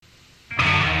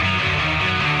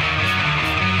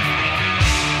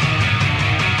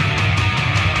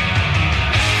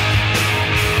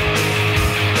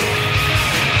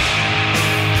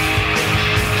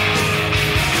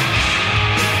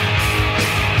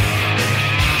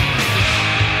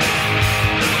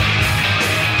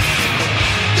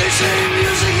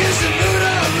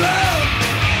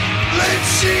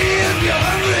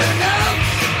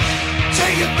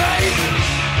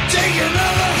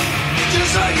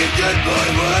just like a good boy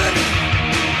would.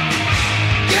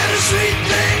 Get a sweet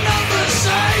thing on the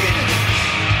side.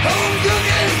 Home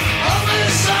cooking on the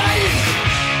side.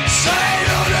 Side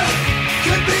order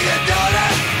could be a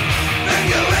daughter. And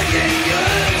you're looking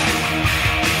good.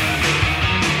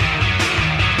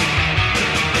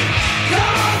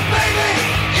 Come on, baby,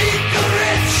 eat the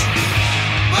rich.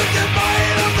 But the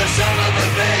mind of the son of a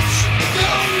bitch.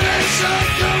 Don't listen,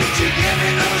 don't you give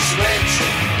me no switch.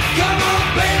 Come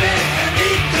on, baby, and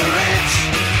eat the rich.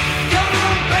 Come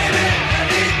on, baby, and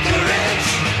eat the rich.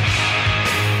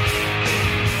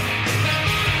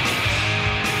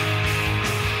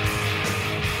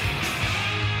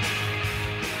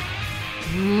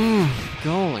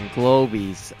 Golden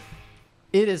Globies.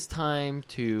 It is time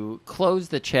to close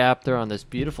the chapter on this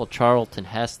beautiful Charlton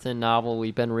Heston novel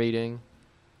we've been reading.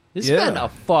 This has been a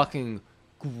fucking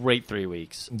great 3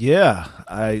 weeks. Yeah,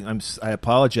 I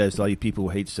apologize to all you people who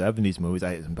hate 70s movies.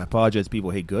 I apologize to people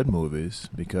who hate good movies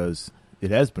because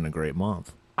it has been a great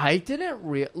month. I didn't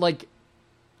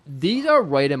these are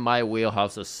right in my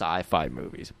wheelhouse of sci-fi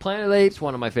movies. Planet of the Apes,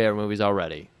 one of my favorite movies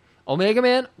already. Omega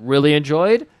Man, really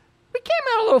enjoyed. We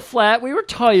came out a little flat. We were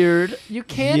tired. You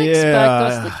can't expect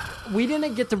us to... We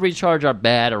didn't get to recharge our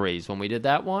batteries when we did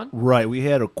that one. Right, we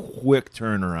had a quick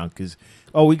turnaround because...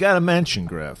 Oh, we got to mention,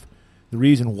 Griff, the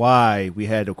reason why we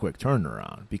had a quick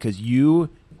turnaround. Because you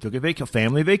took a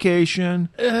family vacation.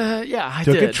 Yeah, I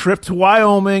took did. a trip to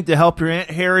Wyoming to help your Aunt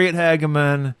Harriet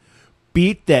Hageman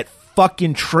beat that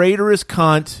fucking traitorous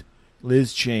cunt,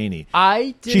 Liz Cheney.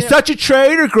 She's such a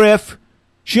traitor, Griff.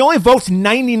 She only votes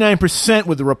 99%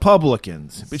 with the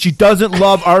Republicans, but she doesn't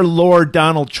love our Lord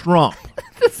Donald Trump.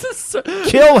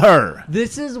 Kill her.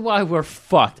 This is why we're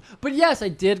fucked. But yes, I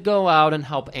did go out and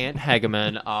help Aunt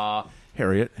Hageman.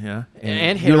 Harriet, yeah.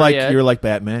 Aunt Harriet. You're like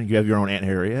Batman. You have your own Aunt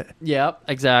Harriet. Yep,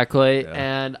 exactly. Yeah.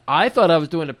 And I thought I was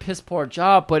doing a piss poor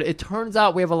job, but it turns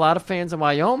out we have a lot of fans in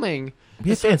Wyoming. We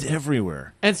have fans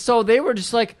everywhere. And so they were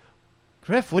just like,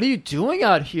 Griff, what are you doing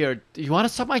out here? Do you want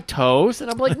to suck my toes?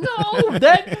 And I'm like, no.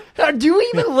 Do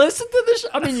you even listen to the show?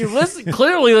 I mean,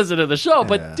 clearly listen to the show,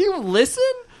 but do you listen?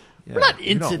 Yeah. We're not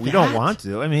into that. We don't want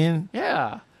to. I mean,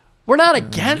 yeah. We're not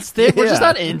against it. We're just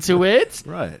not into it.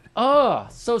 Right. Oh,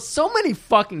 so many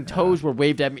fucking toes were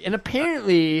waved at me. And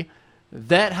apparently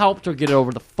that helped her get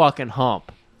over the fucking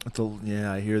hump.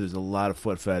 I hear there's a lot of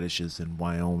foot fetishes in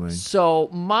Wyoming. So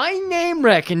my name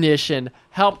recognition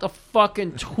helped a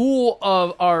fucking tool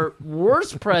of our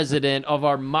worst president of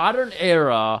our modern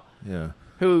era. Yeah.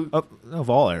 Who of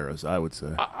all eras, I would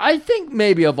say. I think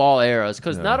maybe of all eras,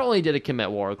 because not only did he commit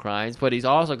war crimes, but he's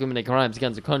also committing crimes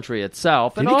against the country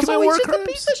itself. Did he commit war crimes? A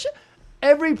piece of shit.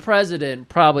 Every president,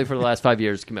 probably for the last 5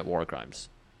 years, commit war crimes.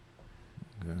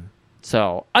 Okay.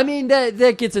 So, I mean,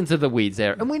 that gets into the weeds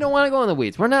there. And we don't want to go in the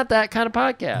weeds. We're not that kind of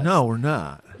podcast. No, we're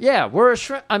not. Yeah, we're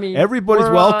everybody's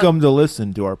welcome to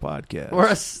listen to our podcast. We're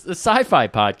a sci-fi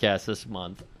podcast this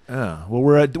month. Yeah.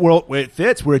 Well, it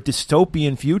fits. We're a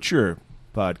dystopian future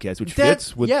podcast, which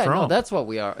fits with Trump. No, that's what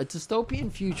we are. A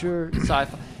dystopian future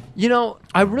sci-fi. You know,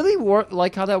 I really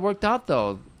like how that worked out,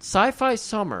 though. Sci-fi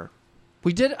summer.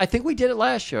 I think we did it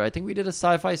last year. I think we did a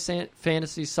sci-fi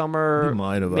fantasy summer. We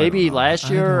might have. Maybe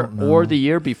last year or the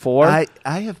year before. I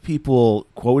have people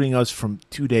quoting us from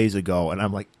 2 days ago, and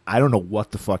I'm like, I don't know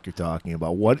what the fuck you're talking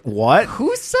about. What?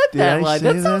 Who said that line?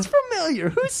 That sounds familiar.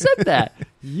 Who said that?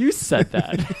 You said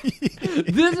that.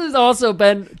 This has also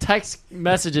been text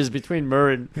messages between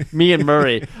me and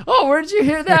Murray. Oh, where did you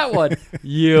hear that one?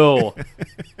 You.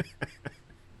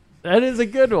 That is a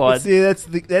good one. See, that's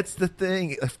the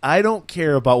thing. If I don't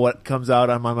care about what comes out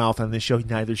on my mouth on this show,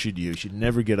 neither should you. You should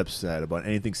never get upset about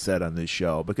anything said on this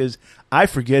show because I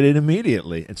forget it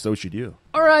immediately, and so should you.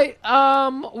 All right,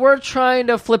 we're trying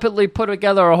to flippantly put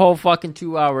together a whole fucking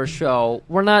 2-hour show.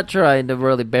 We're not trying to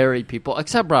really bury people,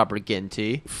 except Robert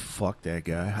Ginty. Fuck that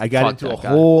guy. I got into a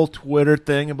whole Twitter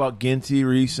thing about Ginty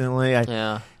recently.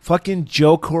 Fucking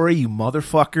Joe Corey, you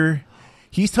motherfucker.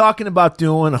 He's talking about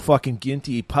doing a fucking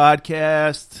Ginty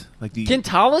podcast. Like the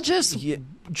Gintologist? Yeah.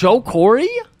 Joe Corey?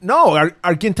 No,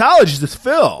 our Gintologist is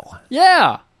Phil.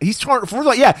 Yeah. He's first of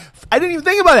all, I didn't even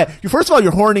think about that. First of all,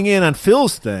 you're horning in on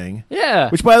Phil's thing. Yeah.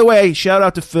 Which, by the way, shout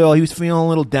out to Phil. He was feeling a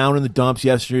little down in the dumps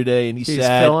yesterday, and he's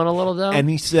feeling a little down? And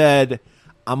he said,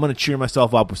 I'm going to cheer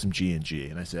myself up with some G&G.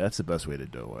 And I said, that's the best way to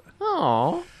do it.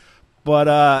 Oh. But,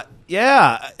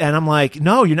 and I'm like,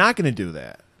 no, you're not going to do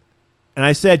that. And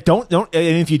I said, don't, and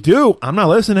if you do, I'm not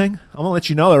listening. I'm going to let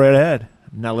you know that right ahead.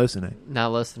 I'm not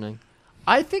listening.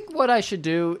 I think what I should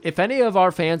do, if any of our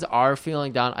fans are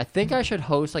feeling down, I think I should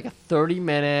host like a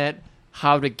 30-minute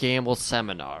how to gamble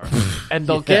seminar. and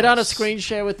they'll get on a screen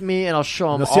share with me, and I'll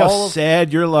show them they'll see how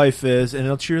sad your life is, and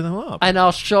it'll cheer them up. And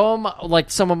I'll show them like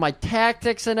some of my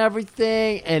tactics and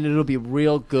everything, and it'll be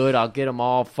real good. I'll get them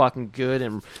all fucking good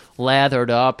and lathered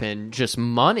up, and just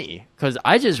money, because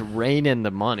I just rein in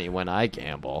the money when I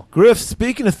gamble. Griff,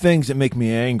 speaking of things that make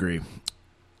me angry,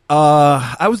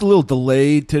 I was a little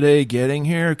delayed today getting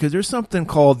here because there's something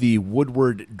called the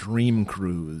Woodward Dream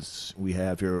Cruise we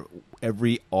have here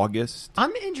every August.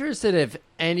 I'm interested if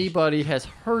anybody has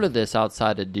heard of this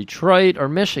outside of Detroit or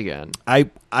Michigan.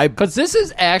 Because this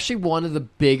is actually one of the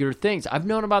bigger things. I've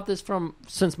known about this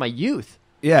since my youth.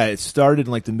 Yeah, it started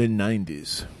in like the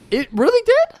mid-'90s. It really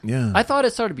did? Yeah. I thought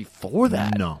it started before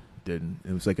that. No, it didn't.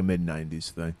 It was like a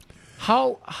mid-'90s thing.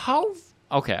 How?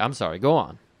 Okay, I'm sorry. Go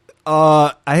on.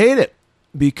 I hate it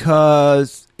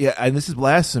because, and this is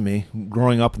blasphemy,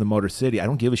 growing up in the Motor City, I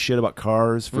don't give a shit about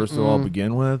cars, first of all, to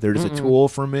begin with. They're just a tool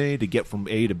for me to get from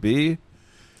A to B.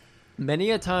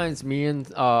 Many a times, me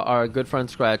and our good friend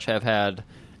Scratch have had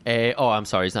I'm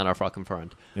sorry, he's not our fucking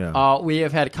friend. Yeah. We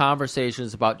have had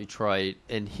conversations about Detroit,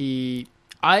 and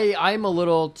I'm a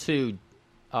little too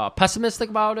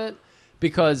pessimistic about it,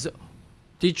 because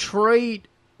Detroit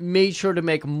made sure to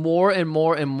make more and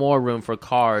more and more room for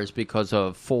cars because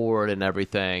of Ford and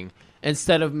everything,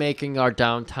 instead of making our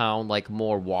downtown like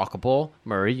more walkable.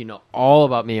 Murray, you know all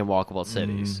about me in walkable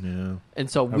cities. Yeah. And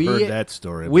so I've heard that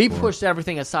story we before. pushed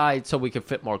everything aside so we could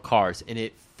fit more cars, and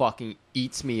it fucking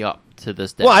eats me up to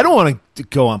this day. Well, I don't want to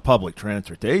go on public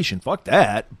transportation. Fuck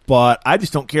that. But I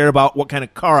just don't care about what kind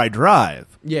of car I drive.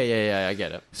 Yeah, I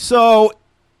get it. So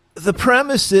the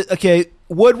premise is, okay,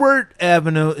 Woodward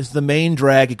Avenue is the main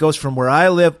drag. It goes from where I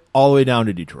live all the way down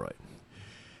to Detroit.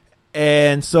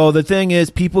 And so the thing is,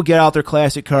 people get out their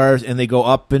classic cars and they go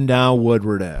up and down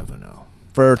Woodward Avenue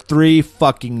for 3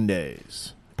 fucking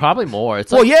days. Probably more.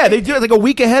 It's they do it like a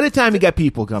week ahead of time. You got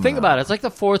people coming. Think about it. It's like the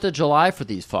 4th of July for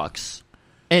these fucks.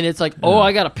 And it's like,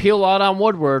 I got to peel out on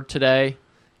Woodward today,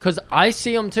 because I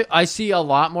see them too. I see a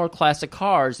lot more classic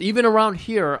cars. Even around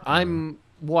here, I'm,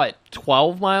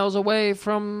 12 miles away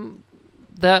from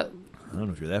that. I don't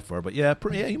know if you're that far, but yeah,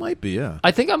 you might be, yeah.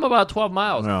 I think I'm about 12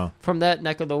 miles from that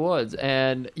neck of the woods.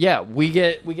 And yeah, we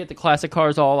get the classic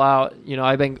cars all out. You know,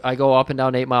 I go up and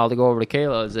down 8 Mile to go over to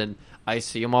Kayla's, and I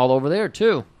see them all over there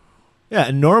too. Yeah,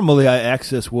 and normally I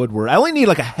access Woodward. I only need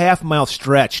like a half-mile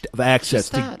stretch of access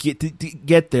to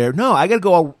get there. No, I got to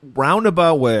go a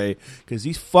roundabout way because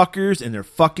these fuckers and their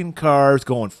fucking cars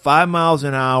going 5 miles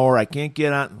an hour. I can't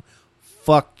get on.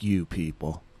 Fuck you,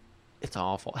 people. It's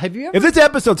awful. Have you ever? If this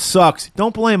episode sucks,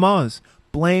 don't blame us.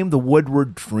 Blame the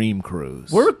Woodward Dream Cruise.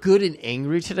 We're good and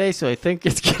angry today, so I think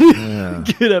it's gonna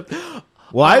get up.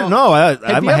 Well, I don't know.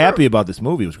 I'm happy about this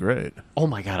movie. It was great. Oh,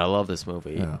 my God. I love this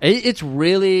movie. Yeah. It's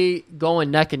really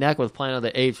going neck and neck with Planet of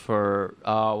the Apes for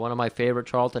one of my favorite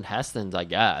Charlton Hestons, I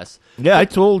guess. Yeah, I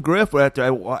told Griff after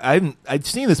I'd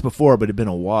seen this before, but it had been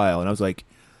a while, and I was like,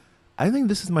 I think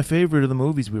this is my favorite of the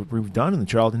movies we've done in the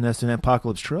Charlton Heston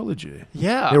Apocalypse trilogy.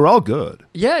 Yeah. They were all good.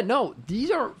 Yeah, no.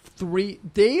 These are 3.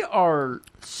 They are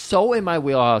so in my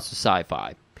wheelhouse of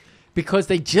sci-fi, because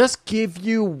they just give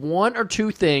you 1 or 2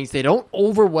 things. They don't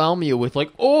overwhelm you with like,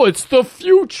 oh, it's the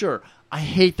future. I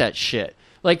hate that shit.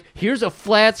 Like, here's a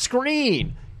flat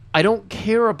screen. I don't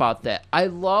care about that. I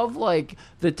love, like,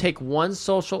 to take one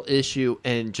social issue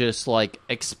and just, like,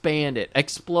 expand it,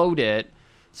 explode it.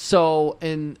 So,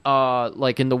 in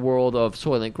the world of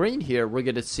Soylent Green here, we're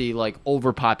going to see, like,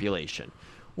 overpopulation.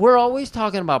 We're always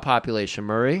talking about population,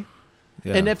 Murray.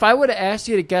 Yeah. And if I would have asked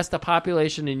you to guess the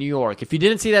population in New York, if you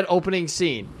didn't see that opening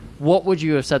scene, what would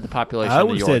you have said the population in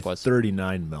New York was?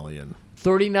 39 million.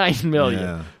 39 million.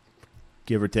 Yeah.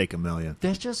 Give or take a million.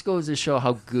 That just goes to show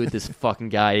how good this fucking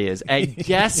guy is at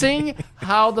guessing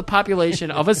how the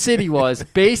population of a city was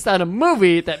based on a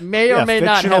movie that may or may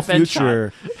not have been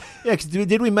shot. Yeah,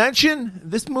 did we mention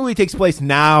this movie takes place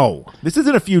now? This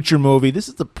isn't a future movie. This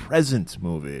is the present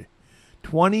movie.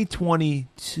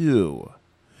 2022.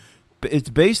 It's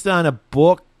based on a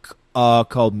book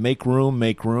called Make Room,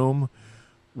 Make Room,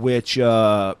 which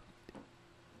had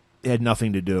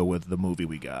nothing to do with the movie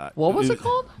we got. What was it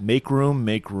called? Make Room,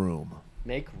 Make Room.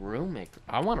 Make Room, Make Room.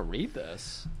 I want to read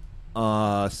this.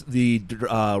 The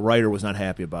writer was not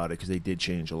happy about it because they did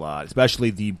change a lot,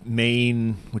 especially the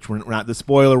main, which we're not, the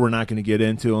spoiler we're not going to get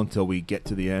into until we get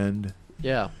to the end.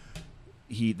 Yeah.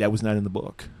 That was not in the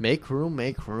book. Make Room,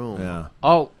 Make Room. Yeah.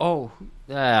 Oh.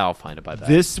 Yeah, I'll find it by that.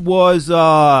 This was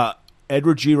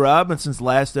Edward G. Robinson's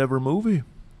last ever movie.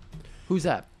 Who's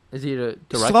that? Is he the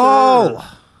director? Saul.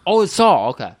 Oh, it's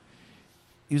Saul. Okay.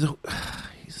 He's a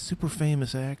super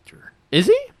famous actor. Is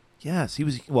he? Yes, he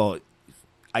was. Well,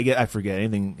 I forget.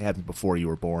 Anything happened before you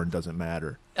were born doesn't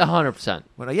matter. 100%.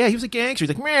 But yeah, he was a gangster.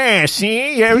 He's like, meh,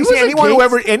 see? Yeah,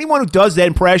 anyone who does that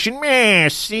impression, meh,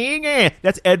 see? Yeah.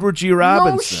 That's Edward G.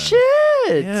 Robinson. No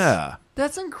shit. Yeah.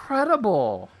 That's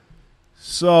incredible.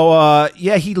 So,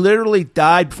 he literally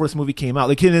died before this movie came out.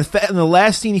 Like, in the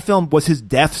last scene he filmed was his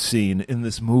death scene in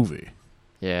this movie.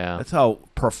 Yeah. That's how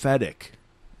prophetic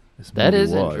this movie That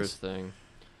is was. Interesting.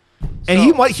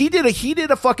 And he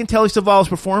did a fucking Telly Savalas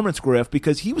performance, Griff,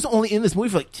 because he was only in this movie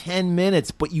for like 10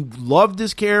 minutes, but you loved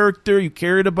his character, you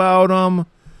cared about him.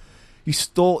 He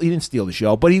didn't steal the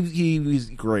show, but he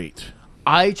was great.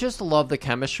 I just love the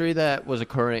chemistry that was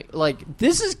occurring. Like,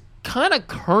 this is kind of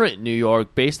current New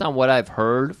York based on what I've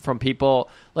heard from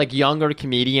people, like younger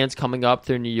comedians coming up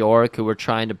through New York who were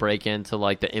trying to break into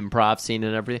like the improv scene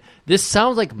and everything. This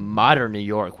sounds like modern New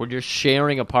York. We're just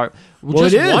sharing a part. Well,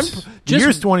 it is.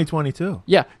 Year's 2022.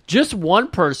 Yeah, just one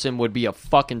person would be a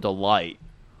fucking delight.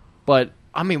 But,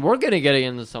 I mean, we're going to get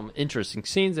into some interesting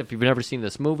scenes. If you've never seen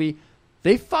this movie,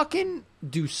 they fucking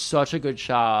do such a good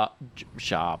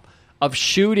job of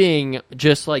shooting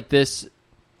just like this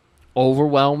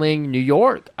overwhelming New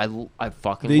York. I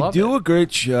fucking love it. They do a great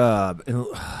job. And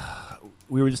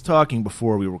we were just talking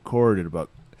before we recorded about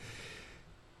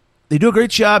they do a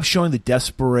great job showing the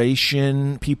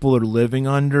desperation people are living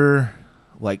under,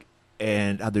 like,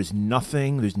 and how there's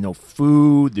nothing, there's no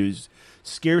food, there's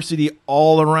scarcity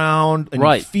all around, and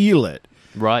you feel it.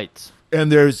 Right. And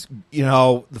there's,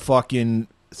 the fucking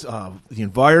the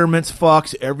environment's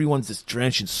fucked. Everyone's just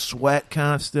drenched in sweat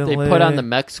constantly. They put on the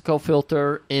Mexico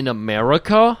filter in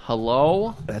America.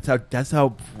 Hello. That's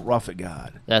how rough it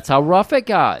got. That's how rough it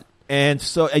got. And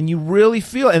you really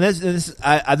feel. And this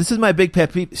is my big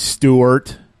pet peeve,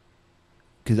 Stuart.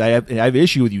 Because I have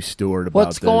issue with you, Stuart. About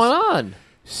what's going on?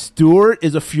 Stuart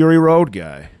is a Fury Road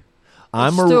guy.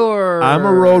 I'm a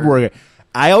Road Warrior.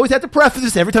 I always have to preface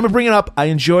this every time I bring it up. I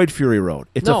enjoyed Fury Road.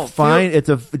 It's it's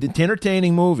an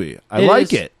entertaining movie. I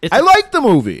like it. I like the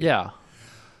movie. Yeah.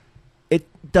 It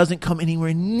doesn't come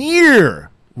anywhere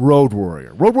near Road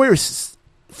Warrior. Road Warrior is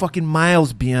fucking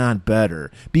miles beyond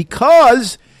better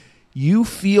because you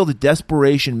feel the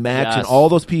desperation Max and all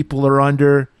those people are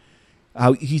under.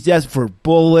 He's desperate for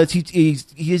bullets. He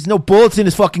has no bullets in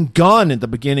his fucking gun at the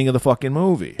beginning of the fucking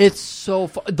movie. It's so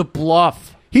the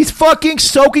bluff. He's fucking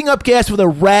soaking up gas with a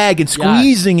rag and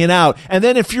squeezing it out. And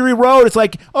then in Fury Road, it's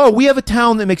like, oh, we have a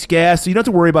town that makes gas, so you don't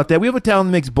have to worry about that. We have a town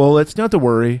that makes bullets. You don't have to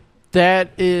worry.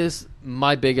 That is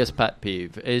my biggest pet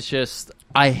peeve. It's just,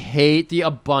 I hate the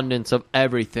abundance of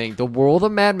everything. The world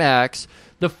of Mad Max,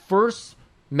 the first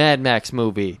Mad Max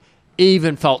movie,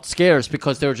 even felt scarce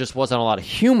because there just wasn't a lot of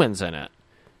humans in it.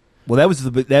 Well,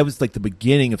 that was like the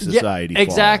beginning of society. Yeah,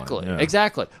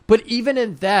 exactly. But even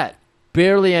in that,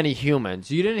 barely any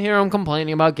humans. You didn't hear them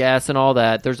complaining about gas and all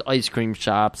that. There's ice cream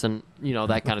shops and,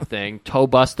 that kind of thing. Toe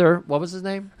Buster. What was his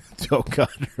name? Toe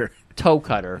Cutter. Toe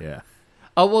Cutter. Yeah.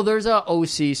 Oh, well, there's a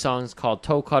OC song called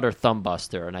Toe Cutter Thumb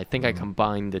Buster, and I think I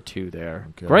combined the two there.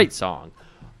 Okay. Great song.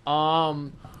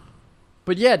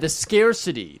 But yeah, the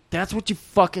scarcity. That's what you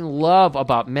fucking love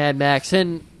about Mad Max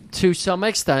and, to some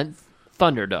extent,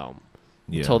 Thunderdome.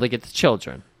 Yeah. Until they get the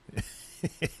children.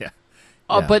 Yeah.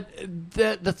 But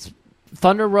that's...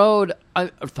 Thunder Road.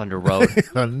 Thunder Road.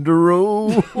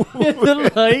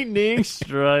 The lightning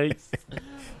strikes.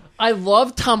 I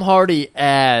love Tom Hardy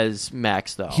as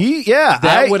Max, though.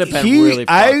 That would have been really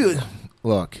fun.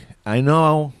 Look, I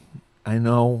know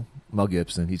Mel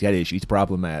Gibson. He's got issues. He's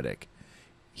problematic.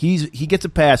 He gets a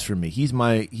pass from me. He's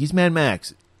Mad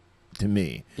Max to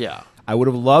me. Yeah. I would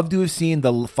have loved to have seen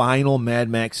the final Mad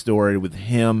Max story with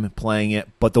him playing it,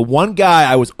 but the one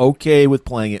guy I was okay with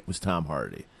playing it was Tom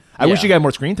Hardy. I wish he got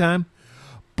more screen time,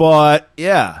 but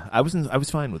yeah, I was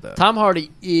fine with that. Tom Hardy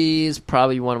is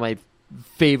probably one of my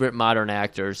favorite modern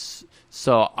actors,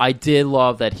 so I did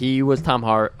love that he was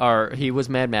he was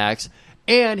Mad Max,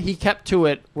 and he kept to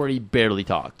it where he barely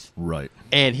talked. Right,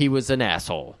 and he was an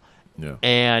asshole. Yeah,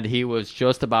 and he was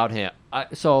just about him.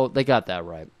 So they got that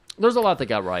right. There's a lot they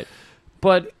got right,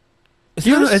 but it's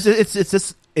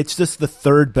just the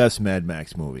third best Mad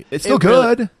Max movie. It's still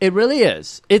good. It really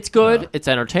is. It's good. It's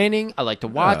entertaining. I like to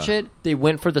watch it. They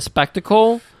went for the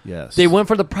spectacle. Yes. They went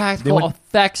for the practical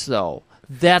effects, though.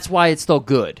 That's why it's still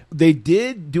good. They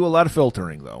did do a lot of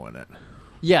filtering, though, in it.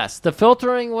 Yes, the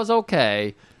filtering was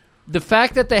okay. The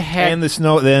fact that they had... And the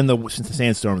snow, since the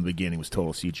sandstorm in the beginning was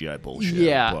total CGI bullshit.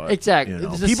 Yeah, but, exactly.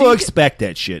 People expect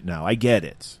that shit now. I get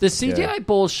it. The CGI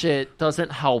bullshit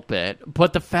doesn't help it,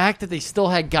 but the fact that they still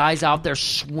had guys out there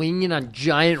swinging on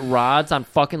giant rods on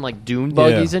fucking like dune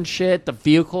buggies and shit, the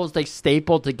vehicles they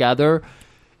stapled together,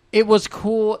 It was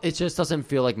cool. It just doesn't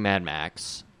feel like Mad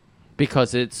Max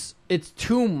because it's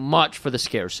too much for the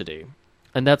scarcity,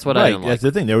 and that's what I didn't like. That's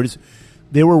the thing.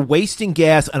 They were wasting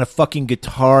gas on a fucking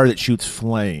guitar that shoots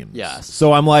flames. Yes.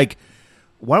 So I'm like,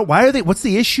 why are they? What's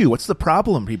the issue? What's the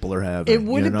problem people are having? It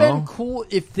would have been cool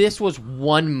if this was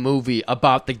one movie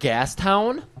about the gas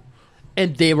town,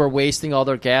 and they were wasting all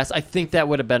their gas. I think that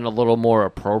would have been a little more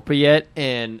appropriate,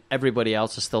 and everybody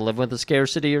else is still living with the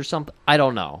scarcity or something. I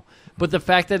don't know. But the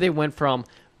fact that they went from,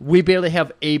 we barely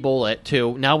have a bullet,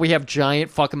 to now we have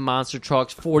giant fucking monster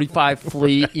trucks, 45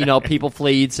 fleet, people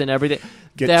fleets and everything.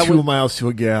 Get 2 miles to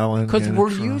a gallon. Because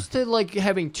we're used to like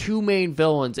having two main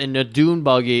villains in a dune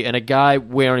buggy and a guy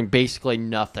wearing basically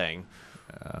nothing.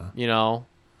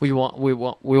 We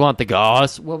want the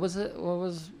Gauss. What was it?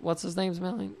 What's his name's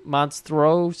name?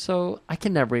 Monstroso. I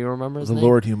can never even remember his name. The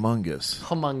Lord Humongous.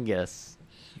 Humongous.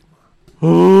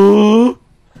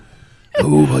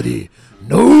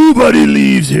 Nobody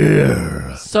leaves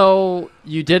here. So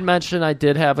you did mention I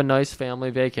did have a nice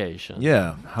family vacation.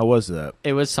 Yeah, how was that?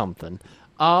 It was something.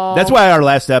 That's why our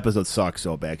last episode sucked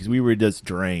so bad, because we were just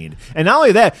drained. And not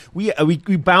only that, we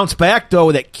bounced back though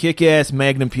with that kick-ass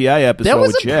Magnum PI episode. That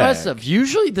was with impressive. Jack.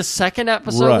 Usually the second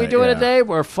episode we do in a day,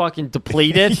 we're fucking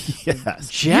depleted. Yes.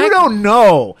 Jack, you don't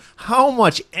know how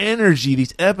much energy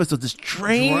these episodes just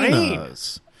drain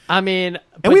us. I mean,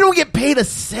 and we don't get paid a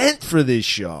cent for this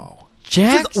show.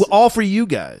 Jack's all for you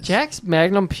guys. Jack's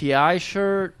Magnum PI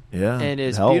shirt. Yeah, and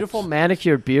his beautiful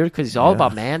manicured beard, because he's all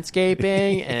about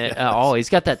manscaping, and he's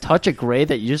got that touch of gray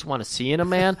that you just want to see in a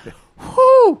man.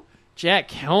 Whoo, Jack,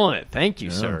 killing it. Thank you,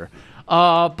 sir.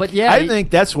 But yeah, I think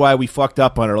that's why we fucked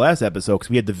up on our last episode, because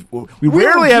we had we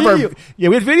rarely have we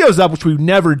had videos up, which we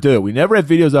never do. We never have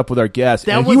videos up with our guests.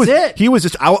 That was it. He was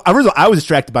just I was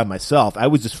distracted by myself. I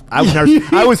was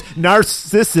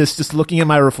narcissist, just looking at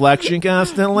my reflection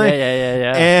constantly.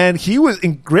 Yeah.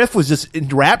 And Griff was just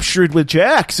enraptured with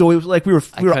Jack, so it was like we were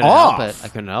off. I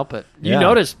couldn't help it. You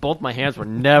noticed both my hands were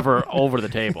never over the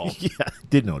table. Yeah,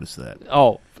 did notice that.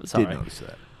 Oh, sorry. Did notice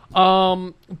that.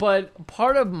 But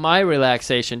part of my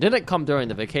relaxation didn't come during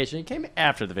the vacation. It came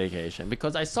after the vacation,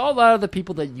 because I saw a lot of the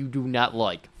people that you do not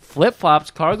like.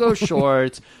 Flip-flops, cargo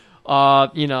shorts,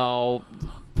 AEW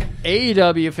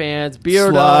fans,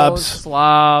 beardos,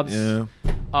 slobs. Yeah.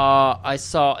 I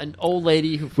saw an old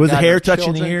lady who was the hair her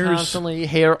touching the ears? Constantly,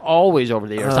 hair always over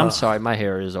the ears. I'm sorry, my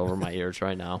hair is over my ears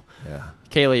right now. Yeah.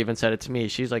 Kayla even said it to me.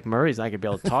 She's like, Murray's not going to be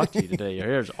able to talk to you today. Your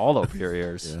hair's all over your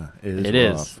ears. Yeah, it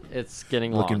is. It's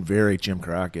getting looking long. very Jim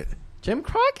Crockett. Jim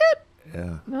Crockett?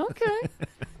 Yeah. Okay.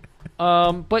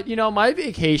 But, my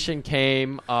vacation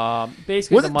came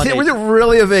basically the Monday. Was it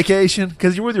really a vacation?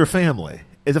 Because you're with your family.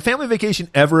 Is a family vacation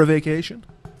ever a vacation?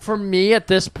 For me at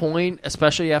this point,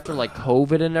 especially after like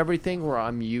COVID and everything, where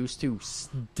I'm used to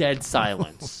dead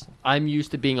silence. I'm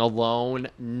used to being alone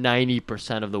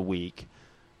 90% of the week.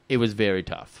 It was very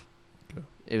tough.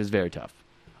 It was very tough.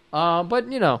 But,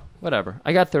 whatever.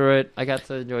 I got through it. I got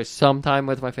to enjoy some time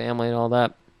with my family and all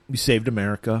that. You saved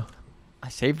America. I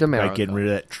saved America. By getting rid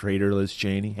of that traitor Liz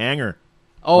Cheney. Hang her.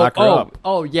 Lock her up.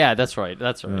 Oh, yeah, that's right.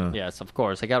 That's right. Yeah. Yes, of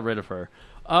course. I got rid of her.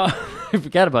 I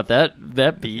forgot about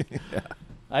that beat. Yeah.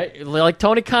 I like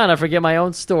Tony Khan. I forget my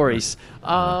own stories.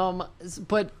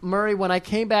 But Murray, when I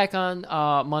came back on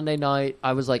Monday night,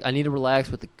 I was like, I need to relax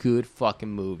with a good fucking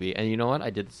movie. And you know what? I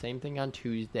did the same thing on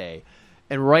Tuesday.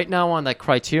 And right now on that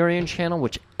Criterion channel,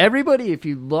 which everybody, if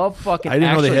you love fucking, I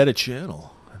didn't know they had a channel.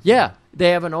 Yeah,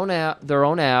 they have their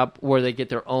own app where they get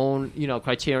their own,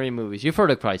 Criterion movies. You've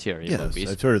heard of Criterion movies.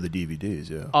 I've heard of the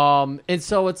DVDs, yeah. And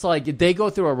so it's like they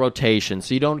go through a rotation,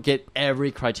 so you don't get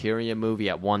every Criterion movie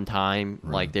at one time.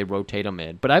 Right. Like they rotate them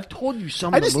in. But I've told you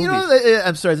some of the movies.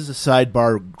 I'm sorry, this is a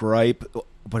sidebar gripe.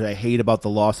 What I hate about the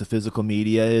loss of physical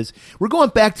media is we're going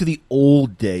back to the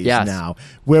old days now,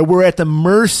 where we're at the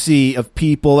mercy of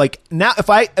people. Like now, if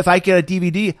I get a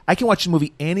DVD, I can watch the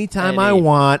movie anytime I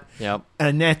want,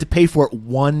 and I have to pay for it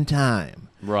one time.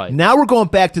 Right. Now we're going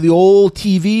back to the old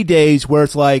TV days where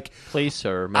it's like, please,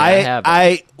 sir, may I have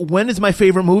it? When is my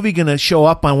favorite movie going to show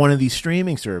up on one of these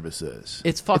streaming services?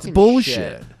 It's fucking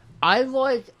bullshit. Shit. I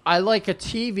like a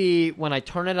TV when I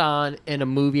turn it on and a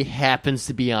movie happens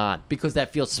to be on, because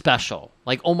that feels special.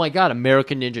 Like, oh my God,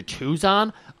 American Ninja 2's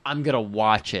on? I'm going to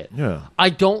watch it. Yeah. I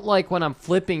don't like when I'm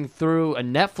flipping through a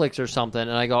Netflix or something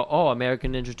and I go, oh,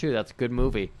 American Ninja 2, that's a good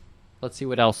movie. Let's see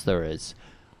what else there is.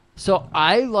 So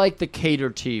I like the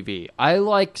catered TV. I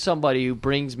like somebody who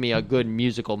brings me a good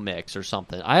musical mix or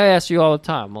something. I ask you all the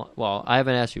time. Well, I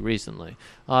haven't asked you recently.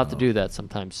 I'll have to do that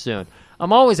sometime soon.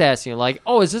 I'm always asking you, like,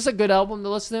 oh, is this a good album to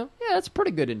listen to? Yeah, it's a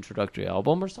pretty good introductory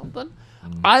album or something.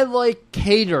 I like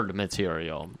catered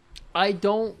material. I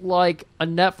don't like a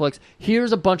Netflix.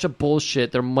 Here's a bunch of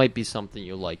bullshit. There might be something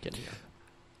you like in here.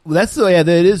 Well, that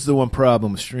is the one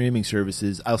problem with streaming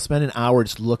services. I'll spend an hour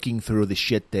just looking through the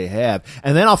shit they have,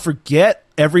 and then I'll forget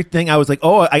everything. I was like,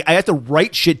 oh, I have to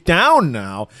write shit down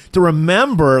now to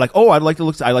remember. Like, oh, I'd like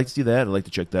to see that. I'd like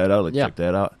to check that out. I'd like to check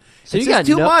that out. So it's just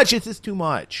too much. It's just too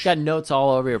much. You got notes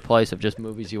all over your place of just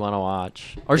movies you want to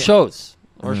watch or shows.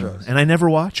 And I never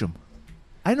watch them.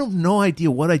 I have no idea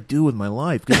what I do with my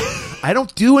life. I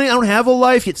don't do any. I don't have a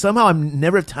life yet. Somehow I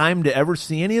never have time to ever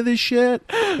see any of this shit.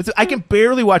 I can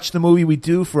barely watch the movie we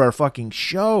do for our fucking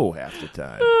show half the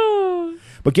time.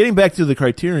 But getting back to the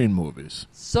Criterion movies.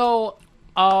 So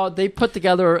they put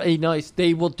together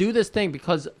they will do this thing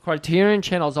because Criterion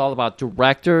Channel is all about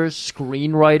directors,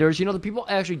 screenwriters. The people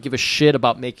actually give a shit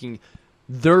about making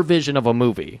their vision of a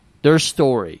movie, their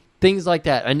story, things like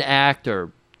that. An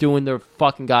actor doing their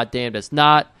fucking goddamnedest,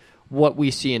 not what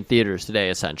we see in theaters today,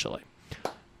 essentially.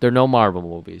 There are no Marvel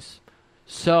movies.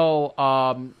 So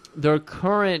their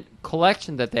current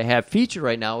collection that they have featured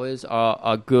right now is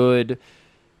a good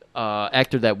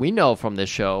actor that we know from this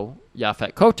show,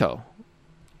 Yaphet Kotto.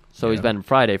 So he's been in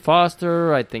Friday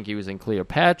Foster. I think he was in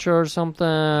Cleopatra or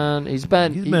something. He's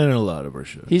been in a lot of our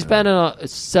shows. He's been in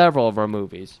several of our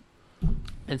movies.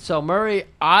 And so, Murray,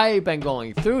 I've been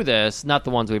going through this, not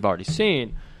the ones we've already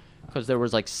seen, because there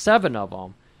was like 7 of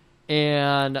them.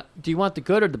 And do you want the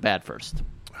good or the bad first?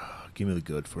 Give me the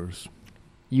good first.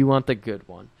 You want the good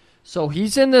one. So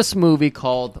he's in this movie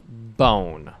called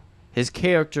Bone. His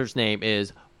character's name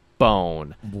is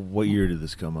Bone. What year did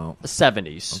this come out? The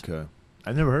 70s. Okay.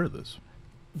 I've never heard of this.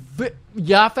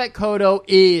 Yaphet Kotto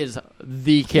is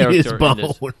the character. He is Bone. In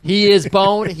this. He is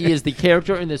Bone. He is the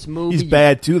character in this movie. He's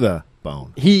bad to the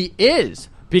bone. He is,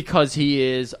 because he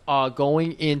is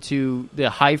going into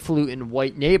the highfalutin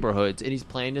white neighborhoods, and he's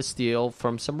planning to steal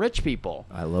from some rich people.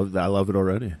 I love it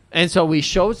already. And so he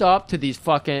shows up to these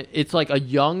it's like a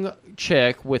young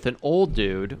chick with an old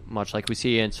dude, much like we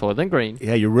see in Soylent Green.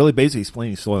 Yeah, you're really basically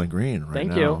explaining Soylent Green right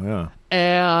now. Thank you. Yeah.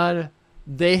 And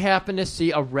they happen to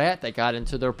see a rat that got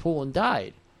into their pool and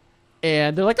died.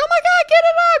 And they're like, oh my God, get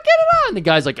it out. And the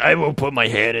guy's like, I won't put my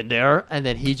hand in there. And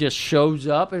then he just shows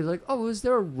up and he's like, oh, is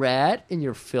there a rat in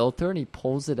your filter? And he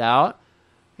pulls it out.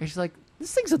 And she's like,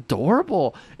 this thing's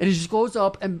adorable. And he just goes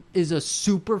up and is a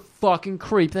super fucking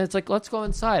creep. And it's like, let's go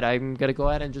inside. I'm going to go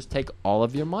ahead and just take all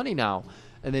of your money now.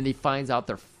 And then he finds out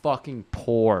they're fucking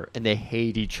poor and they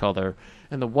hate each other.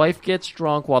 And the wife gets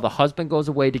drunk while the husband goes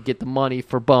away to get the money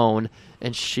for Bone.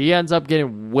 And she ends up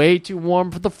getting way too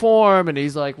warm for the form. And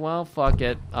he's like, well, fuck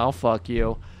it. I'll fuck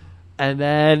you. And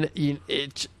then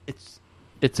it's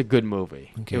a good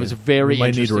movie. Okay. It was very interesting. You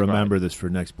might need to remember this for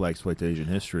next Blaxploitation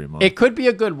History Month. It could be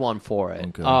a good one for it.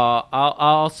 Okay.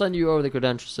 I'll send you over the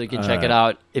credentials so you can check it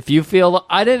out. If you feel...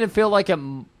 I didn't feel like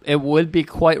it would be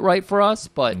quite right for us,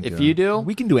 but if you do...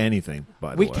 We can do anything,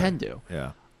 by the way. We can do.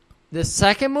 Yeah. The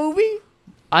second movie...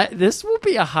 this will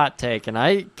be a hot take, and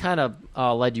I kind of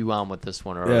led you on with this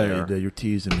one earlier. Yeah, you're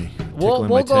teasing me. We'll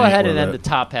go ahead and end the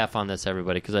top half on this,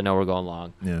 everybody, because I know we're going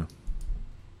long. Yeah.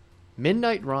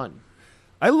 Midnight Run.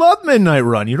 I love Midnight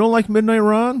Run. You don't like Midnight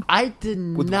Run? I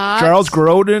did with not. Charles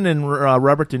Grodin and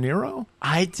Robert De Niro?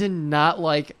 I did not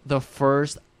like the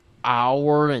first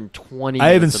hour and 20 minutes.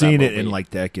 I haven't seen it in like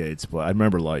decades, but I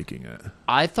remember liking it.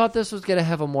 I thought this was going to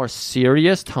have a more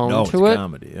serious tone to it. No, it's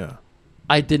comedy, yeah.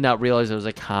 I did not realize it was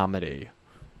a comedy.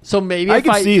 So maybe I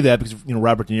can see that because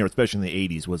Robert De Niro, especially in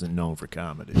the 80s, wasn't known for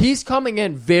comedy. He's coming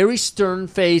in very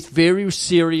stern-faced, very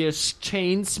serious,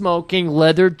 chain-smoking,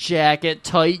 leather jacket,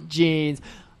 tight jeans.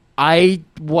 I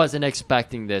wasn't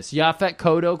expecting this. Yaphet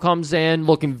Kotto comes in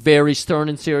looking very stern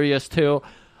and serious, too.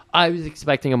 I was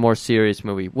expecting a more serious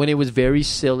movie. When it was very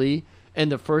silly in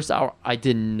the first hour, I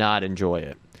did not enjoy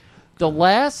it. The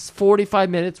last 45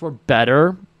 minutes were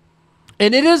better,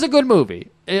 and it is a good movie.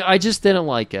 I just didn't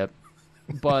like it.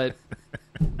 But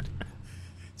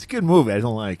it's a good movie. I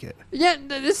don't like it. Yeah,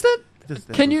 it's that.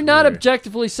 Can you not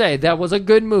objectively say that was a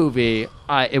good movie?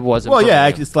 It wasn't. Well, yeah,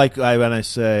 it's like when I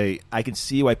say I can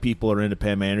see why people are into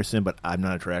Pam Anderson, but I'm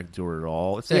not attracted to her at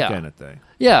all. It's that kind of thing.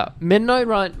 Yeah, Midnight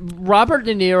Run. Robert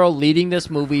De Niro leading this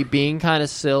movie, being kind of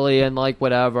silly and like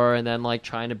whatever, and then like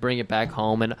trying to bring it back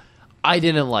home, and I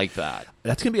didn't like that.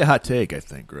 That's gonna be a hot take, I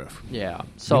think, Griff. Yeah,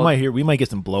 so we might get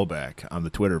some blowback on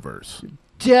the Twitterverse.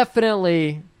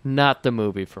 Definitely not the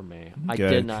movie for me. Okay. I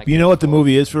did not. You know what the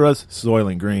movie is for us?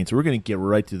 Soylent Green. So we're going to get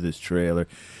right to this trailer.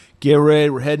 Get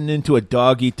ready. We're heading into a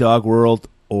dog-eat-dog world.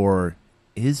 Or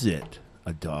is it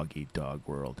a dog-eat-dog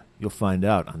world? You'll find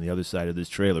out on the other side of this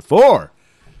trailer for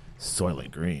Soylent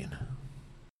Green.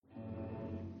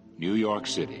 New York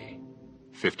City,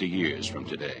 50 years from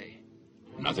today.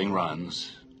 Nothing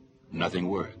runs, nothing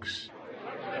works.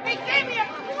 They gave me a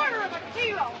quarter of a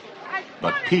kilo.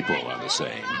 But people are the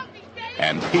same.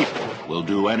 And people will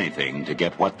do anything to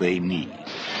get what they need.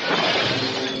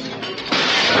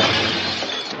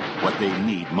 What they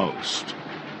need most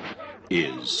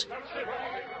is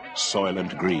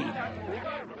Soylent Green.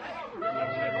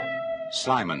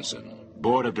 Simonson,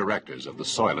 board of directors of the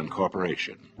Soylent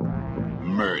Corporation,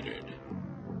 murdered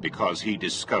because he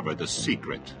discovered the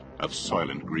secret of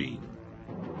Soylent Green.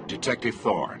 Detective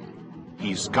Thorne,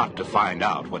 he's got to find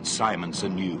out what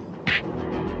Simonson knew.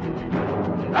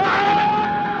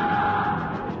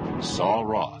 Saul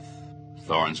Roth,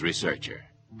 Thorne's researcher.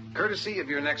 Courtesy of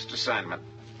your next assignment,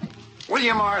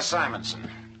 William R. Simonson,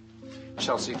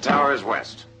 Chelsea Towers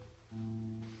West.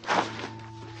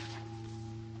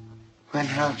 When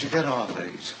how'd you get all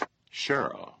these?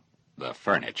 Cheryl, the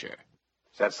furniture.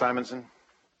 Is that Simonson?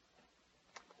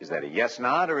 Is that a yes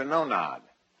nod or a no nod?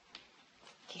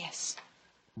 Yes.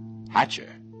 Hatcher,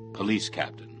 police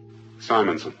captain.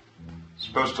 Simonson.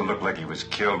 Supposed to look like he was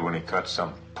killed when he caught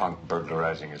some punk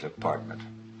burglarizing his apartment.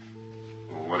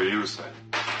 Well, what do you say?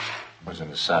 It was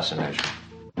an assassination.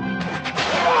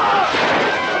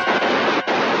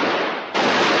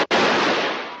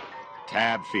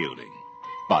 Tab Fielding,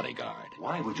 bodyguard.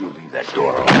 Why would you leave that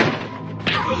door open?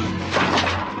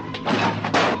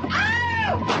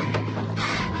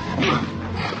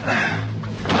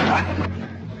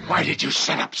 Why did you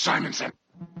set up Simonson?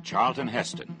 Charlton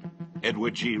Heston,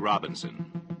 Edward G. Robinson,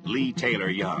 Lee Taylor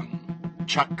Young,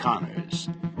 Chuck Connors.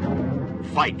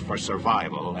 Fight for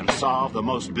survival and solve the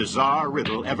most bizarre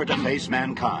riddle ever to face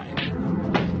mankind. This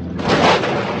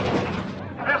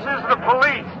is the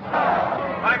police.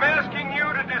 I'm asking you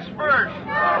to disperse.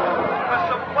 The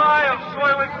supply of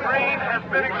Soylent Green has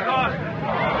been exhausted.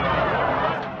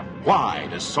 Why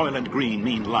does Soylent Green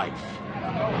mean life?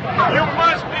 You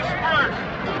must disperse.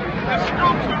 The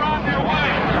scoops are on their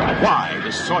way. Why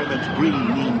does Soylent Green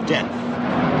mean death?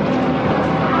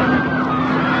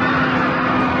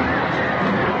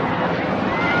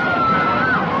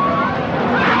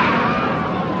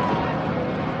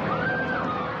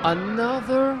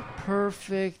 Another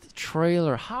perfect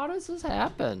trailer. How does this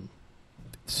happen?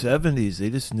 70s, they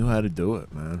just knew how to do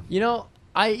it, man. You know,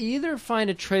 I either find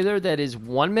a trailer that is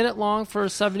 1 minute long for a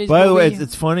 70s By the way, movie.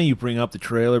 it's funny you bring up the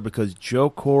trailer because Joe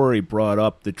Corey brought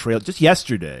up the trailer just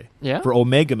yesterday for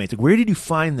Omega Man. It's like, where did you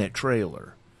find that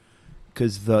trailer?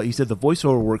 Because he said the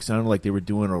voiceover work sounded like they were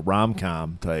doing a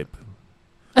rom-com type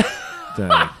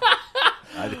thing.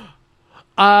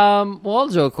 Well,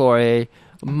 Joe Corey...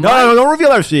 No, don't reveal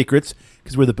our secrets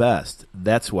because we're the best.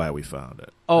 That's why we found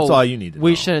it. That's all you need to know.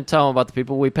 We shouldn't tell them about the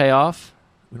people we pay off?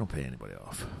 We don't pay anybody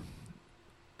off.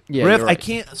 Yeah, Griff, right. I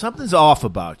can't. Something's off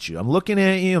about you. I'm looking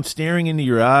at you. I'm staring into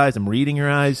your eyes. I'm reading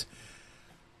your eyes.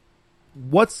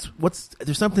 What's?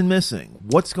 There's something missing.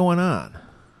 What's going on?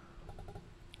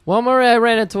 Well, Murray, I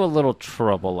ran into a little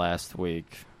trouble last week.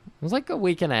 It was like a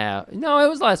week and a half. No, it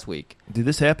was last week. Did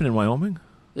this happen in Wyoming?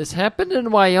 This happened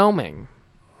in Wyoming.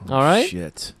 All right?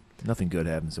 Shit. Nothing good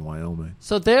happens in Wyoming.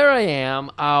 So there I am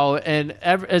out, and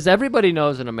as everybody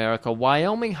knows in America,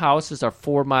 Wyoming houses are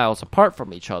 4 miles apart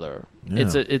from each other. Yeah.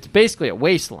 It's basically a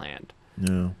wasteland.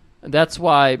 Yeah. And that's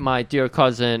why my dear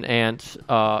cousin Aunt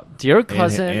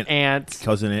Cousin Aunt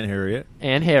Harriet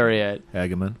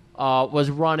Hageman was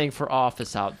running for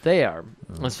office out there.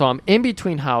 And so I'm in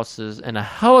between houses, and a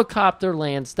helicopter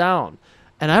lands down.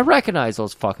 And I recognize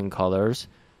those fucking colors.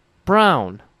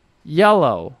 Brown,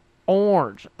 yellow,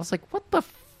 orange. I was like, what the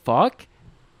fuck?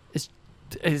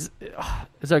 Is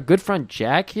our good friend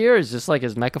Jack here? Is this like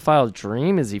his mechaphile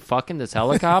dream? Is he fucking this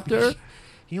helicopter?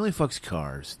 He only fucks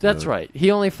cars. Dude. That's right.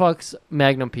 He only fucks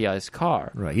Magnum P.I.'s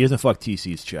car. Right. He doesn't fuck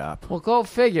TC's chop. Well, go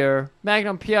figure.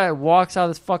 Magnum P.I. walks out of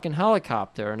this fucking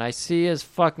helicopter, and I see his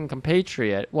fucking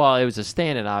compatriot. Well, it was a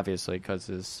stand-in, obviously, because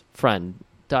his friend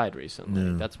died recently.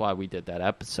 Yeah. That's why we did that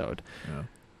episode. Yeah.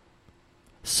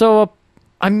 So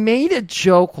I made a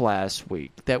joke last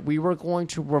week that we were going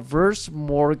to reverse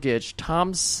mortgage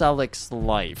Tom Selleck's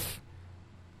life.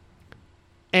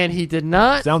 And he did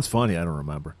not Sounds funny. I don't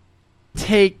remember.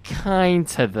 take kind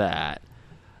to that.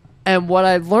 And what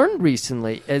I learned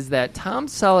recently is that Tom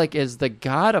Selleck is the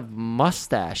god of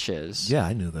mustaches. Yeah,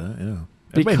 I knew that. Yeah.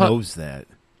 Everybody knows that.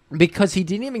 Because he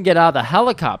didn't even get out of the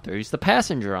helicopter. He's the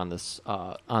passenger on this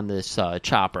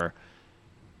chopper.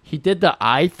 He did the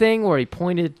eye thing where he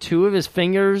pointed two of his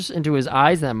fingers into his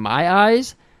eyes and then my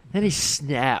eyes. Then he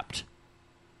snapped.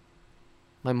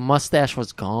 My mustache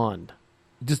was gone.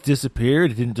 It just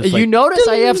disappeared. It didn't just. You notice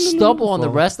I have stubble on the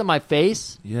rest of my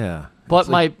face. Yeah, but it's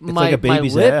like a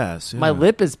baby's lip, ass. Yeah. my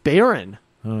lip is barren.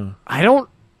 Huh. I don't.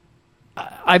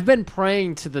 I've been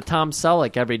praying to the Tom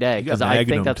Selleck every day because I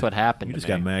think that's what happened. You just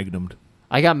to me. got magnumed.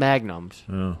 I got magnumed.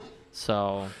 Oh.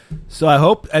 So I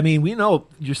hope. I mean, we know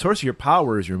your source of your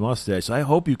power is your mustache. So I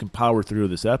hope you can power through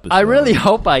this episode. I really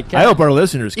hope I can. I hope our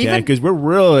listeners can because we're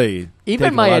really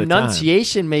even my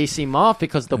enunciation may seem off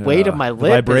because the weight of my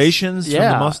lip, vibrations from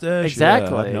the mustache.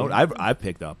 Exactly. Yeah, I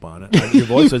picked up on it. Your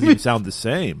voice doesn't even sound the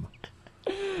same.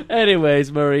 Anyways,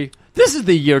 Murray, this is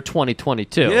the year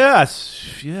 2022.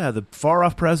 Yes, yeah, the far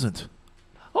off present.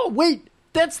 Oh wait,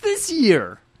 that's this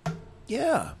year.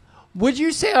 Yeah. Would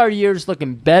you say our year's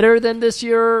looking better than this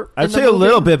year? I'd say a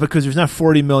little bit because there's not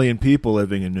 40 million people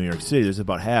living in New York City. There's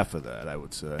about half of that, I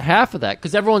would say. Half of that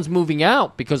because everyone's moving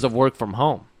out because of work from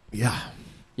home. Yeah.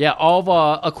 Yeah,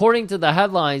 according to the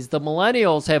headlines, the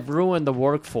millennials have ruined the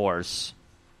workforce.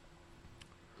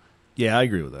 Yeah, I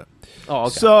agree with that. Oh,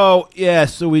 okay.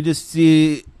 So we just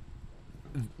see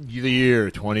the year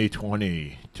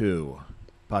 2022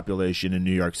 population in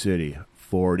New York City,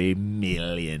 40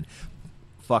 million.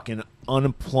 Fucking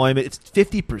unemployment. It's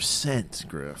 50%,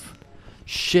 Griff.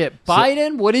 Shit.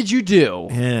 Biden, what did you do?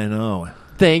 Yeah, I know.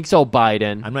 Thanks,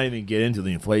 Biden. I'm not even getting into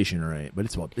the inflation rate, but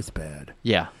it's bad.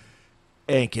 Yeah.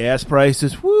 And gas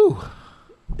prices, woo.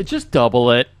 Just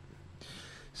double it.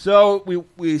 So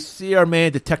we see our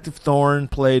man Detective Thorne,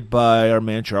 played by our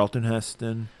man Charlton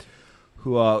Heston,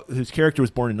 whose character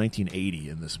was born in 1980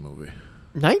 in this movie.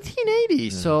 1980,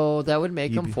 so that would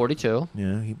make him 42.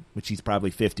 Yeah, which he's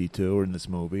probably 52 in this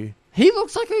movie. He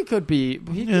looks like he could be.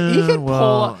 He could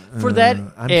pull for that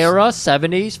era,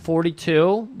 70s,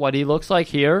 42. What he looks like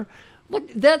here. Look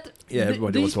that. Yeah,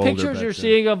 these pictures you're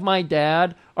seeing of my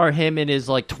dad are him in his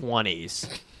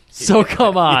 20s. So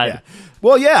come on. Yeah.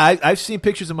 Well, yeah, I've seen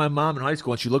pictures of my mom in high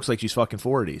school, and she looks like she's fucking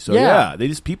 40. So yeah,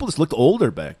 people just looked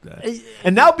older back then.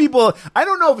 And now people, I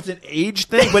don't know if it's an age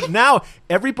thing, but now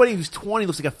everybody who's 20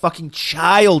 looks like a fucking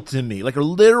child to me, like a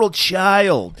literal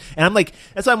child. And I'm like,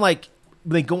 that's why I'm like,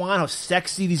 when they go on how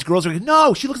sexy these girls are. Like,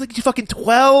 no, she looks like she's fucking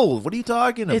 12. What are you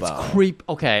talking about? It's creep.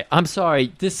 Okay, I'm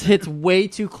sorry. This hits way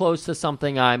too close to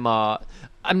something I'm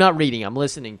not reading. I'm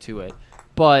listening to it,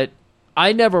 but.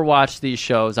 I never watched these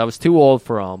shows. I was too old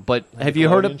for them. But have you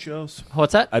heard of shows?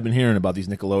 What's that? I've been hearing about these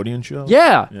Nickelodeon shows.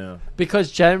 Yeah.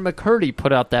 Because Jen McCurdy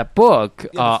put out that book.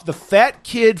 Yeah, the fat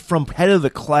kid from Head of the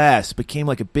Class became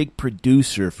like a big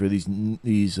producer for these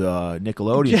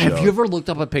Nickelodeon shows. Have you ever looked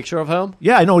up a picture of him?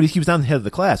 Yeah, I know. He was on the Head of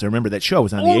the Class. I remember that show. It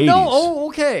was on the 80s. No. Oh,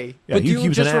 okay. Yeah, but he you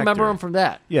was just an remember actor. him from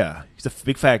that? Yeah. He's a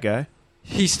big fat guy.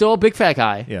 He's still a big fat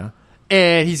guy. Yeah.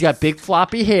 And he's got big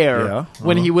floppy hair. Yeah.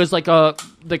 When he was like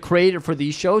the creator for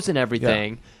these shows and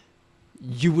everything,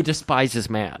 you would despise this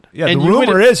man. Yeah, and the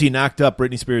rumor is he knocked up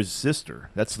Britney Spears' sister.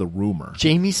 That's the rumor.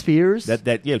 Jamie Spears?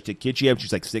 The kid she had,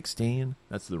 she's like 16.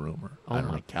 That's the rumor. Oh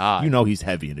my God. You know he's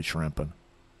heavy into shrimping.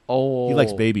 Oh. He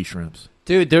likes baby shrimps.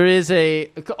 Dude, there is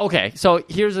okay, so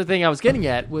here's the thing I was getting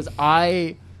at was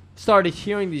I started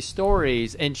hearing these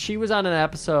stories, and she was on an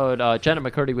episode, Jenna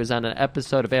McCurdy was on an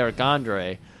episode of Eric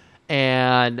Andre,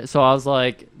 and so I was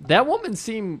like, that woman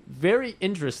seemed very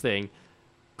interesting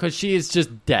because she is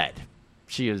just dead.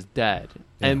 She is dead.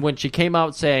 Yeah. And when she came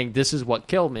out saying, this is what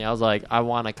killed me, I was like, I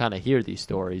want to kind of hear these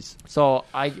stories. So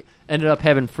I ended up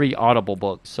having free Audible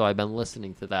books, so I've been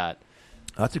listening to that.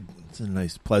 That's a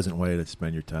nice, pleasant way to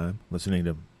spend your time, listening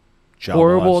to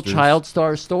horrible child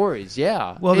star stories.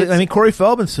 Yeah. Well, I mean, Corey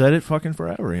Feldman said it fucking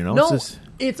forever. You know. No,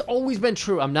 it's always been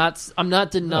true. I'm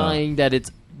not denying that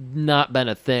it's not been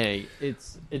a thing.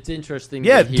 It's interesting.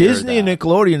 Yeah, to hear Disney that. and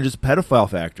Nickelodeon are just pedophile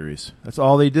factories. That's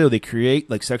all they do. They create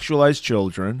like sexualized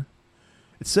children.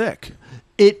 It's sick.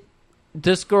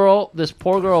 This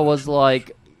poor girl was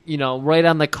like, right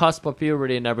on the cusp of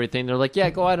puberty and everything. They're like,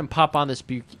 yeah, go ahead and pop on this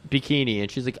bikini.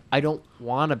 And she's like, I don't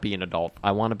want to be an adult.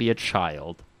 I want to be a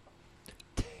child.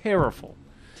 Terrible.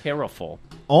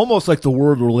 Almost like the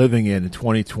world we're living in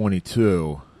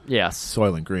 2022. Yes.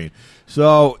 Soylent Green.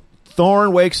 So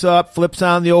Thorne wakes up, flips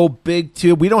on the old big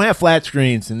tube. We don't have flat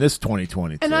screens in this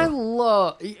 2022. And I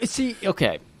love... See,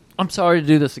 okay, I'm sorry to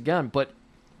do this again, but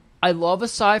I love a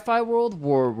sci-fi world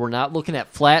where we're not looking at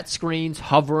flat screens,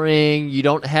 hovering. You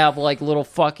don't have, like, little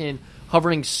fucking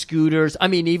hovering scooters. I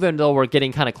mean, even though we're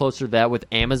getting kind of closer to that with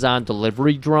Amazon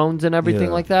delivery drones and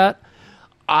everything like that,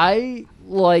 I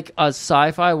like a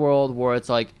sci-fi world where it's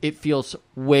like it feels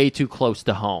way too close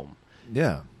to home.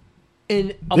 Yeah.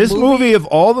 In this movie, of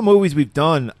all the movies we've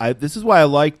done, this is why I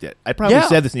liked it. I probably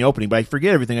said this in the opening, but I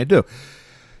forget everything I do.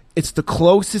 It's the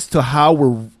closest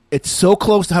to it's so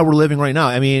close to how we're living right now.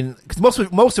 I mean, because most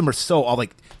of them are so, all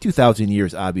like 2,000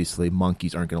 years, obviously,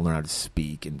 monkeys aren't going to learn how to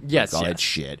speak and all that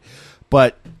shit.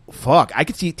 But, fuck, I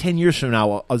could see 10 years from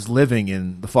now us living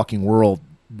in the fucking world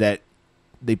that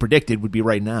they predicted would be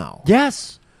right now.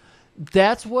 Yes.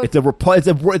 That's what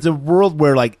it's a world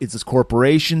where like it's just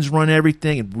corporations run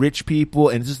everything and rich people,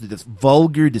 and it's just this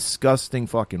vulgar, disgusting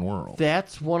fucking world.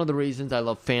 That's one of the reasons I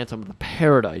love Phantom of the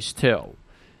Paradise too.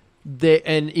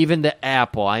 And even the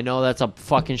Apple. I know that's a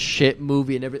fucking shit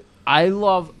movie and everything. I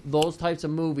love those types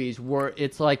of movies where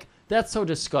it's like that's so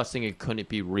disgusting it couldn't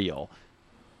be real.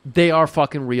 They are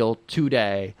fucking real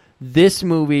today. This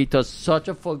movie does such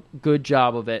a good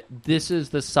job of it. This is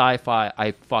the sci-fi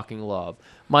I fucking love.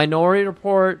 Minority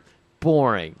Report,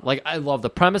 boring. Like, I love the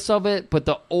premise of it, but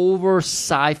the over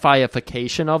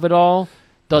sci-fi-ification of it all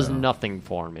does nothing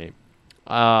for me.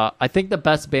 I think the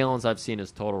best balance I've seen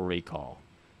is Total Recall.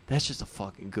 That's just a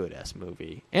fucking good-ass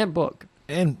movie. And book.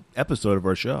 And episode of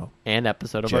our show.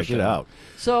 Check it out.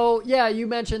 So, yeah, you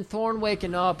mentioned Thorne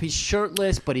waking up. He's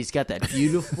shirtless, but he's got that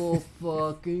beautiful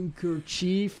fucking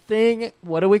kerchief thing.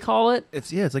 What do we call it?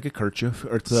 It's like a kerchief.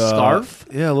 Or it's scarf?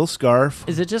 Yeah, a little scarf.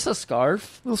 Is it just a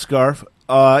scarf? A little scarf.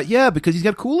 Yeah, because he's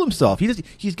got to cool himself.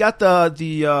 He's got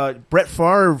the Brett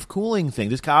Favre cooling thing.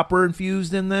 There's copper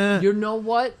infused in there. You know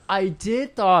what? I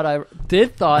did think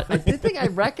I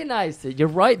recognized it. You're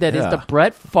right. That is the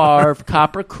Brett Favre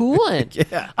copper coolant.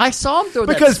 Yeah, I saw him throw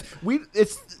because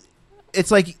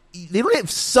it's like they don't have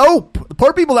soap. The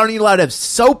poor people aren't even allowed to have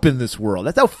soap in this world.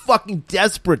 That's how fucking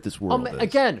desperate this world is.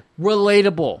 Again,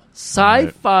 relatable.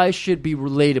 Sci-fi should be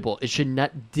relatable. It should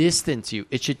not distance you.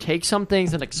 It should take some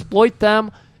things and exploit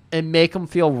them and make them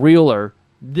feel realer.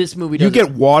 This movie doesn't. You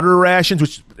get water rations,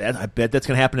 which I bet that's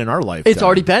going to happen in our lifetime. It's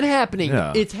already been happening.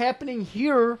 Yeah. It's happening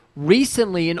here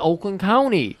recently in Oakland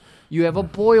County. You have a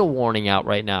boil warning out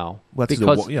right now. Well,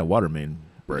 because water main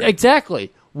break.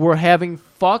 Exactly. We're having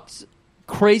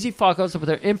crazy fuck-ups with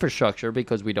their infrastructure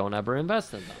because we don't ever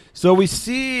invest in them. So we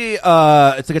see it's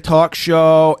like a talk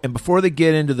show, and before they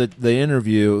get into the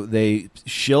interview, they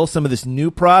shill some of this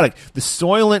new product. The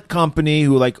Soylent company,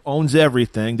 who like owns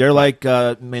everything, they're like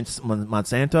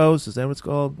Monsanto's. Is that what it's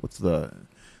called? What's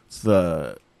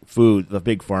the food, the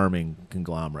big farming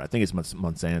conglomerate? I think it's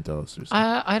Monsanto's or something.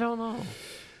 I don't know.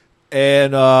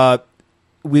 And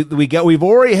we've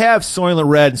already have Soylent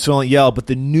Red and Soylent Yellow, but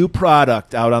the new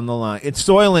product out on the line, it's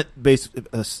Soylent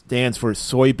stands for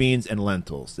soybeans and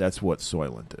lentils. That's what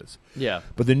Soylent is. Yeah.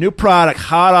 But the new product,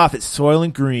 hot off, it's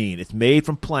Soylent Green. It's made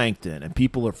from plankton, and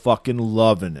people are fucking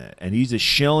loving it. And he's just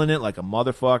shilling it like a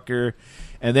motherfucker.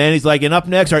 And then he's like, and up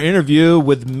next, our interview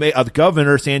with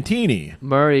Governor Santini.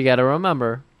 Murray, you got to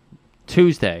remember,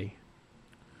 Tuesday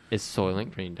is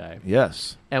Soylent Green Day.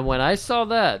 Yes. And when I saw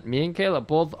that, me and Kayla,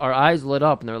 both our eyes lit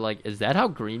up, and they're like, is that how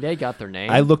Green Day got their name?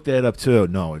 I looked that up, too.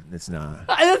 No, it's not.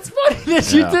 That's funny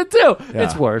that you did, too. Yeah.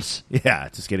 It's worse. Yeah,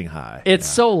 it's just getting high. It's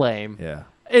so lame. Yeah.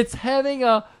 It's having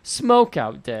a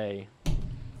smoke-out day.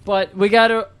 But we got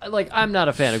to, I'm not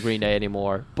a fan of Green Day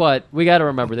anymore, but we got to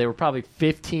remember they were probably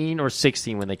 15 or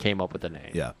 16 when they came up with the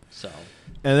name. Yeah. So.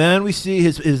 And then we see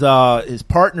his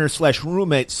partner /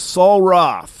 roommate, Saul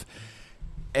Roth.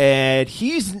 And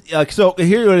he's so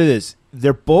here's what it is.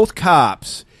 They're both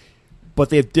cops, but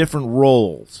they have different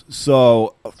roles.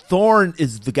 So Thorne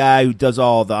is the guy who does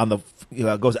all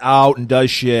goes out and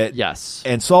does shit. Yes.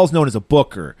 And Saul's known as a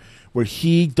booker, where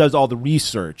he does all the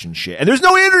research and shit. And there's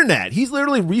no internet. He's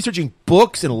literally researching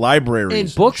books in libraries.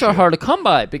 And books are hard to come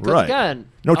by because, again,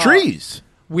 no trees.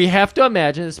 We have to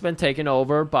imagine it's been taken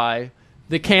over by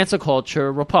the cancel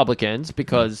culture Republicans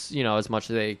because, as much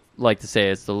as they like to say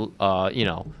it's the,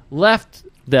 left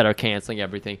that are canceling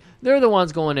everything, they're the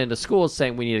ones going into schools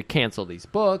saying we need to cancel these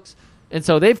books. And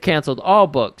so they've canceled all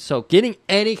books. So getting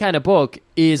any kind of book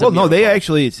is Well, no, they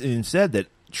actually said that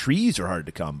trees are hard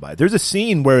to come by. There's a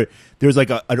scene where there's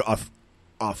like a I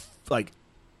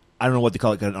don't know what they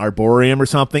call it, an arboreum or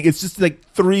something. It's just like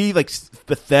 3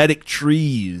 pathetic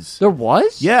trees. There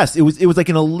was? Yes, it was like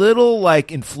in a little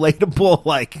inflatable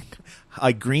like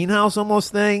greenhouse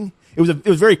almost thing. It was a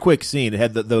very quick scene. It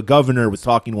had the governor was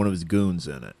talking to one of his goons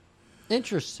in it.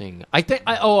 Interesting. I think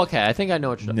I know what you're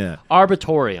talking about. Yeah.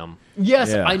 Arbitorium. Yes,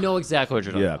 Yeah. I know exactly what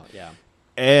you're talking about. Yeah.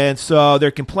 And so they're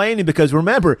complaining because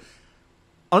remember,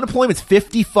 unemployment's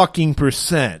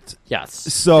 50% Yes.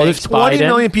 So there's 20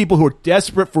 million people who are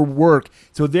desperate for work.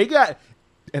 So they've got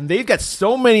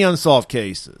so many unsolved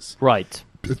cases. Right.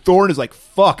 Thorne is like,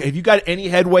 fuck, have you got any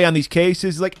headway on these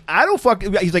cases? He's like,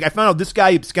 he's like, I found out this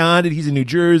guy absconded. He's in New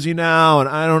Jersey now, and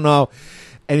I don't know.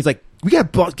 And he's like, we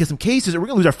got to get some cases or we're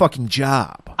going to lose our fucking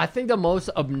job. I think the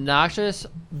most obnoxious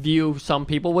view some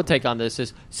people would take on this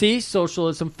is, see,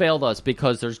 socialism failed us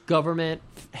because there's government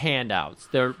handouts.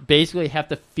 They basically have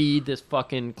to feed this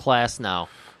fucking class now.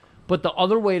 But the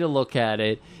other way to look at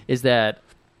it is that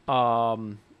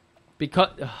because...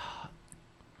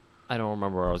 I don't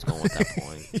remember where I was going with that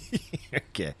point.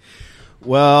 Okay.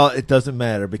 Well, it doesn't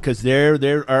matter because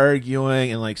they're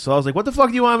arguing and like Saul's like, "What the fuck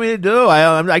do you want me to do?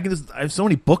 I have so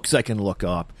many books I can look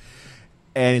up."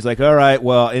 And he's like, "All right,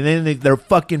 well," and then their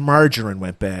fucking margarine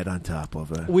went bad on top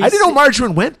of it. I didn't know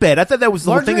margarine went bad. I thought that was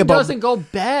the whole thing about. Margarine doesn't go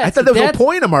bad. I thought that was the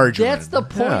point of margarine. That's the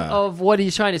point of what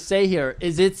he's trying to say here.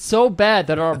 Is it's so bad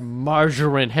that our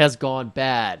margarine has gone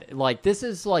bad. Like this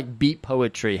is like beat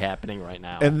poetry happening right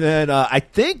now. And then I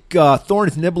think Thorne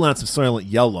is nibbling on some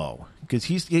Soylent Yellow. Because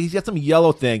he's got some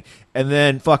yellow thing, and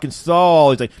then fucking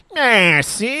Saul, he's like,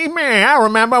 see, I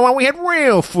remember when we had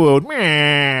real food,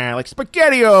 like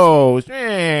SpaghettiOs,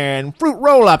 and fruit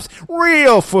roll-ups,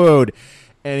 real food.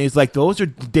 And he's like, those are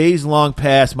days long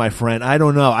past, my friend. I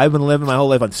don't know. I've been living my whole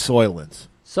life on Soylents.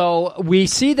 So we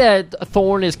see that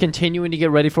Thorne is continuing to get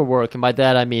ready for work, and by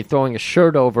that I mean throwing a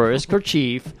shirt over his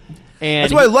kerchief. And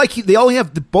that's why I like. They only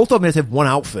have both of them have one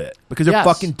outfit because they're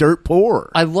fucking dirt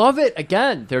poor. I love it.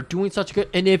 Again, they're doing such good.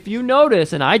 And if you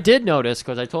notice, and I did notice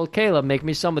because I told Caleb, make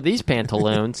me some of these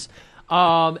pantaloons,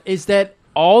 is that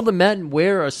all the men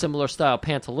wear a similar style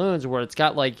pantaloons where it's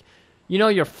got like, you know,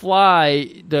 your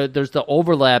fly. There's the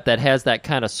overlap that has that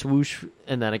kind of swoosh,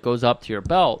 and then it goes up to your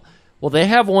belt. Well, they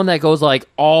have one that goes like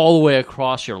all the way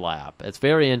across your lap. It's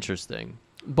very interesting,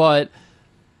 but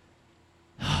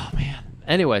oh man.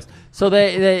 Anyways, so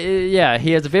he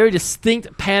has a very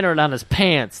distinct pattern on his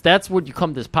pants. That's what you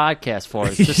come to this podcast for,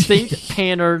 is distinct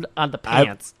pattern on the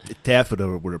pants. Taffeta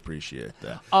would appreciate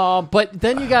that. But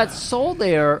then you got Sol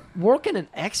there working an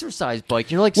exercise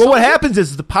bike. You're like, well, what happens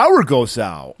is the power goes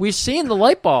out. We've seen the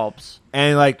light bulbs.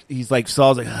 And like he's like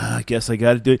Saul's like, I guess I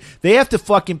got to do it. They have to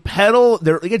fucking pedal.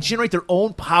 They got to generate their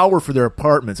own power for their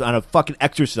apartments on a fucking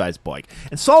exercise bike.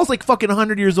 And Saul's like fucking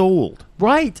 100 years old,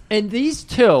 right? And these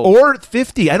two, or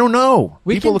 50, I don't know.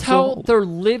 We can tell they're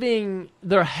living.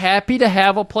 They're happy to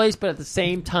have a place, but at the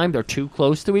same time, they're too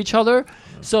close to each other.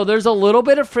 So there's a little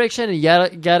bit of friction, and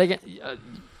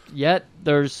yet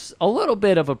there's a little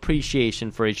bit of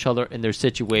appreciation for each other in their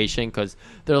situation because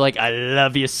they're like, "I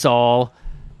love you, Saul."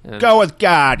 Go with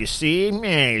God, you see?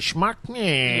 Schmuck.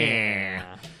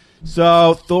 Yeah.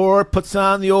 So Thor puts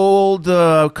on the old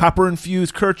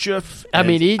copper-infused kerchief. I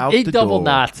mean, he double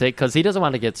knots it because he doesn't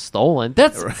want to get stolen.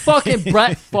 That's fucking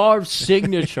Brett Favre's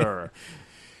signature.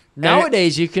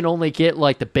 Nowadays, you can only get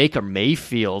like the Baker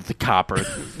Mayfield copper.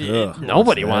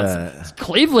 Nobody wants it.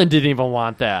 Cleveland didn't even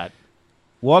want that.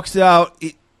 Walks out.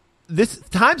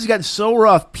 Times have gotten so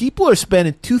rough. People are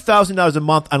spending $2,000 a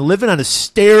month on living on a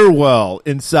stairwell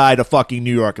inside a fucking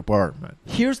New York apartment.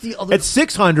 Here's the other. It's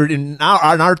 $600 in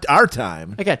our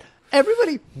time. Again,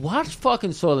 everybody watch fucking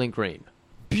Soylent Green.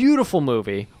 Beautiful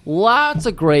movie. Lots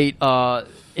of great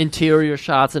interior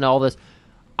shots and all this.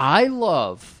 I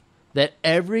love that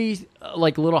every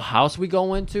like little house we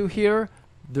go into here,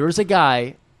 there's a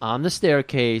guy on the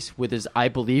staircase with his, I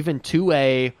believe in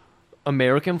 2A.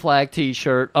 American flag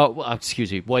T-shirt. Oh,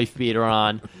 excuse me, wife beater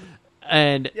on,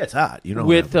 and it's hot. You know,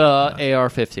 with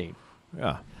AR-15.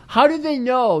 Yeah. How did they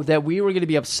know that we were going to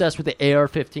be obsessed with the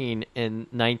AR-15 in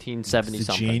 1970 it's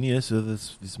the something? Genius of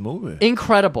this movie.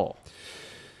 Incredible.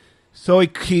 So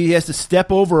he has to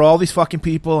step over all these fucking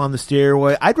people on the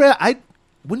stairway.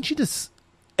 Wouldn't you just?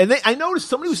 And I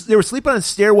noticed they were sleeping on a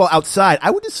stairwell outside.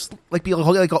 I would just like be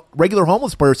like a regular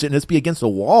homeless person and just be against a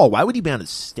wall. Why would he be on a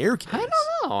staircase? I don't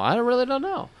know. I really don't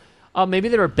know. Maybe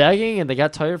they were begging and they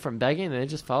got tired from begging and they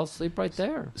just fell asleep right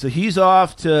there. So he's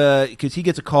off because he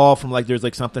gets a call from like there's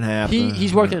like something happening.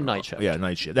 He's working a night shift. Yeah,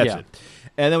 night shift. That's it.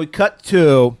 And then we cut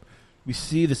to. We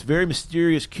see this very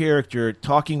mysterious character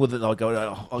talking with it.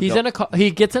 He's in a car.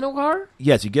 He gets in a car?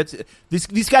 Yes, he gets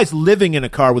these guys living in a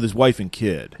car with his wife and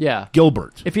kid. Yeah.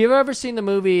 Gilbert. If you've ever seen the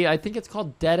movie, I think it's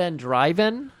called Dead End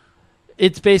Drive-In.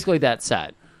 It's basically that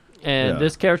set. And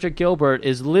this character, Gilbert,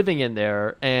 is living in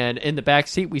there. And in the back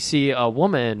seat, we see a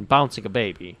woman bouncing a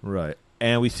baby. Right.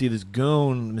 And we see this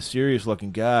goon,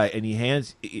 mysterious-looking guy, and he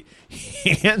hands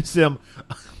him...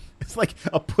 It's like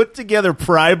a put-together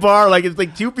pry bar. Like it's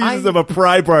like two pieces of a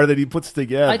pry bar that he puts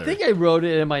together. I think I wrote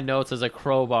it in my notes as a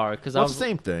crowbar because it's the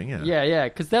same thing. Yeah.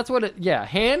 Because that's what it. Yeah,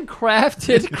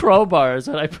 handcrafted crowbar is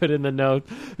what I put in the note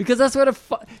because that's what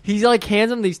he like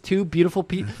hands him these two beautiful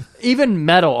pieces. Even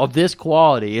metal of this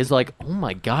quality is like, oh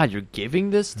my god, you're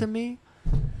giving this to me.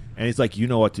 And he's like, you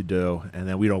know what to do, and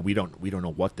then we don't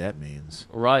know what that means.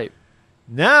 Right.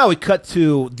 Now we cut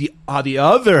to the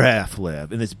other half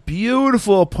live in this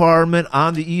beautiful apartment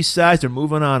on the east side. They're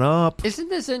moving on up. Isn't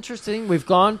this interesting? We've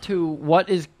gone to what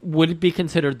would be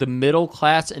considered the middle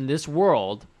class in this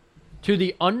world to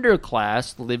the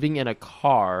underclass living in a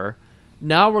car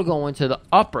Now we're going to the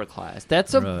upper class.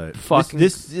 That's a fucking...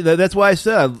 That's why I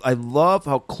said I love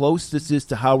how close this is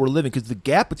to how we're living, because the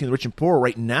gap between the rich and poor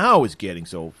right now is getting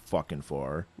so fucking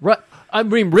far. Right. I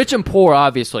mean, rich and poor,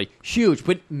 obviously, huge,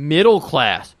 but middle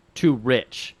class to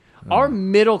rich. Our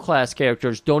middle class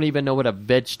characters don't even know what a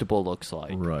vegetable looks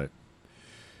like. Right.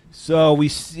 So we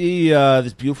see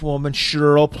this beautiful woman,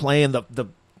 Cheryl, playing the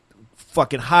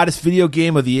fucking hottest video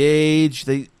game of the age.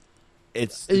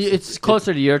 It's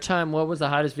closer to your time. What was the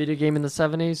hottest video game in the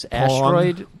 70s?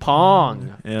 Asteroid?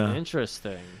 Pong. Yeah.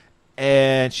 Interesting.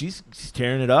 And she's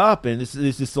tearing it up, and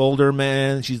this older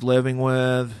man she's living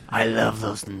with. I love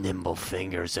those nimble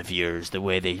fingers of yours, the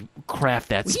way they craft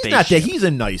that spaceship. He's not that. He's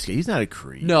a nice guy. He's not a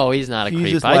creep. No, he's not a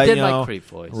creep. I did like creep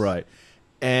voice. Right.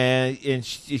 And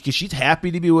she's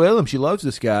happy to be with him. She loves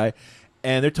this guy.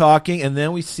 And they're talking, and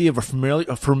then we see a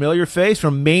familiar face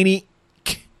from Maniac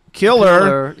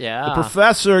Killer, yeah. The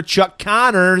professor, Chuck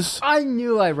Connors. I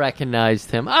knew I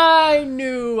recognized him. I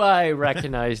knew I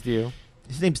recognized you.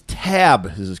 His name's Tab,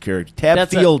 is his character. Tab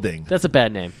Fielding. That's a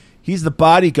bad name. He's the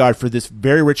bodyguard for this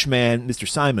very rich man, Mr.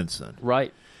 Simonson.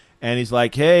 Right. And he's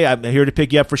like, hey, I'm here to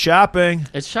pick you up for shopping.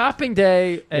 It's shopping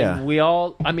day, and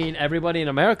everybody in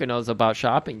America knows about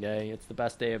shopping day. It's the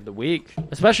best day of the week,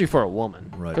 especially for a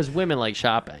woman, because women like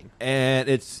shopping. And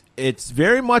it's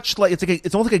very much like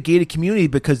it's almost like a gated community,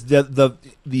 because the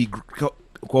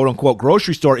quote unquote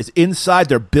grocery store is inside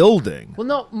their building. Well,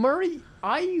 no, Murray,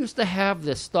 I used to have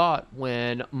this thought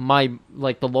when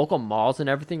the local malls and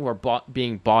everything were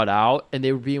being bought out, and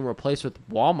they were being replaced with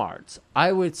Walmarts.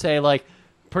 I would say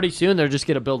pretty soon they're just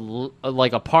going to build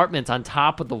apartments on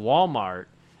top of the Walmart,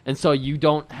 and so you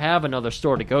don't have another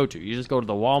store to go to. You just go to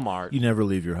the Walmart. You never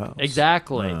leave your house.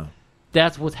 Exactly. Yeah.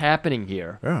 That's what's happening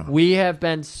here. Yeah. We have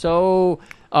been so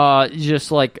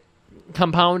compounded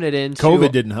into...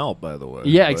 COVID didn't help, by the way.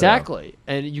 Yeah, exactly.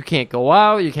 And you can't go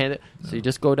out. You can't. So you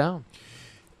just go down.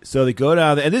 So they go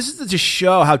down there, and this is to just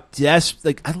show how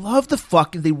desperate. I love the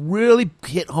fucking. They really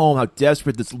hit home how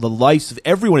desperate the lives of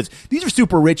everyone is. These are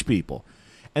super rich people.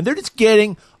 And they're just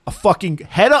getting a fucking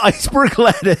head of iceberg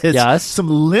lettuce, yes, some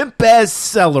limp-ass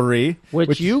celery.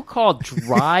 Which you call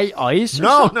dry ice or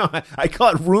No, something? no, I call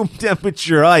it room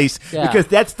temperature ice, because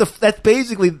that's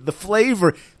basically the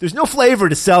flavor. There's no flavor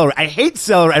to celery. I hate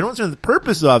celery. I don't understand the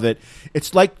purpose of it.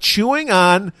 It's like chewing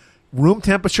on room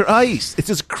temperature ice. It's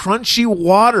just crunchy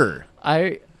water.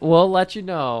 I will let you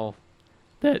know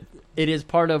that it is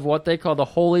part of what they call the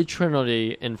Holy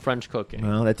Trinity in French cooking.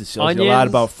 Well, that just tells you a lot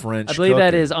about French cooking. I believe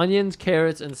that is onions,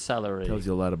 carrots, and celery. Tells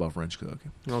you a lot about French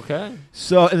cooking. Okay.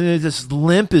 So, and then there's this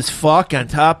limp as fuck on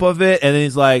top of it, and then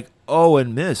he's like, oh,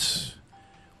 and miss,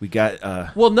 we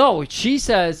got... Well, no, she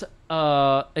says,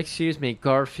 excuse me,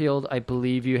 Garfield, I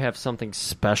believe you have something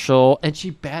special. And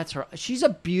she bats her... She's a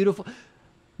beautiful...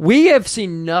 We have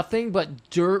seen nothing but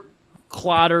dirt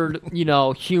clottered,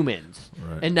 humans.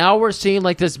 Right. And now we're seeing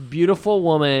this beautiful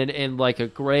woman in a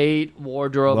great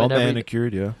wardrobe. Well and everything.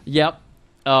 Manicured, yeah. Yep.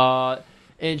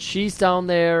 And she's down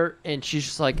there, and she's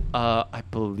just like, I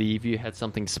believe you had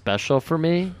something special for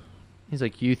me. He's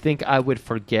like, you think I would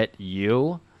forget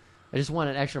you? I just want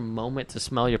an extra moment to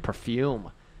smell your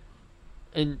perfume.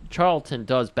 And Charlton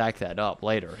does back that up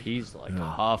later. He's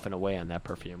huffing away on that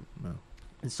perfume. No.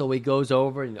 And so he goes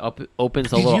over and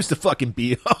opens a He's little... used to fucking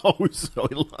BO, so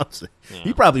he loves it. Yeah.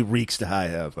 He probably reeks to high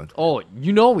heaven. Oh,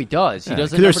 he does. He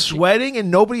doesn't. They're sweating and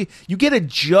nobody... You get a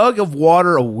jug of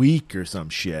water a week or some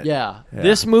shit. Yeah.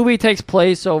 This movie takes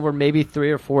place over maybe 3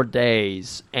 or 4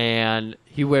 days, and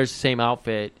he wears the same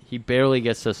outfit. He barely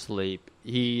gets to sleep.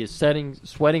 He is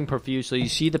sweating profusely. You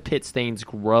see the pit stains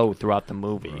grow throughout the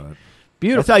movie. Right.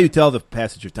 Beautiful. That's how you tell the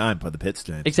passage of time by the pit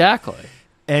stains. Exactly.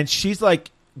 And she's like...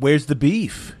 Where's the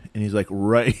beef? And he's like,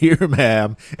 right here,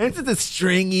 ma'am. And it's a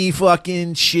stringy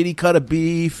fucking shitty cut of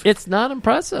beef. It's not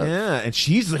impressive. Yeah. And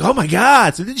she's like, oh my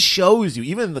God. So this shows you,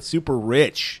 even the super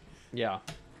rich. Yeah.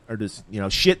 Are just,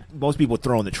 shit most people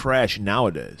throw in the trash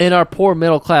nowadays. And our poor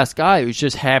middle class guy who's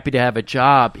just happy to have a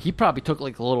job, he probably took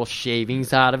little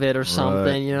shavings out of it or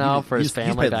something, for his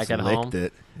family back at home.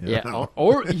 It, yeah.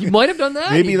 Or he might have done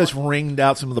that. Maybe he just wringed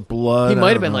out some of the blood. He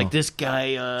might have been like, this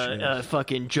guy,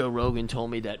 fucking Joe Rogan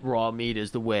told me that raw meat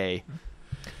is the way.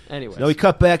 Anyway. So we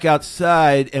cut back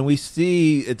outside, and we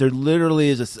see that there literally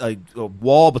is a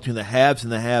wall between the haves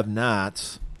and the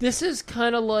have-nots. This is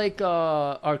kind of like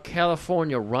our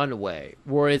California runway,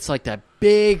 where it's like that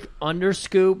big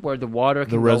underscoop where the water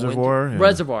can the go reservoir? Into. Yeah.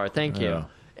 Reservoir, thank you.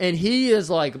 And he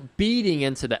is beating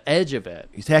into the edge of it.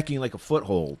 He's hacking like a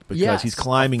foothold because yes, he's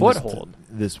climbing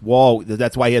this wall.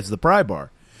 That's why he has the pry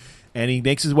bar. And he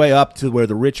makes his way up to where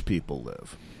the rich people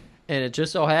live. And it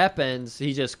just so happens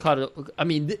he just cut it. I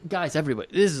mean, guys, everybody,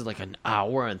 this is like an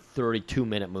hour and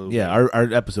 32-minute movie. Yeah,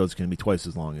 our episode's going to be twice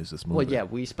as long as this movie. Well, yeah,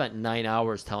 we spent 9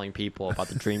 hours telling people about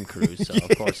the Dream Cruise, so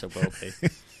of course it will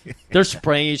be. They're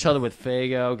spraying each other with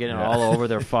Faygo, getting all over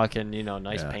their fucking,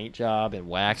 nice paint job and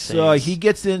waxing. So he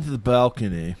gets into the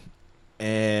balcony,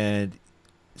 and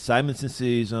Simonson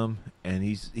sees him, and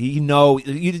he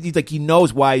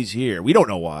knows why he's here. We don't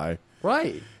know why,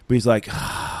 right? But he's like,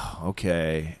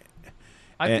 okay.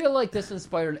 I feel like this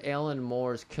inspired Alan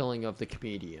Moore's killing of the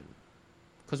comedian.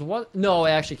 Because what? No,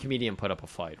 actually, comedian put up a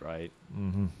fight, right?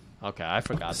 Mm-hmm. Okay, I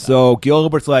forgot that. So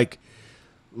Gilbert's like,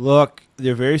 look,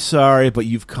 they're very sorry, but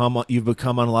you've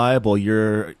become unliable.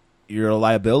 You're a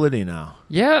liability now.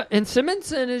 Yeah, and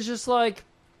Simonson is just like,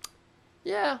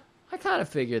 yeah, I kind of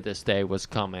figured this day was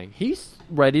coming. He's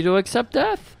ready to accept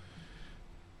death.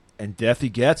 And death he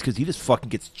gets because he just fucking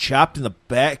gets chopped in the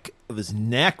back of his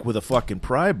neck with a fucking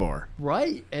pry bar.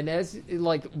 Right. And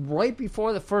right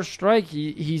before the first strike,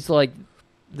 he's like,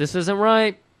 this isn't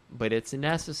right, but it's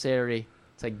necessary.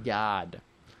 It's a God.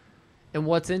 And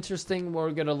what's interesting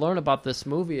we're going to learn about this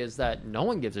movie is that no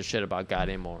one gives a shit about God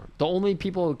anymore. The only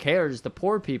people who care is the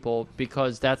poor people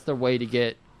because that's their way to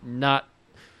get not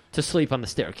to sleep on the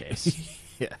staircase.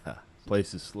 Yeah. Place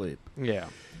to sleep. Yeah.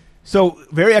 So,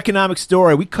 very economic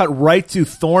story. We cut right to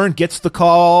Thorne gets the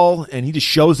call, and he just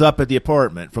shows up at the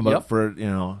apartment homicide.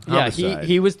 Yeah,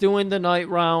 he was doing the night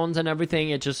rounds and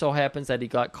everything. It just so happens that he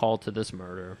got called to this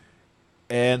murder.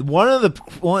 And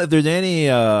if there's any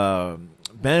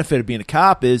benefit of being a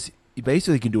cop is you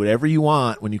basically can do whatever you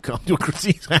want when you come to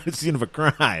a scene of a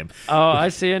crime. Oh, I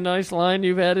see a nice line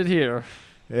you've added here.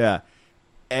 Yeah.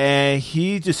 And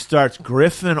he just starts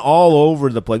griffing all over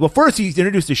the place. Well, first he's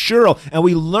introduced to Cheryl, and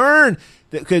we learn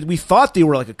that because we thought they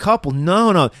were like a couple.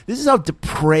 No, this is how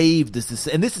depraved this is,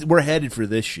 and we're headed for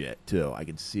this shit too. I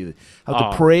can see that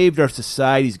how depraved our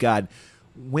society's got.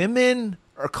 Women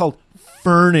are called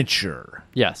furniture.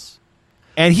 Yes,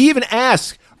 and he even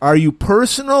asks, "Are you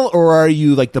personal or are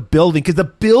you like the building?" Because the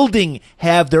building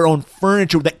have their own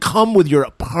furniture that come with your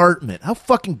apartment. How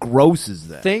fucking gross is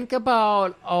that? Think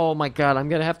about, oh my God, I'm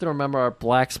going to have to remember our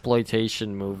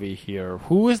blaxploitation movie here.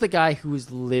 Who is the guy who's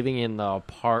living in the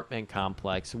apartment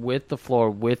complex with the floor,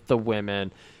 with the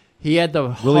women? He had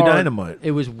the Willie Dynamite.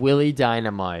 It was Willie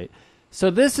Dynamite. So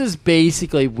this is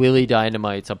basically Willie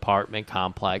Dynamite's apartment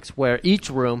complex where each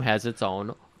room has its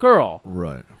own girl.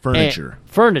 Right.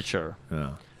 Furniture.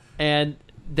 Yeah. And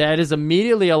that is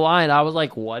immediately a line. I was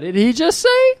like, what did he just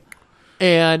say?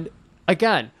 And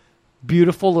again,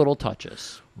 beautiful little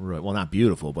touches. Right. Well, not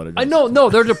beautiful, but no,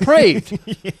 they're depraved.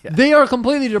 Yeah. They are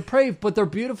completely depraved, but they're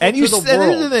beautiful and to the world. And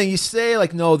here's the thing. You say,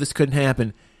 like, no, this couldn't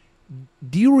happen.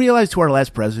 Do you realize who our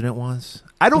last president was?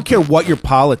 I don't care what your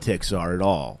politics are at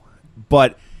all,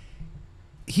 but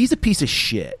he's a piece of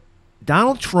shit.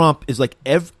 Donald Trump is like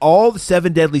all the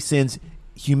 7 deadly sins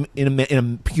in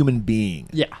a human being.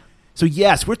 Yeah. So,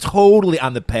 yes, we're totally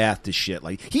on the path to shit.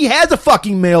 Like, he has a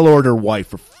fucking mail-order wife,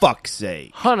 for fuck's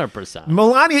sake. 100%.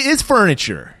 Melania is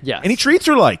furniture. Yes. And he treats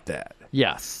her like that.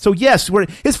 Yes. So, yes,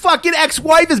 his fucking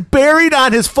ex-wife is buried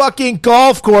on his fucking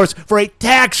golf course for a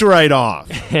tax write-off.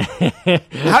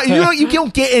 You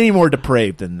don't get any more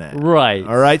depraved than that. Right.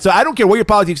 All right? So, I don't care what your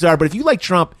politics are, but if you like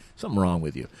Trump, something wrong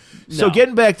with you. So,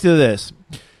 getting back to this.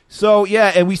 So,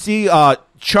 yeah, and we see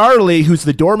Charlie, who's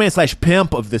the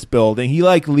doorman/pimp of this building. He,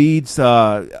 leads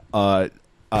perfect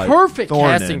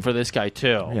Thorne casting for this guy, too.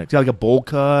 Yeah, he's got, a bowl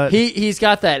cut. He's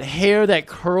got that hair that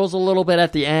curls a little bit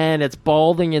at the end. It's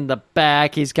balding in the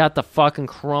back. He's got the fucking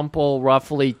crumple,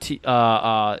 ruffly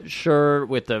shirt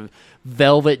with the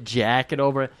velvet jacket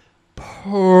over it.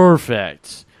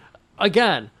 Perfect.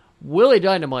 Again, Willie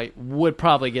Dynamite would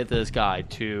probably get this guy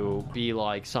to be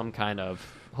like some kind of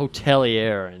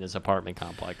hotelier in his apartment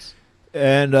complex.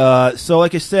 And so,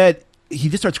 like I said, he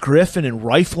just starts griffing and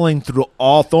rifling through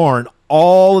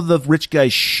all of the rich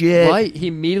guy's shit. Right. He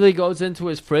immediately goes into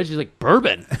his fridge. He's like,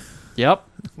 bourbon. Yep.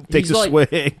 Takes a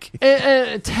swig.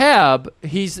 And Tab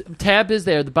is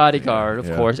there, the bodyguard,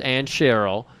 of course, and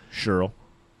Cheryl.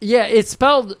 Yeah, it's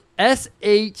spelled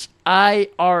Shirl. Yeah,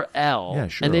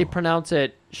 Cheryl. And they pronounce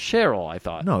it Cheryl, I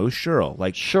thought. No, it was Cheryl.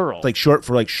 Like Cheryl. Like short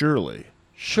for Shirley.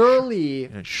 Shirley.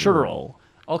 Cheryl.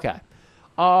 Okay.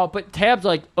 But Tab's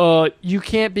like, you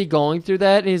can't be going through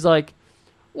that. And he's like,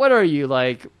 what are you,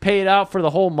 paid out for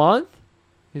the whole month?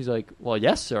 He's like, well,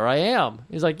 yes, sir, I am.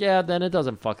 He's like, yeah, then it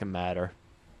doesn't fucking matter.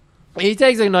 He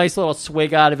takes a nice little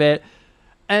swig out of it,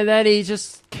 and then he's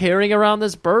just carrying around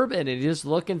this bourbon, and he's just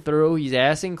looking through. He's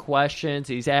asking questions.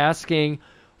 He's asking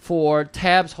for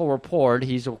Tab's whole report.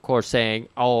 He's, of course, saying,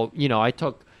 I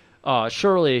took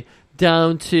Shirley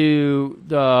down to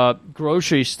the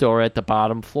grocery store at the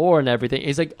bottom floor and everything.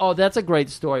 He's like, oh, that's a great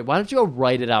story. Why don't you go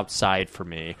write it outside for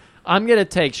me? I'm going to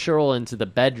take Cheryl into the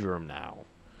bedroom now.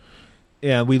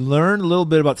 Yeah, we learned a little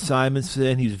bit about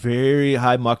Simonson. He's very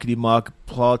high muckety-muck,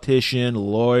 politician,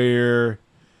 lawyer.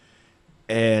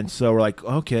 And so we're like,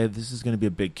 okay, this is going to be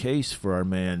a big case for our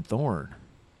man Thorne.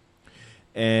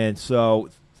 And so,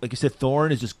 like I said,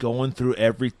 Thorne is just going through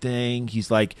everything. He's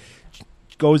like,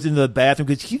 goes into the bathroom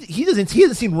because he hasn't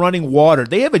seen running water.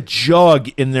 They have a jug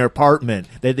in their apartment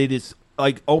that they just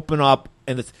like open up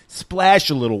and just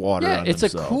splash a little water on it's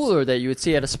themselves. A cooler that you would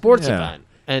see at a sports event.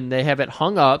 And they have it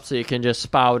hung up so you can just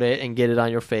spout it and get it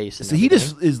on your face. So he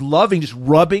just is loving just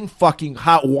rubbing fucking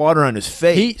hot water on his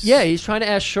face. He's trying to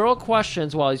ask Cheryl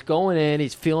questions while he's going in.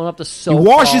 He's filling up the soap. He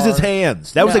washes his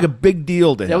hands. That was like a big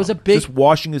deal to him. That was a big... Just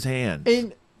washing his hands.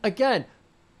 And again,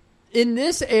 in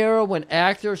this era when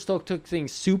actors still took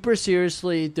things super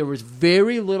seriously, there was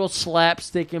very little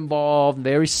slapstick involved,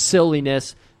 very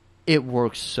silliness. It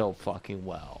works so fucking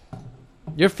well.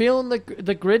 You're feeling the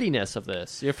grittiness of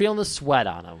this. You're feeling the sweat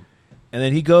on him. And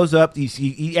then he goes up.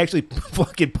 He actually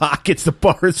fucking pockets the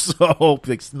bar soap.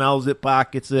 Like smells it,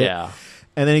 pockets it. Yeah.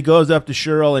 And then he goes up to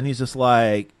Cheryl, and he's just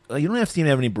like, "You don't have to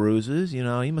have any bruises. You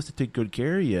know, he must have taken good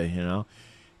care of you. You know."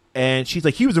 And she's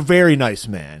like, "He was a very nice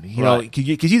man. You know,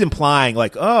 because he's implying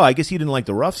like, oh, I guess he didn't like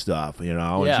the rough stuff. You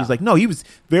know." And she's like, "No, he was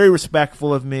very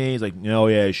respectful of me." He's like, "No,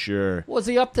 yeah, sure." Was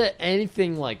he up to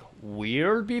anything like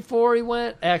weird before he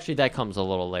went? Actually, that comes a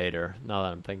little later, now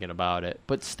that I'm thinking about it.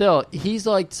 But still, he's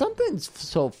like, something's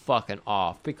so fucking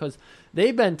off, because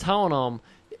they've been telling him,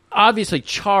 obviously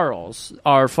Charles,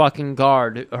 our fucking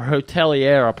guard, or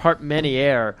hotelier,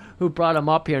 apartmentier, who brought him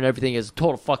up here and everything, is a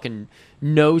total fucking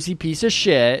nosy piece of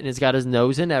shit, and he's got his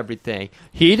nose in everything.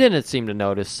 He didn't seem to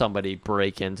notice somebody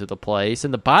break into the place,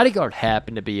 and the bodyguard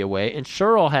happened to be away, and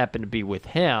Cheryl happened to be with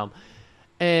him.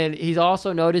 And he's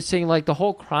also noticing, like, the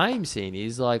whole crime scene.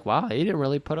 He's like, wow, he didn't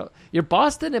really put up... Your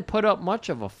boss didn't put up much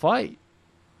of a fight.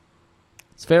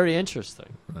 It's very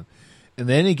interesting. And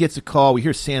then he gets a call. We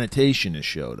hear sanitation has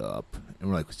showed up. And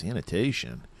we're like,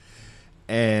 sanitation?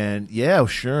 And, yeah,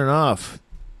 sure enough,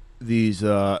 these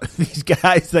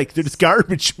guys, like, they're just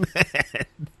garbage men.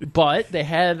 But they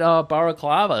had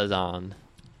balaclavas on.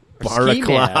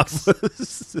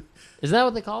 Balaclavas. Isn't that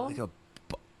what they call them? Like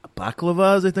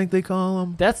baklavas, I think they call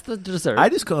them. That's the dessert. I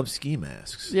just call them ski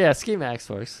masks. Yeah, ski masks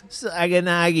works.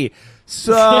 Saganagi.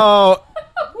 So,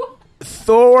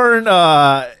 Thorne,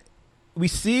 we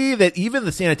see that even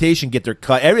the sanitation get their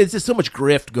cut. There's just so much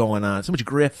grift going on. So much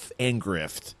grift and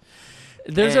grift.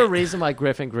 There's a reason why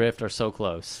Griff and Grift are so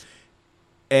close.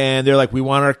 And they're like, we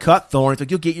want our cut, Thorne. It's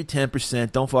like, you'll get your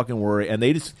 10%. Don't fucking worry. And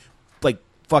they just, like,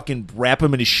 fucking wrap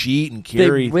him in a sheet and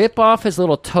carry. They rip off his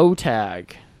little toe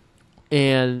tag.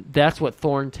 And that's what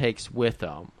Thorne takes with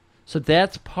him. So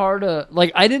that's part of...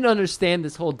 Like, I didn't understand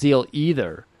this whole deal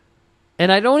either.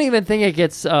 And I don't even think it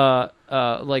gets,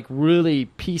 like, really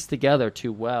pieced together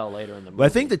too well later in the movie. But I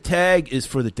think the tag is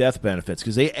for the death benefits,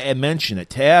 because they mention it.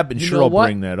 Tab and Cheryl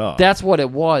bring that up. That's what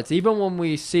it was. Even when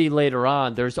we see later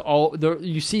on,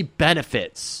 you see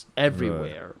benefits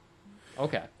everywhere. Right.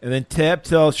 Okay. And then Tab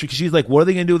tells her, she's like, what are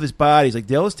they going to do with his body? He's like,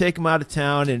 they'll just take him out of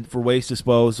town and for waste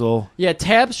disposal. Yeah,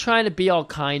 Tab's trying to be all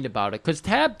kind about it, because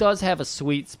Tab does have a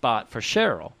sweet spot for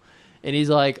Cheryl. And he's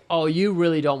like, oh, you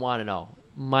really don't want to know.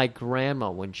 My grandma,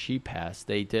 when she passed,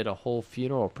 they did a whole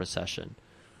funeral procession.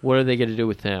 What are they going to do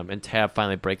with him? And Tab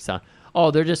finally breaks down. Oh,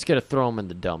 they're just going to throw him in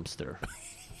the dumpster.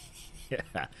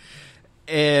 Yeah.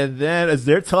 And then as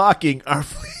they're talking, I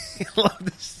love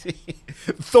to see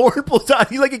Thorne pulls out,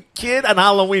 he's like a kid on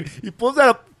Halloween. He pulls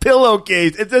out a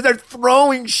pillowcase and they're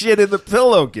throwing shit in the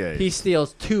pillowcase. He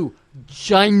steals 2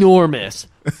 ginormous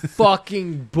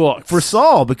fucking books. For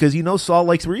Saul, because you know Saul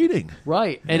likes reading.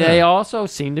 Right. And they also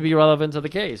seem to be relevant to the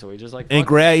case. So he just like... And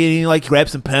grab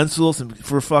some pencils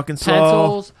for fucking Saul.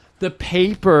 Pencils, the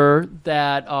paper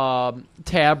that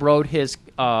Tab wrote his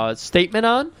statement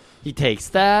on, he takes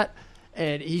that,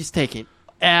 and he's taking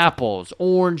apples,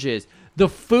 oranges, the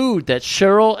food that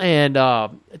Cheryl and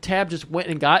Tab just went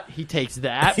and got, he takes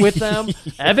that with them.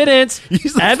 Yeah. Evidence.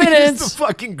 He's the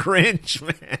fucking Grinch,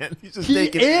 man. He's just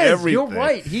taking everything. You're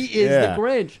right. He is the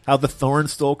Grinch. How the Thorne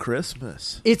stole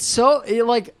Christmas. It's so,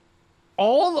 like,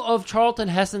 all of Charlton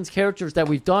Heston's characters that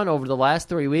we've done over the last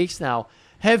 3 weeks now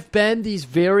have been these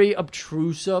very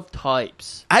obtrusive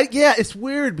types. Yeah, it's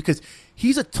weird because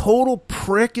he's a total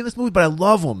prick in this movie, but I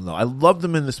love him, though. I loved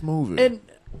him in this movie. And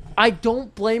I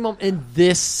don't blame him in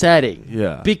this setting.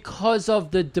 Yeah. Because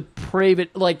of the depraved,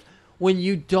 like, when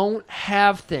you don't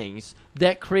have things,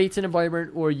 that creates an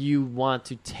environment where you want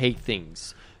to take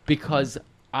things. Because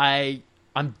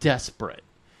I'm desperate.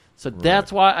 So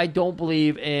that's why I don't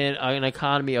believe in an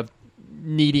economy of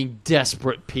needing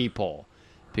desperate people,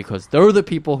 because they're the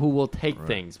people who will take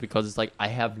things, because it's like, I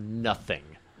have nothing.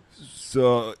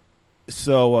 So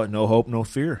no hope, no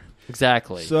fear.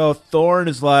 Exactly. So Thorne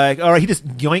is like, all right, he just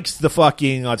yoinks the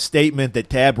fucking statement that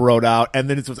Tab wrote out, and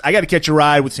then it's, I got to catch a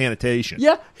ride with sanitation.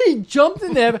 Yeah, he jumped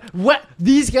in there.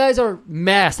 These guys are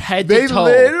masked head to toe.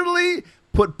 They literally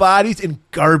put bodies in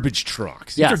garbage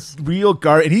trucks. These are real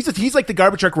garbage. And he's like the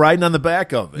garbage truck riding on the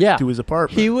back of it to his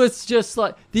apartment. He was just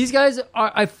like, these guys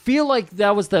are, I feel like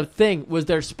that was the thing, was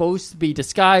they're supposed to be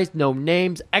disguised, no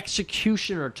names,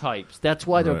 executioner types. That's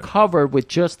why they're covered with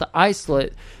just the eye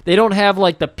slit. They don't have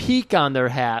like the peak on their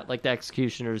hat like the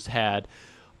executioners had.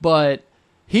 But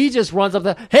he just runs up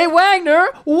there, hey,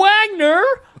 Wagner!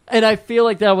 And I feel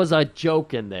like that was a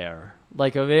joke in there.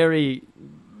 Like a very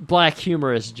black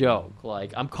humorous joke.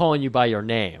 Like, I'm calling you by your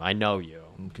name. I know you.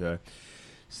 Okay.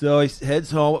 So he heads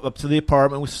home up to the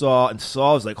apartment with Saul, and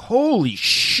Saul is like, holy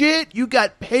shit, you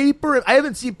got paper? I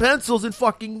haven't seen pencils in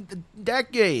fucking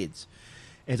decades.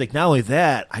 And he's like, not only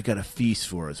that, I got a feast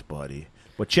for us, buddy.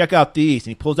 But check out these.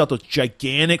 And he pulls out those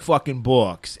gigantic fucking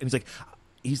books. And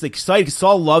he's excited because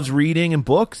Saul loves reading and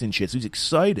books and shit, so he's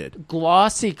excited.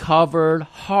 Glossy covered,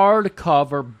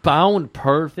 hardcover, bound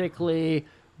perfectly,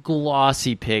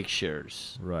 glossy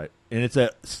pictures. Right. And it's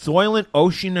a Soylent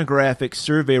Oceanographic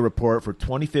Survey Report for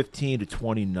 2015 to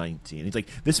 2019. He's like,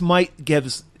 this might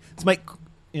has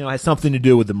something to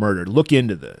do with the murder. Look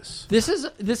into this. This is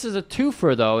a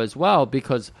twofer though as well,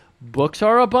 because books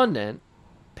are abundant,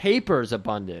 paper's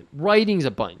abundant, writing's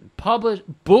abundant.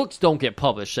 Books don't get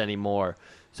published anymore.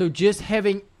 So just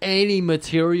having any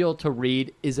material to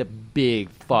read is a big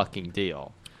fucking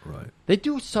deal. Right. They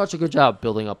do such a good job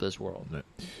building up this world. Right.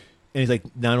 And he's like,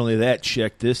 not only that,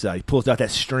 check this out. He pulls out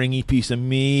that stringy piece of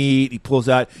meat. He pulls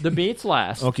out... The meat's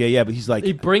last. Okay, yeah, but he's like...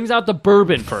 He brings out the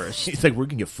bourbon first. He's like, we're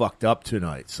going to get fucked up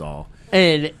tonight, Saul.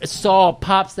 And Saul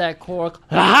pops that cork.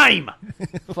 Heim!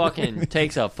 Fucking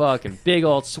takes a fucking big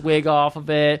old swig off of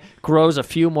it. Grows a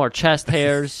few more chest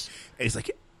hairs. And he's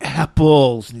like,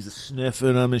 apples. And he's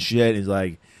sniffing them and shit. And he's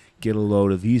like, get a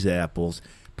load of these apples.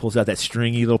 Pulls out that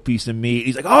stringy little piece of meat.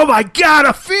 He's like, oh my God,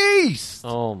 a feast!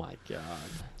 Oh my God.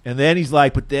 And then he's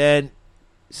like, but then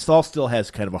Saul still has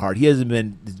kind of a heart. He hasn't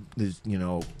been,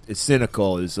 as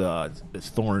cynical as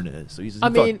Thorne is. So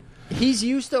he's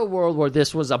used to a world where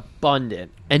this was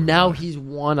abundant, and now he's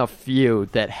one of few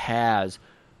that has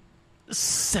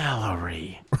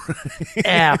celery,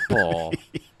 apple,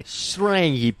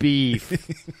 stringy beef.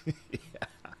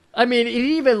 I mean, it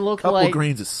even looked couple like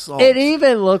grains of salt. It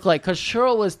even looked like, because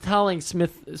Cheryl was telling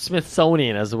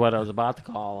Smithsonian, is what I was about to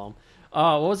call him.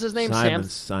 What was his name?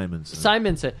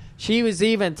 Simonson. She was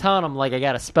even telling him, like, I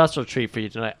got a special treat for you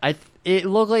tonight. It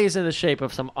looked like it's in the shape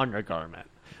of some undergarment.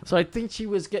 So I think she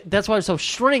was. That's why it's so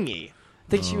stringy. I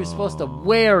think she was supposed to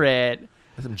wear it.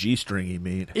 That's some G-stringy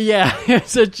meat. Yeah,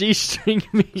 it's a G-string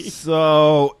meat.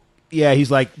 So yeah,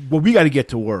 he's like, well, we got to get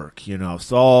to work.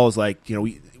 Saul's like,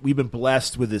 we've been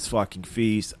blessed with this fucking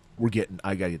feast.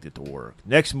 I got to get to work.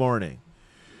 Next morning,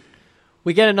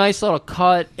 we get a nice little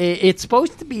cut. It's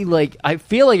supposed to be like, I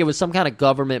feel like it was some kind of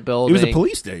government building. It was a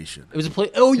police station. It was a police.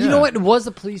 Oh, you know what? It was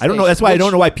a police station. I don't know. That's why I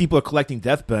don't know why people are collecting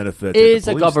death benefits. It's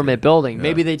a government building. Yeah.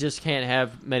 Maybe they just can't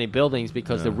have many buildings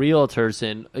because the realtors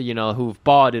who've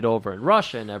bought it over in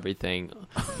Russia and everything,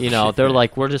 they're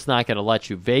like, we're just not going to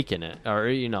let you vacant it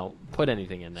or put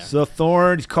anything in there. So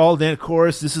Thorne's called in. Of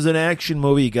course, this is an action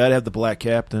movie. You got to have the black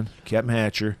Captain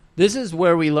Hatcher. This is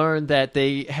where we learned that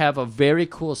they have a very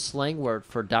cool slang word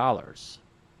for dollars.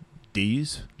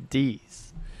 D's.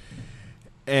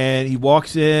 And he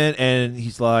walks in and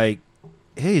he's like,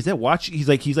 hey, is that watch? He's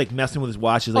like messing with his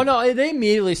watch. He's like, no, they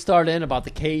immediately start in about the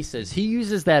cases. He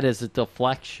uses that as a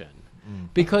deflection.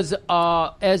 Because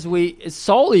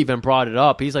Saul even brought it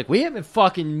up. He's like, we haven't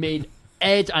fucking made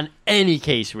edge on any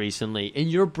case recently. And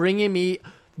you're bringing me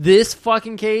this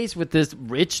fucking case with this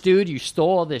rich dude you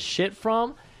stole all this shit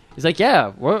from? He's like,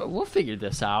 yeah, we'll figure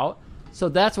this out. So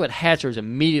that's what Hatcher's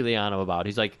immediately on him about.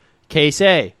 He's like, case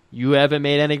A, you haven't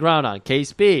made any ground on.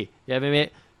 Case B, you haven't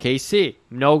made. Case C,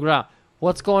 no ground.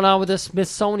 What's going on with this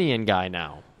Smithsonian guy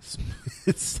now?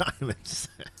 It's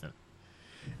Simonson.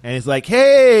 And he's like,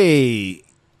 hey,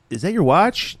 is that your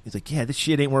watch? He's like, yeah, this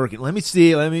shit ain't working. Let me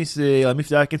see. Let me see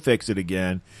if I can fix it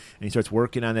again. And he starts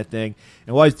working on that thing.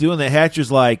 And while he's doing that,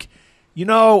 Hatcher's like,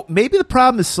 maybe the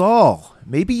problem is Saul.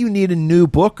 Maybe you need a new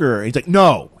booker. And he's like,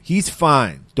 no, he's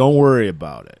fine. Don't worry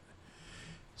about it.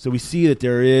 So we see that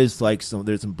there's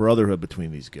some brotherhood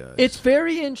between these guys. It's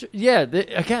very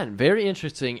very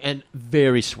interesting and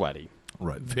very sweaty.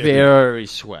 Right. Very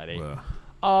sweaty.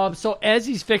 Well. So as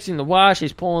he's fixing the wash,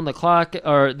 he's pulling the clock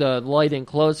or the light in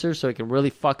closer so he can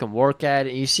really fucking work at it.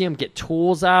 And you see him get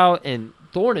tools out, and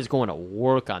Thorne is going to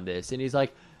work on this. And he's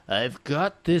like, I've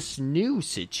got this new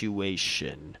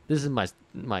situation. This is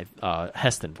my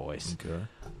Heston voice. Okay.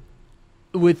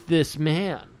 With this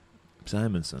man.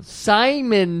 Simonson.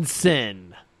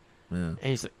 Yeah. And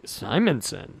he's like,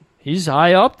 Simonson? He's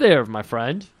high up there, my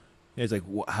friend. Yeah, he's like,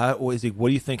 what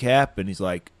do you think happened? He's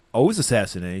like, it was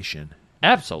assassination.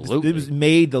 Absolutely. It was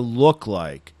made to look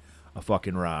like a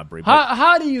fucking robbery.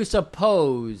 How do you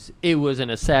suppose it was an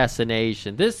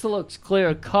assassination? This looks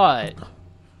clear cut.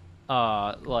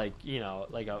 Like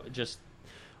a just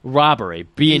robbery,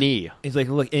 B&E. He's like,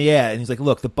 look, yeah, and he's like,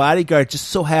 look, the bodyguard just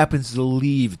so happens to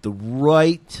leave at the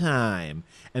right time,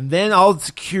 and then all the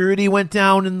security went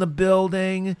down in the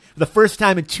building for the first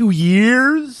time in 2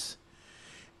 years,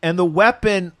 and the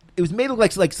weapon, it was made to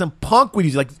look like some punk would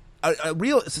use, like a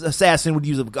real assassin would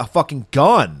use a fucking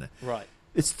gun. Right.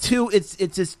 It's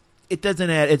just it doesn't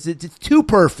add. It's too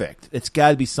perfect. It's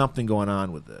got to be something going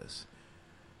on with this.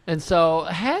 And so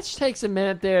Hatch takes a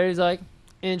minute there. He's like,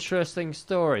 interesting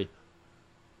story.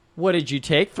 What did you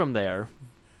take from there?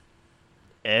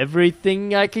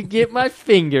 Everything I could get my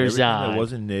fingers on. That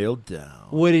wasn't nailed down.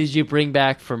 What did you bring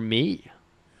back for me?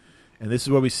 And this is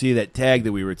where we see that tag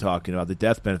that we were talking about, the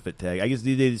death benefit tag. I guess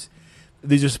these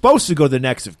are supposed to go to the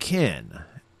next of kin.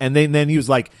 And then he was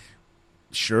like,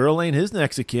 Cheryl ain't his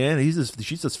next of kin.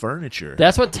 She's just furniture.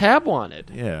 That's what Tab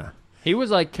wanted. Yeah. He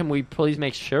was like, can we please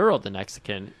make Cheryl the next of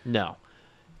kin? No.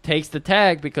 Takes the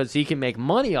tag because he can make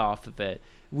money off of it.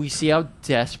 We see how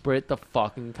desperate the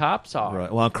fucking cops are.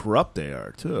 Right. Well, how corrupt they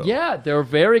are, too. Yeah, they're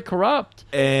very corrupt.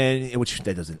 And which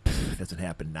that doesn't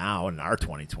happen now in our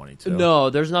 2022. No,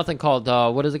 there's nothing called,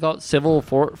 what is it called? Civil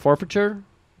forfeiture?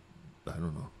 I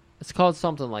don't know. It's called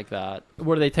something like that,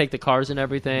 where they take the cars and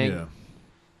everything. Yeah.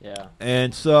 Yeah.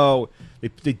 And so they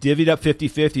divvied up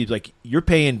 50-50. He's like, you're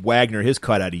paying Wagner his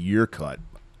cut out of your cut.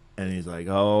 And he's like,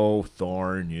 oh,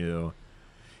 Thorne, you.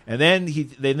 And then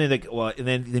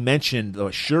they mentioned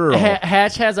Cheryl.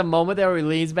 Hatch has a moment there where he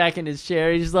leans back in his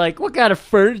chair. He's like, what kind of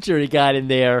furniture he got in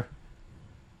there?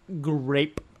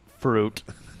 Grapefruit.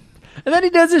 And then he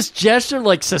does this gesture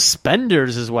like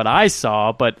suspenders is what I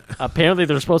saw, but apparently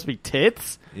they're supposed to be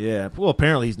tits. Yeah. Well,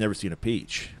 apparently he's never seen a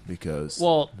peach because.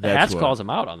 Well, Hatch calls him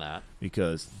out on that.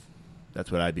 Because that's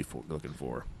what I'd be looking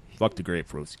for. Fuck the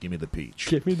grapefruits. Give me the peach.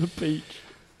 Give me the peach.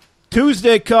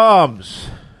 Tuesday comes.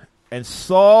 And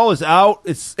Saul is out.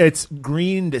 It's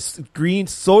green.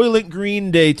 Soylent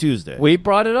Green Day Tuesday. We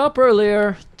brought it up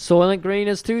earlier. Soylent Green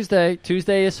is Tuesday.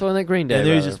 Tuesday is Soylent Green Day. And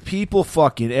there's just people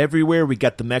fucking everywhere. We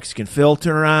got the Mexican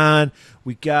filter on.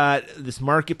 We got this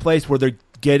marketplace where they're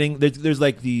getting. There's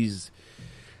like these.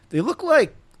 They look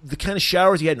like the kind of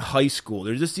showers you had in high school.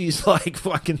 There's just these like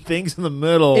fucking things in the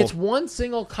middle. It's one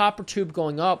single copper tube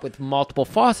going up with multiple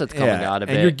faucets coming out of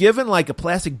it. And you're given like a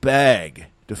plastic bag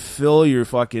to fill your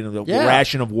fucking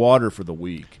ration of water for the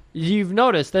week. You've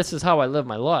noticed this is how I live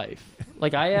my life.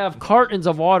 Like, I have cartons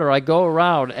of water. I go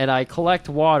around and I collect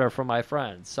water from my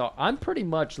friends. So I'm pretty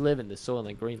much living the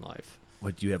Soylent Green life.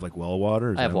 What, do you have, like, well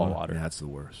water? I have well water. Yeah, that's the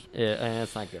worst. Yeah, and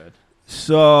that's not good.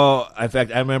 So, in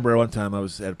fact, I remember one time I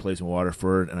was at a place in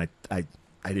Waterford, and I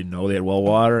didn't know they had well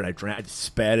water, and I just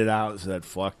spat it out and said,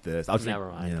 fuck this.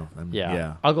 Never mind. You know,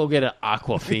 yeah. I'll go get an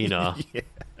Aquafina. Yeah.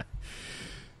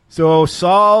 So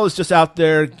Saul is just out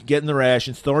there getting the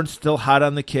rations. Thorne's still hot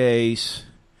on the case,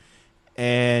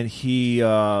 and he's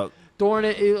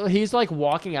like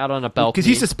walking out on a balcony because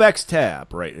he suspects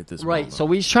Tab right at this moment. Right, so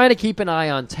he's trying to keep an eye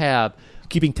on Tab,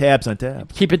 keeping tabs on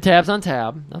Tab. Keeping tabs on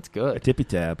Tab. That's good. A tippy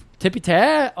tab. Tippy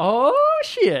tab. Oh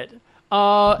shit.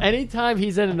 Anytime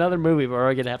he's in another movie,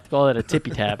 we're gonna have to call it a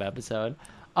tippy tab episode.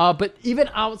 But even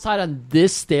outside on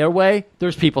this stairway,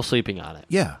 there's people sleeping on it.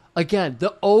 Yeah. Again,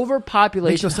 the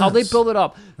overpopulation, Makes no how they sense. build it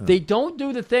up. They don't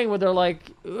do the thing where they're like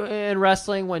in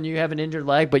wrestling when you have an injured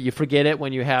leg, but you forget it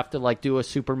when you have to like do a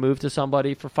super move to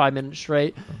somebody for 5 minutes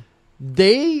straight.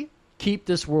 They keep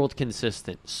this world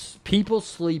consistent. People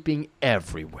sleeping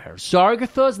everywhere.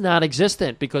 Zargatha's not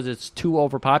existent because it's too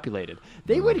overpopulated.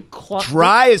 They would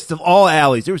driest of all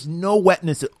alleys. There was no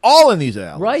wetness at all in these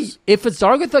alleys. Right. If a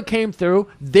Zargatha came through,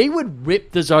 they would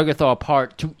rip the Zargatha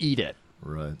apart to eat it.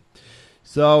 Right.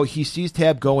 So he sees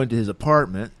Tab go into his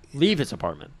apartment. Leave his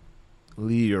apartment.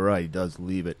 You're right. He does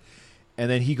leave it.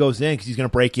 And then he goes in because he's going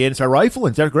to break in and start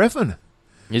rifling. Start Griffin.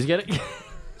 He's getting...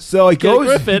 So he goes,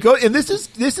 and this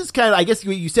is kind of, I guess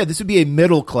what you said, this would be a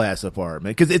middle class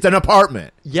apartment because it's an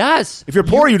apartment. Yes. If you're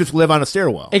poor, you just live on a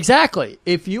stairwell. Exactly.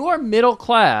 If you are middle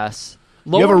class,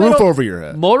 you have a roof over your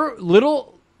head.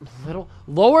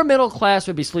 lower middle class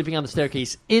would be sleeping on the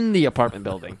staircase in the apartment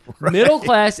building. Right. Middle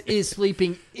class is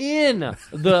sleeping in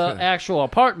the actual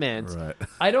apartment. Right.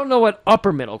 I don't know what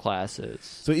upper middle class is.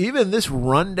 So even this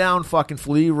rundown fucking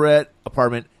flea-rat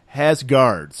apartment has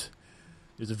guards.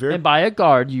 There's a very and by a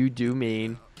guard, you do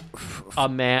mean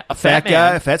a fat guy,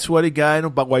 man, a fat sweaty guy in a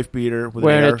wife beater with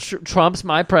wearing a Trump's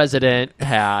my president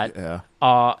hat, yeah.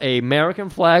 A American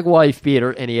flag wife beater,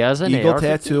 and he has an eagle AR-15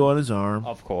 tattoo on his arm,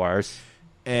 of course.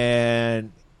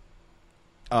 And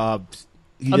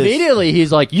immediately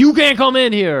he's like, "You can't come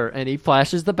in here," and he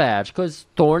flashes the badge because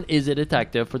Thorne is a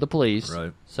detective for the police,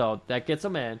 right? So that gets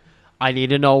him in. I need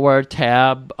to know where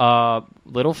Tab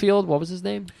Littlefield. What was his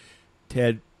name?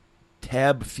 Tab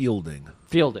Fielding.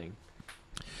 Fielding.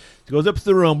 He goes up to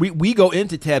the room. We go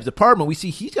into Tab's apartment. We see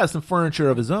he's got some furniture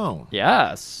of his own.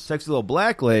 Yes, sexy little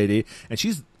black lady, and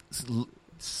she's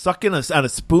sucking on a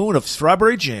spoon of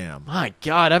strawberry jam. My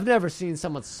God, I've never seen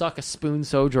someone suck a spoon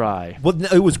so dry. Well,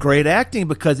 it was great acting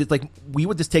because it's like we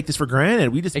would just take this for granted.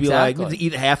 We'd just be like, we'd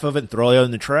eat half of it and throw it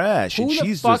in the trash. Who and the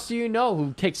she's fuck do you know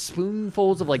who takes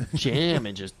spoonfuls of like jam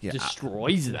and just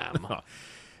destroys them?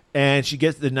 And she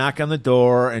gets the knock on the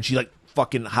door, and she like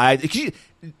fucking hides.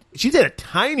 She's at a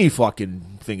tiny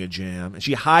fucking thing of jam, and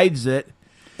she hides it.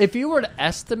 If you were to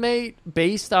estimate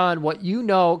based on what you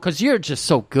know, because you're just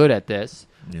so good at this,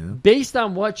 based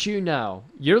on what you know,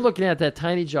 you're looking at that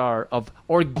tiny jar of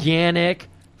organic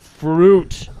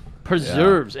fruit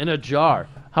preserves in a jar.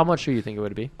 How much do you think it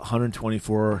would be?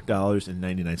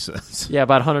 $124.99. Yeah,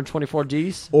 about 124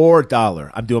 G's? Or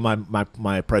 $1. I'm doing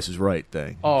my Price is Right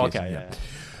thing. Oh, okay.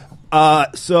 Yeah.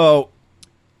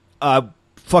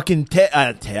 Fucking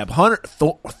Tab Hunter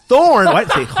Thorne. Why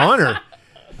did I say Hunter?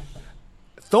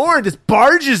 Thorne just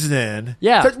barges in.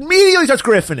 Yeah. Immediately starts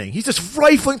griffining. He's just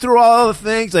rifling through all the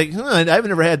things. Like, I've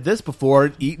never had this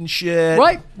before. Eating shit.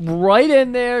 Right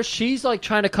in there. She's like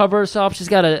trying to cover herself. She's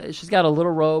got a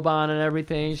little robe on and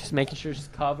everything. She's making sure she's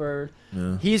covered.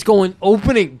 Yeah. He's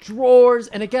opening drawers.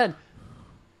 And again,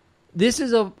 this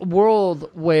is a world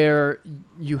where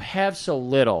you have so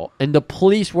little, and the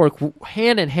police work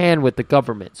hand in hand with the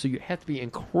government. So you have to be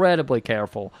incredibly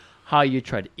careful how you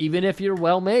try to, even if you're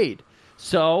well made.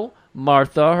 So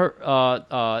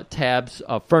Martha, Tab's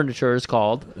furniture is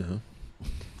called. Uh-huh.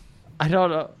 I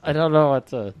don't know what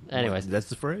to. Anyways, that's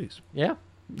the phrase. Yeah,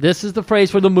 this is the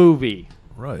phrase for the movie.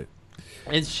 Right.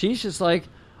 And she's just like,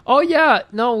 "Oh yeah,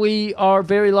 no, we are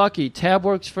very lucky. Tab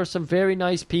works for some very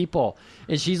nice people."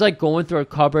 And she's like going through her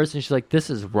cupboards, and she's like, "This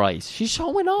is rice." She's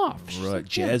showing off. She's right, like,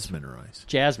 jasmine rice.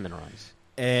 Jasmine rice.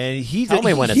 And Tell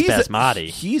me when it's basmati.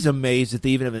 He's amazed that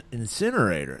they even have an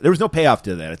incinerator. There was no payoff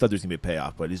to that. I thought there was going to be a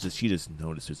payoff, but she just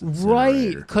noticed there's an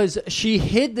incinerator. Right, because she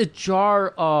hid the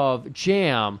jar of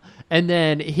jam, and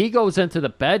then he goes into the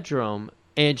bedroom,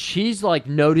 and she's like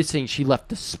noticing she left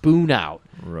the spoon out.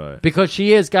 Right. Because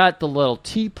she has got the little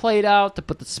tea plate out to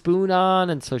put the spoon on,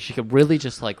 and so she could really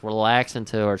just like relax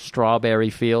into her strawberry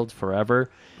field forever.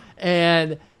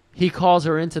 And he calls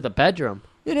her into the bedroom.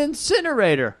 An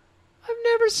incinerator. I've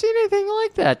never seen anything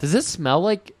like that. Does it smell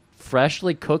like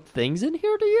freshly cooked things in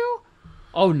here to you?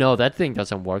 Oh, no, that thing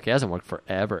doesn't work. It hasn't worked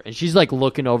forever. And she's like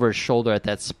looking over her shoulder at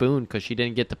that spoon because she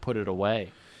didn't get to put it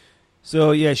away.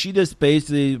 So, yeah, she just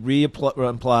basically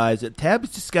implies that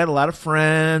Tab's just got a lot of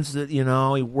friends, that, he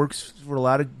works for a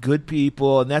lot of good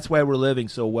people, and that's why we're living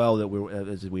so well that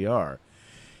as we are.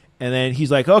 And then he's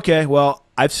like, okay, well,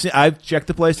 I've checked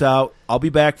the place out. I'll be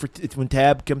back when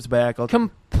Tab comes back.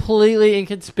 Completely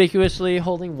inconspicuously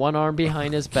holding one arm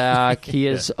behind his back. He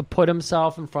has put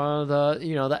himself in front of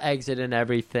the exit and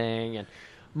everything. And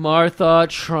Martha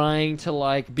trying to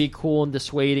like be cool and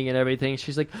dissuading and everything.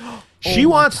 She's like, she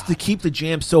wants to keep the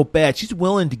jam so bad. She's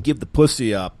willing to give the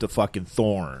pussy up to fucking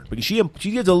Thorne because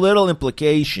she gives a little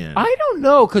implication. I don't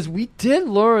know, because we did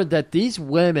learn that these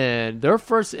women, their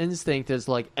first instinct is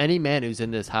like any man who's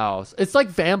in this house. It's like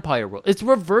vampire rules. It's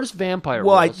reverse vampire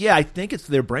rules. I think it's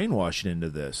their brainwashing into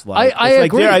this. I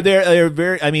agree. They're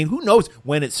very. I mean, who knows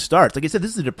when it starts? Like I said,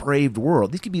 this is a depraved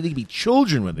world. They could be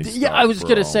children when they start. Yeah, I was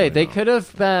going to say they could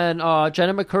have been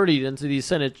Jenna McCurdy into these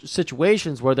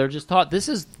situations where they're just taught this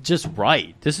is just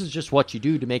right. This is just what you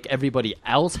do to make everybody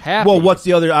else happy. Well, what's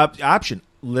the other option?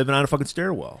 Living on a fucking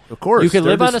stairwell. Of course. You can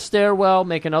live on a stairwell,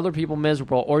 making other people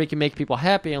miserable, or you can make people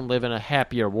happy and live in a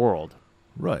happier world.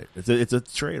 Right. It's a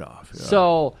trade-off. Yeah.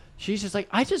 So she's just like,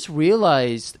 I just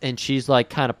realized, and she's like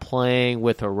kind of playing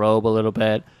with her robe a little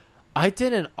bit, I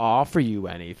didn't offer you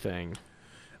anything.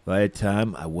 By the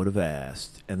time I would have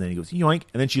asked. And then he goes, yoink.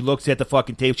 And then she looks at the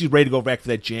fucking table. She's ready to go back for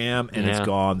that jam, and it's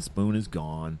gone. The spoon is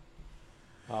gone.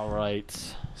 All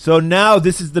right. So now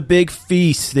this is the big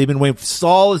feast. They've been waiting.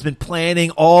 Saul has been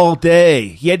planning all day.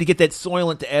 He had to get that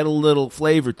Soylent to add a little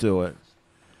flavor to it.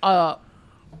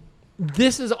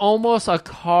 This is almost a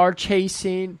car chase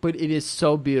scene, but it is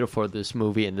so beautiful, this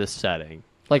movie in this setting.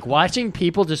 Like, watching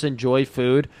people just enjoy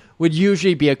food would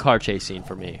usually be a car chase scene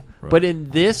for me. Right. But in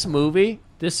this movie,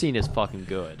 this scene is fucking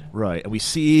good. Right. And we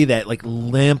see that, like,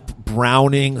 limp,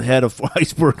 browning head of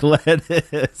iceberg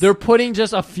lettuce. They're putting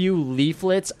just a few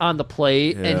leaflets on the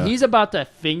plate, and he's about to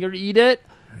finger eat it.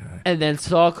 And then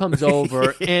Saul comes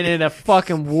over, and in a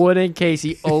fucking wooden case,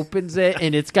 he opens it,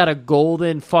 and it's got a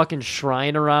golden fucking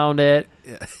shrine around it.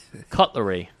 Yeah.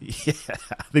 Cutlery. Yeah.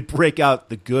 They break out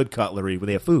the good cutlery when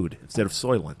they have food instead of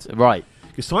Soylent. Right.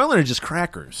 Because Soylent are just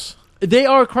crackers. They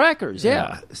are crackers,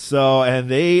 yeah. So, and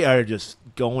they are just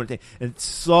going. And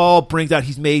Saul brings out,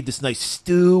 he's made this nice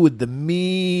stew with the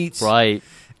meats. Right.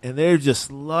 And they're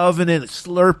just loving it,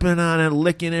 slurping on it,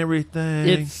 licking everything.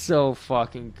 It's so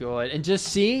fucking good. And just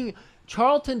seeing,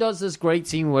 Charlton does this great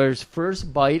scene where his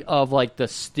first bite of, like, the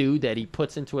stew that he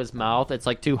puts into his mouth, it's,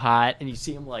 like, too hot, and you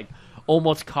see him, like,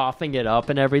 almost coughing it up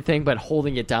and everything, but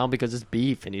holding it down because it's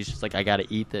beef, and he's just like, I gotta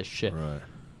eat this shit. Right.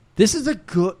 This is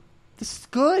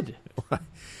good.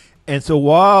 And so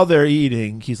while they're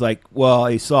eating, he's like, well,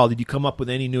 hey, Saul, did you come up with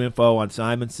any new info on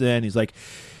Simonson? He's like,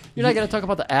 You're not going to talk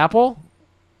about the apple?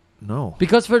 No.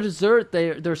 Because for dessert,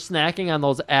 they're snacking on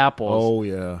those apples. Oh,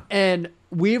 yeah. And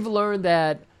we've learned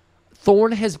that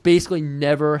Thorne has basically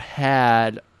never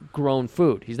had grown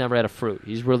food. He's never had a fruit.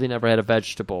 He's really never had a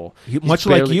vegetable. Much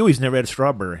like you, he's never had a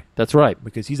strawberry. That's right.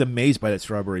 Because he's amazed by that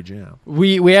strawberry jam.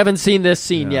 We haven't seen this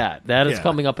scene yet. That is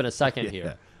coming up in a second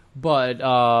here.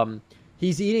 But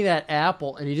he's eating that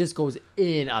apple, and he just goes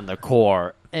in on the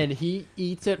core, and he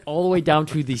eats it all the way down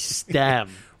to the stem.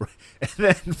 And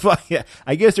then,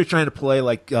 I guess they're trying to play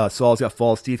like Saul's got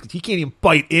false teeth because he can't even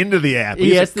bite into the apple.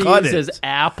 He has to use his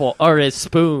apple or his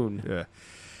spoon. Yeah.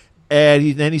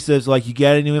 And then he says, like, you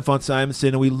got any new info on Simonson?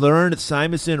 And we learned that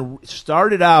Simonson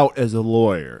started out as a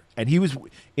lawyer, and he was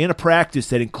in a practice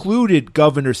that included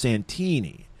Governor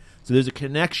Santini. So there's a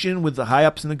connection with the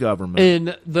high-ups in the government.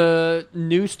 And the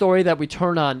news story that we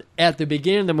turned on at the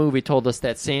beginning of the movie told us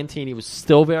that Santini was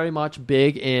still very much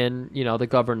big in, the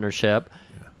governorship,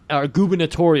 or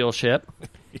gubernatorialship.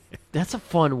 That's a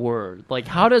fun word. Like,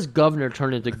 how does governor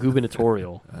turn into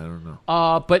gubernatorial? I don't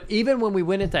know. But even when we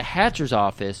went into Hatcher's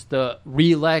office, the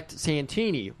re-elect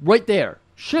Santini, right there,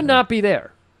 should not be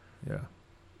there. Yeah.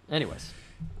 Anyways.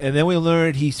 And then we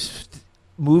learned he's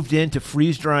moved into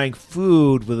freeze-drying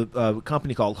food with a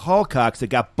company called Hallcox that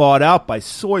got bought out by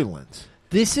Soylent.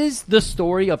 This is the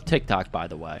story of TikTok, by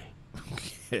the way.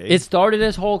 Okay. It started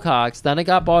as Hallcox, then it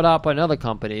got bought out by another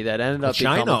company that ended up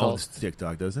becoming China owns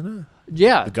TikTok, doesn't it?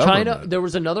 Yeah, China. There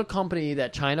was another company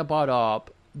that China bought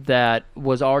up that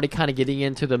was already kind of getting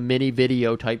into the mini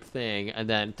video type thing, and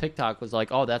then TikTok was like,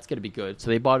 "Oh, that's going to be good," so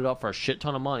they bought it up for a shit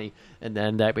ton of money, and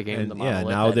then that became the monolith. Yeah,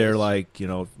 now they're like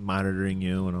monitoring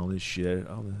you and all this shit.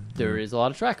 There is a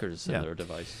lot of trackers in their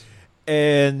device.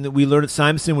 And we learned that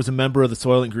Simonson was a member of the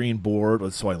Soylent Green board, or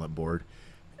the Soylent board.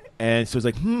 And so it's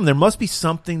like, there must be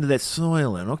something to that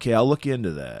Soylent. Okay, I'll look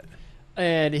into that.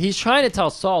 And he's trying to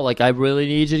tell Saul, like, I really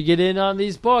need you to get in on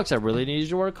these books. I really need you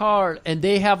to work hard. And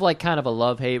they have, like, kind of a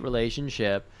love-hate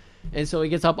relationship. And so he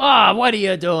gets up, what are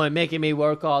you doing, making me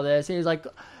work all this? And he's like,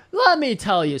 let me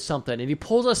tell you something. And he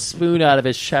pulls a spoon out of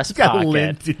his chest pocket.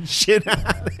 Lint and shit on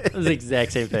it. It's the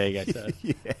exact same thing I said.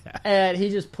 Yeah. And he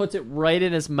just puts it right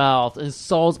in his mouth. And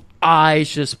Saul's eyes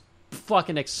just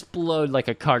fucking explode like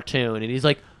a cartoon. And he's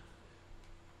like,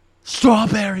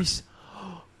 strawberries.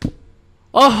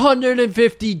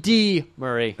 150D,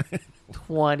 Murray.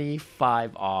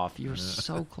 25 off. You're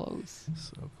so close.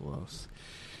 So close.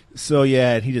 So,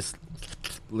 yeah, and he just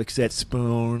licks that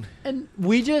spoon. And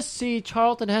we just see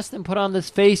Charlton Heston put on this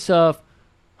face of,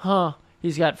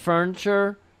 he's got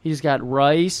furniture, he's got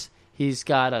rice, he's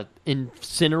got an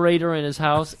incinerator in his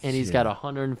house, and he's got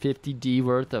 150D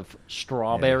worth of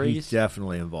strawberries. Yeah, he's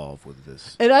definitely involved with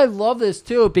this. And I love this,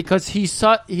 too, because he's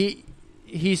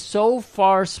so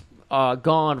far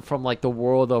gone from like the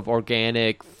world of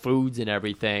organic foods and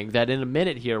everything that in a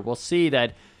minute here we'll see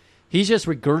that he's just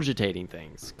regurgitating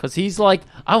things because he's like,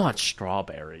 I want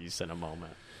strawberries in a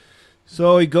moment.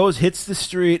 So he hits the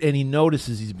street, and he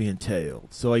notices he's being tailed.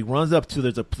 So he runs up to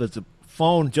there's a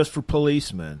phone just for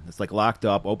policemen. It's like locked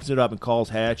up. Opens it up and calls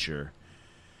Hatcher.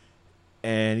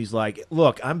 And he's like,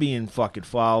 "Look, I'm being fucking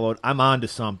followed. I'm onto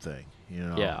something."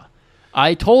 Yeah.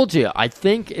 I told you, I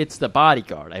think it's the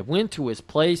bodyguard. I went to his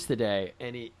place today,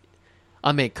 and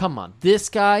come on. This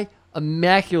guy,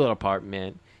 immaculate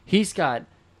apartment. He's got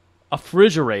a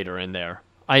refrigerator in there.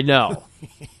 I know.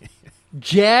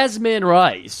 Jasmine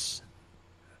Rice.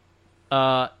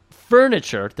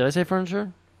 Furniture. Did I say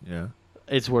furniture? Yeah.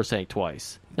 It's worth saying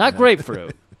twice. Not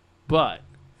grapefruit, but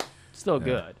still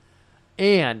good.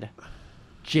 And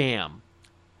Jam.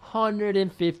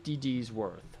 150 D's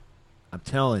worth. I'm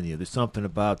telling you, there's something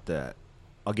about that.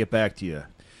 I'll get back to you.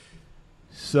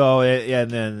 So, yeah,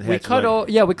 and then we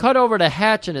cut over to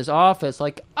Hatch in his office.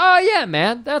 Like, oh yeah,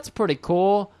 man, that's pretty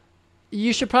cool.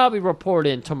 You should probably report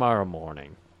in tomorrow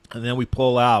morning. And then we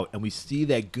pull out, and we see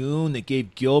that goon that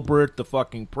gave Gilbert the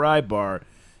fucking pry bar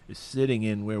is sitting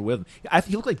in where with him.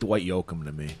 He looked like Dwight Yoakam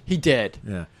to me. He did.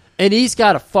 Yeah. And he's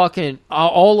got a fucking,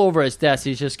 all over his desk,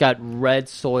 he's just got red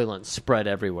Soylent spread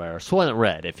everywhere. Soylent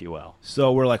Red, if you will.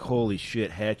 So we're like, holy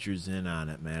shit, Hatcher's in on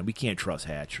it, man. We can't trust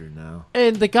Hatcher now.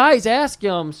 And the guys ask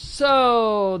him,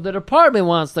 so the department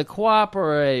wants to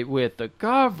cooperate with the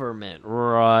government,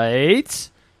 right?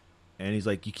 And he's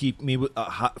like, you keep me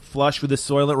flush with this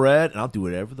Soylent Red, and I'll do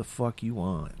whatever the fuck you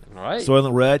want. All right.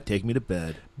 Soylent Red, take me to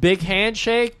bed. Big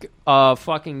handshake.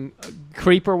 Fucking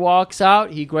creeper walks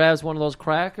out. He grabs one of those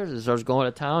crackers and starts going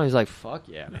to town. He's like, fuck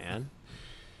yeah, man.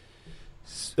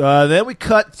 Then we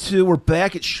cut to, we're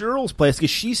back at Cheryl's place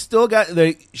because she's still got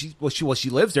she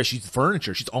lives there. She's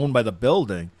furniture. She's owned by the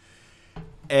building.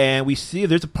 And we see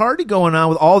there's a party going on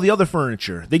with all the other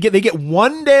furniture. They get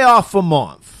 1 day off a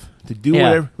month to do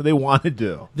whatever they want to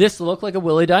do. This looked like a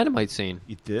Willie Dynamite scene.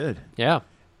 It did. Yeah.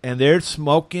 And they're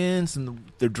smoking,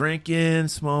 they're drinking,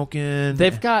 smoking.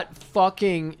 They've got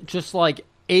fucking just like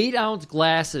 8-ounce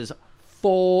glasses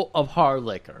full of hard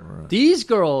liquor. Right. These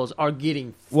girls are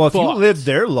getting fucked. If you lived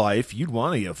their life, you'd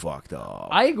want to get fucked up.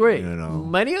 I agree. You know?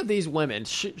 Many of these women,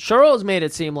 Cheryl's made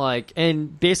it seem like,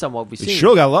 and based on what we've seen,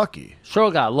 Cheryl got lucky.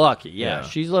 Cheryl got lucky, yeah.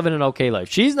 She's living an okay life.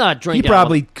 She's not drinking. He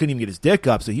probably couldn't even get his dick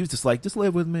up, so he was just like, just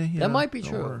live with me. That might be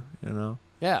true.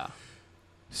 Yeah.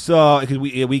 So,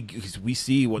 because we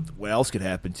see what else could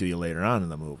happen to you later on in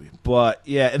the movie. But,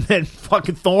 yeah, and then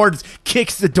fucking Thorne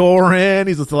kicks the door in.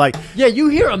 He's just like... Yeah, you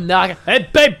hear him knocking. Hey,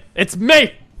 babe, it's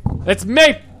me. It's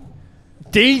me.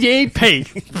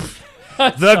 DDP.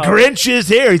 The Grinch is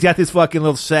here. He's got this fucking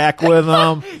little sack with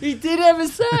him. He did have a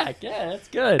sack. Yeah, that's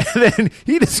good. And then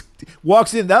he just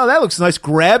walks in. Oh, that looks nice.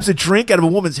 Grabs a drink out of a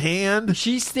woman's hand.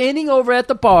 She's standing over at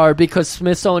the bar because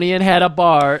Smithsonian had a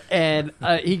bar, and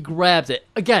he grabs it.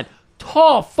 Again,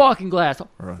 tall fucking glass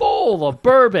full of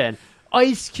bourbon,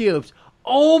 ice cubes.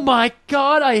 Oh, my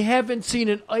God, I haven't seen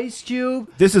an ice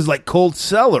cube. This is like cold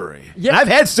celery. Yeah. I've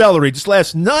had celery just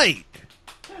last night.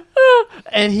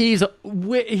 And he's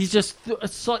just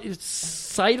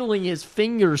sidling his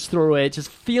fingers through it,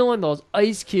 just feeling those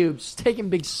ice cubes, taking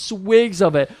big swigs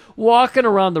of it, walking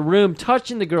around the room,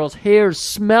 touching the girl's hair,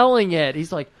 smelling it.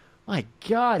 He's like, my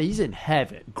God, he's in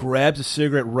heaven. Grabs a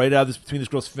cigarette right out between this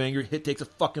girl's finger. Takes a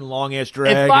fucking long-ass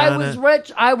drag. If I was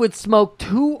rich, I would smoke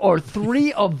 2 or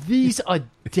 3 of these a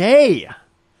day.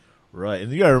 Right,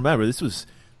 and you got to remember, this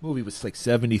movie was like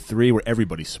 73 where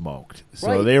everybody smoked.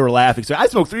 So they were laughing. So I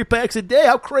smoke 3 packs a day.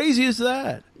 How crazy is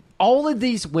that? All of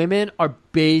these women are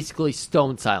basically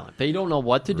stone silent. They don't know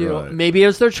what to do. Right. Maybe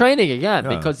it's their training again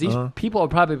because these people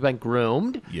have probably been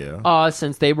groomed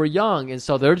since they were young. And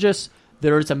so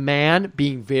there's a man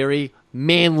being very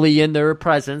manly in their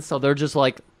presence. So they're just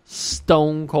like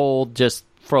stone cold, just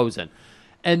frozen.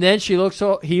 And then he looks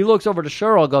over to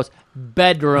Cheryl and goes,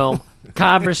 bedroom,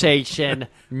 conversation,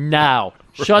 now.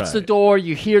 Shuts the door,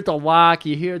 you hear the lock,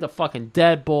 you hear the fucking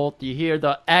deadbolt, you hear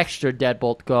the extra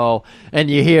deadbolt go, and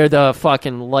you hear the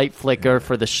fucking light flicker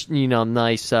for the,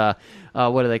 nice, what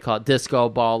do they call it, disco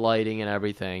ball lighting and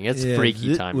everything. It's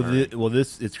freaky time.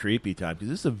 It's creepy time, because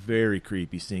this is a very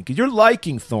creepy scene, because you're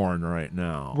liking Thorne right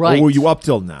now. Right. Or were you up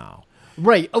till now?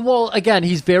 Right. Well, again,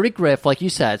 he's very Griff, like you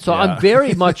said. So I'm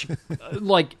very much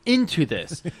into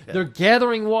this. They're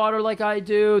gathering water like I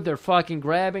do. They're fucking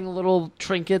grabbing little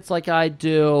trinkets like I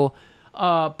do.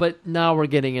 But now we're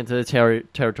getting into the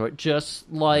territory.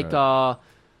 Just like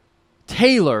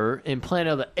Taylor in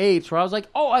Planet of the Apes, where I was like,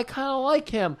 oh, I kind of like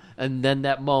him. And then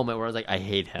that moment where I was like, I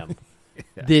hate him.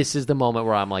 This is the moment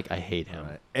where I'm like, I hate him.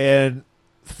 Right. And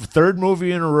third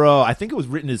movie in a row, I think it was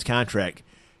written in his contract,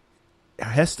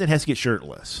 Heston has to get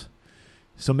shirtless.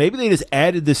 So maybe they just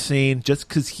added this scene just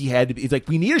because he had to be. He's like,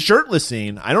 we need a shirtless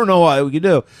scene. I don't know what we could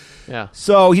do. Yeah.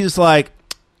 So he's like,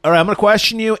 all right, I'm going to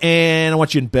question you, and I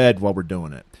want you in bed while we're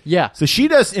doing it. Yeah. So she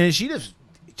does,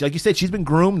 like you said, she's been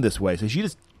groomed this way. So she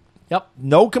just,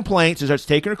 no complaints. She starts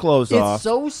taking her clothes off. It's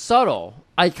so subtle.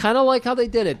 I kind of like how they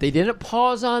did it. They didn't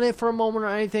pause on it for a moment or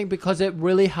anything because it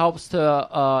really helps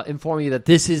to inform you that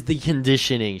this is the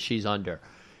conditioning she's under.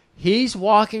 He's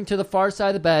walking to the far side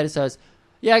of the bed and says,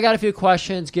 yeah, I got a few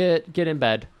questions. Get in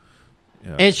bed.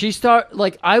 Yeah. And she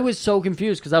I was so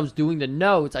confused because I was doing the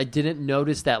notes. I didn't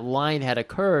notice that line had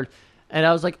occurred. And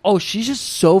I was like, oh, she's just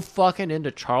so fucking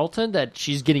into Charlton that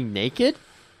she's getting naked?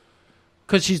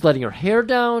 Because she's letting her hair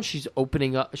down. She's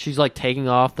opening up. She's like taking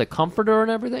off the comforter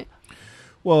and everything.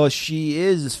 Well, she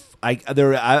is. I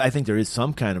think there is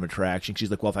some kind of attraction. She's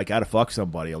like, well, if I gotta fuck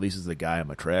somebody, at least it's the guy I'm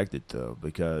attracted to.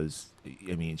 Because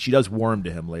I mean, she does warm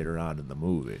to him later on in the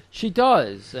movie. She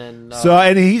does, and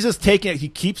and he's just taking it. He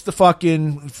keeps the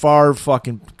fucking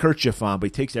kerchief on, but he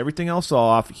takes everything else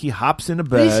off. He hops into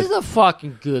bed. This is a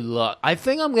fucking good look. I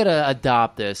think I'm gonna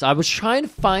adopt this. I was trying to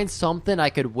find something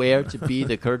I could wear to be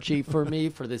the kerchief for me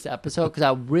for this episode because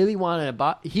I really wanted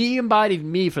to. He embodied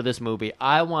me for this movie.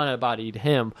 I wanted to embody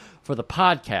him for the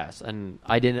podcast, and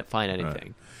I didn't find anything.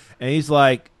 Right. And he's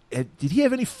like, did he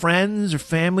have any friends or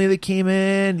family that came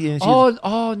in?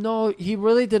 Oh no, he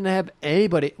really didn't have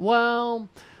anybody. Well,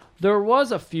 there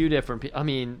was a few different people. I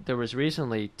mean, there was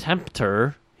recently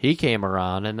Tempter. He came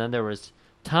around, and then there was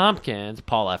Tompkins,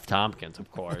 Paul F. Tompkins,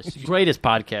 of course, greatest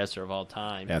podcaster of all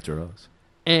time. After us.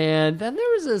 And then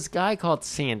there was this guy called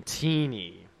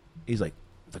Santini. He's like,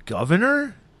 the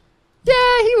governor?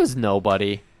 Yeah, he was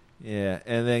nobody. Yeah,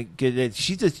 and then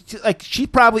she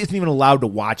probably isn't even allowed to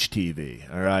watch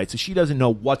TV. All right, so she doesn't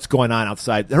know what's going on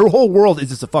outside. Her whole world is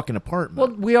just a fucking apartment.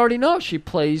 Well, we already know she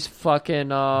plays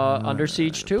fucking Under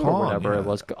Siege 2 or whatever it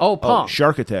was. Oh, Pong.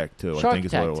 Shark Attack 2, Shark I think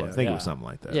is what it was. Attack I think 2, it was something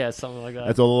like that. Yeah, something like that.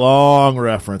 That's a long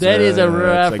reference. That is a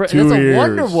reference. Like That's a years.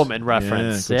 Wonder Woman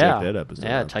reference. Yeah, check that episode.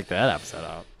 Yeah, out. check that episode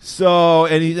out. So,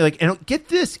 and he's like, and get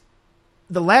this.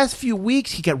 The last few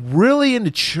weeks, he got really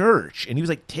into church, and he was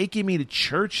like taking me to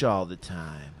church all the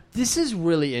time. This is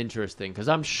really interesting because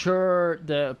I'm sure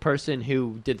the person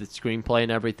who did the screenplay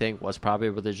and everything was probably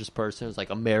a religious person. It's like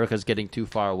America's getting too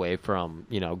far away from,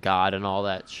 God and all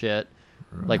that shit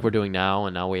like we're doing now.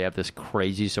 And now we have this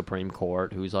crazy Supreme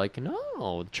Court who's like,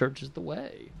 no, church is the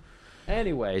way.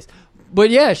 Anyways, but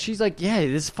yeah, she's like, yeah,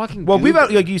 this is fucking Well,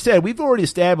 goofy. like you said, we've already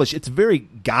established it's very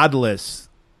godless,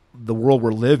 the world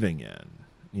we're living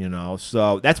in,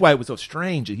 So that's why it was so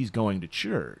strange that he's going to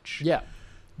church. Yeah.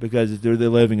 Because they're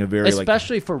living a very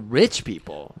especially for rich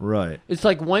people, right? It's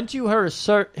like once you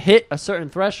hit a certain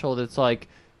threshold, it's like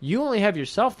you only have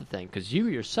yourself to thank because you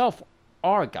yourself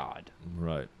are God,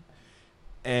 right?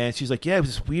 And she's like, "Yeah, it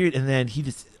was just weird." And then he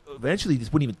just eventually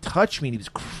just wouldn't even touch me, and he was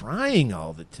crying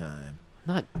all the time.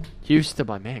 I'm not used to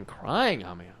my man crying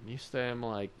on me. I'm used to him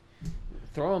like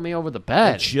throwing me over the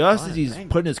bed. And just as he's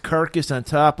putting his carcass on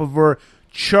top of her,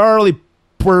 Charlie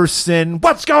bursts in.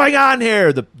 What's going on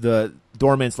here? The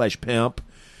doorman / pimp.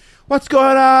 What's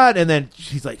going on? And then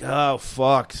she's like, oh,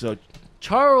 fuck. So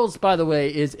Charles, by the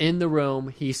way, is in the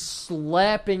room. He's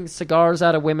slapping cigars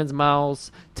out of women's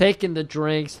mouths, taking the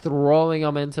drinks, throwing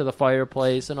them into the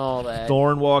fireplace and all that.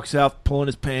 Thorne walks out, pulling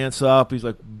his pants up. He's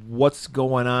like, what's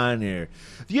going on here?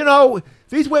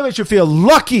 These women should feel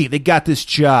lucky they got this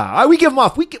job. We give them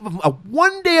off. We give them a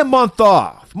 1 day a month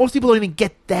off. Most people don't even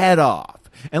get that off.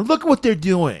 And look at what they're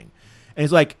doing. And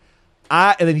he's like,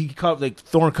 and then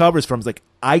Thorne covers from. He's like,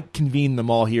 I convened them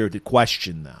all here to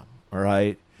question them. All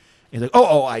right. And he's like,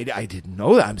 I didn't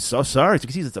know that. I'm so sorry. It's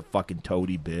because he's just a fucking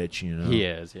toady bitch, He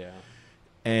is, yeah.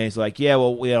 And he's like, yeah,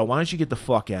 well, why don't you get the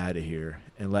fuck out of here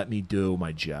and let me do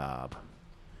my job?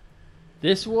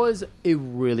 This was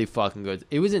really fucking good.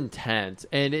 It was intense,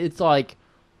 and it's like,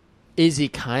 is he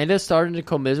kind of starting to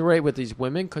commiserate with these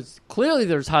women? Because clearly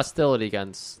there's hostility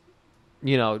against,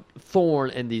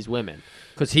 Thorne and these women.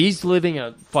 Because he's living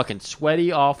a fucking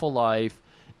sweaty, awful life.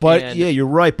 But, yeah, you're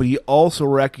right. But he also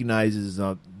recognizes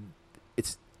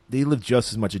they live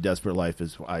just as much a desperate life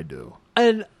as I do.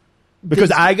 And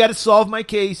because I got to solve my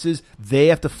cases, they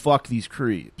have to fuck these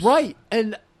creeps. Right.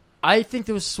 And I think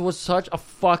this was such a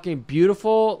fucking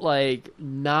beautiful,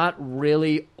 not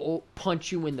really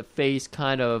punch you in the face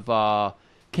kind of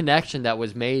connection that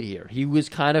was made here. He was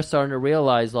kind of starting to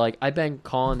realize, I've been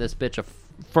calling this bitch a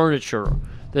furniture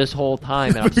this whole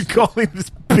time. I've been calling this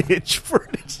bitch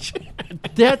furniture.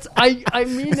 I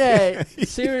mean that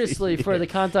seriously for the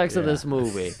context of this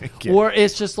movie. Or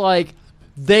it's just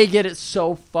they get it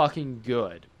so fucking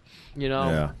good,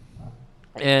 Yeah.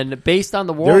 And based on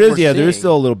the world there's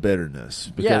still a little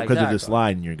bitterness because of this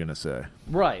line you're going to say.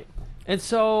 Right. And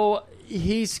so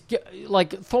he's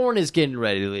Thorne is getting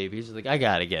ready to leave. He's like, I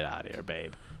got to get out of here,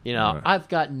 babe. Right. I've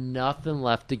got nothing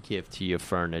left to give to you,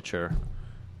 furniture.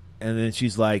 And then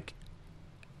she's like,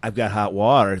 I've got hot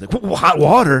water. He's like, hot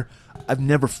water? I've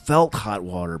never felt hot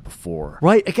water before.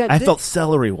 Right. I felt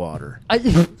celery water.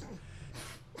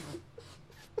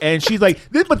 And she's like,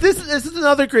 but this is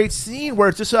another great scene where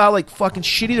it's just how fucking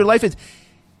shitty their life is.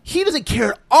 he doesn't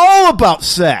care at all about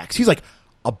sex. He's like,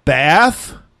 a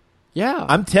bath? Yeah.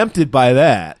 I'm tempted by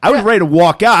that. I was ready to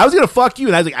walk out. I was going to fuck you,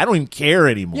 and I was like, I don't even care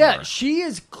anymore. Yeah, she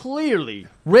is clearly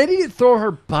ready to throw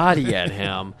her body at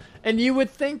him. And you would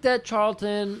think that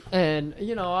Charlton, and,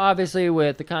 obviously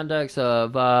with the context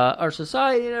of our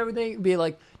society and everything, be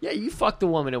like, yeah, you fuck the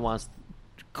woman who wants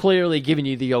clearly giving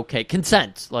you the okay.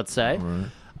 Consent, let's say.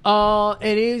 Right.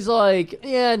 And he's like,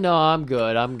 yeah, no, I'm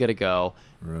good. I'm going to go.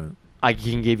 Right. I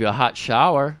can give you a hot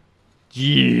shower.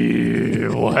 Yeah,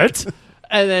 what?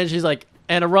 And then she's like,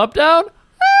 and a rub down?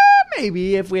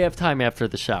 Maybe if we have time after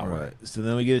the shower. Right. So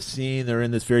then we get a scene. They're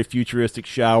in this very futuristic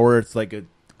shower. It's like a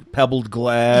pebbled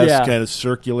glass kind of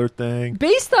circular thing.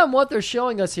 Based on what they're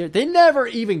showing us here, they never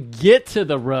even get to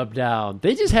the rub down.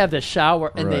 They just have the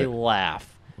shower and they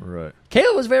laugh. Right.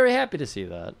 Kayla was very happy to see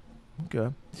that.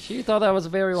 Okay. She thought that was a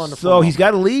very wonderful So moment. he's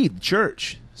got to leave the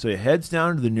church. So he heads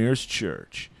down to the nearest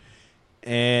church.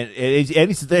 And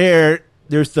he's there.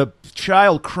 There's the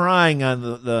child crying on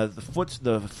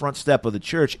the front step of the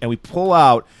church, and we pull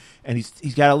out, and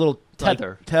he's got a little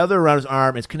tether around his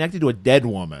arm. It's connected to a dead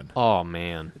woman. Oh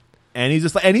man! And he's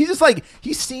just like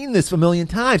he's seen this a million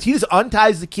times. He just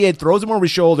unties the kid, throws him over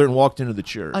his shoulder, and walked into the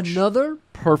church. Another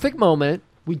perfect moment.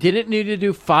 We didn't need to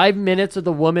do 5 minutes of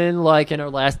the woman like in her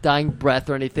last dying breath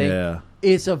or anything. Yeah.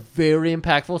 It's a very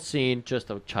impactful scene. Just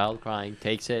a child crying,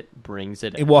 takes it, brings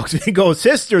it. He walks in and goes,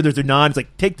 sister, there's a nod. It's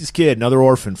like, take this kid, another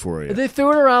orphan for you. They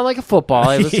threw it around like a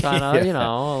football. It was kind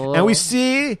of, And we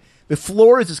see the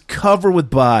floor is just covered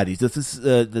with bodies.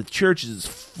 The church is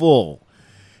full.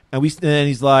 And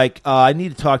he's like, I need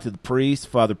to talk to the priest,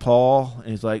 Father Paul. And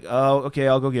he's like, oh, okay,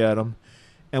 I'll go get him.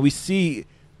 And we see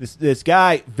this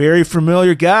guy, very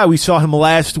familiar guy. We saw him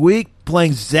last week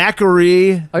playing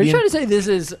Zachary. Are you trying to say this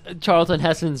is Charlton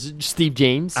Heston's Steve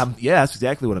James? Yeah, that's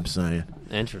exactly what I'm saying.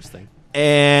 Interesting.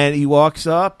 And he walks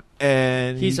up,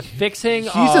 and he's fixing.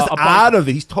 He's just out of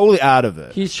it. He's totally out of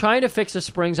it. He's trying to fix the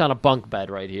springs on a bunk bed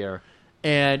right here,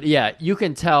 and yeah, you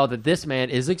can tell that this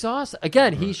man is exhausted.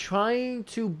 Again, he's trying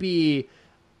to be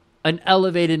an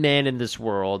elevated man in this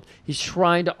world. He's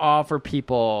trying to offer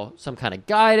people some kind of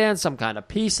guidance, some kind of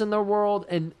peace in their world,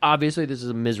 and obviously this is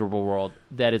a miserable world.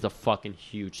 That is a fucking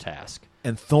huge task.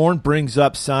 And Thorne brings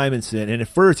up Simonson, and at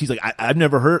first he's like, I've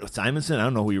never heard of Simonson. I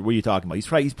don't know what you're talking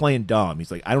about. He's playing dumb. He's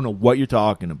like, I don't know what you're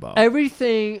talking about.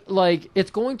 Everything, like,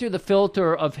 it's going through the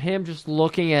filter of him just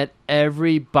looking at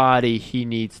everybody he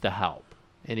needs to help.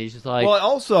 And he's just like... Well,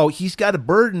 also, he's got a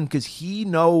burden because he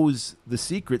knows the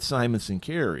secret Simonson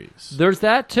carries. There's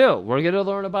that, too. We're going to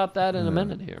learn about that in a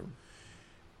minute here.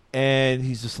 And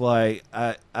he's just like,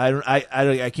 I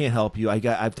can't help you. I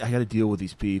got to deal with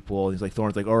these people. And he's like,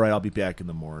 Thorne's like, all right, I'll be back in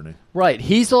the morning. Right.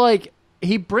 He's like,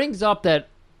 he brings up that,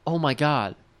 oh my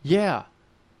God, yeah,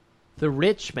 the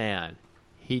rich man,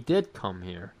 he did come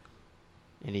here,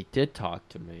 and he did talk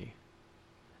to me.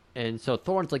 And so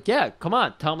Thorne's like, yeah, come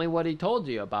on, tell me what he told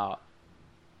you about.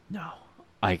 No,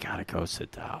 I gotta go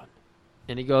sit down.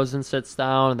 And he goes and sits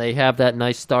down, and they have that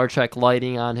nice Star Trek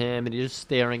lighting on him, and he's just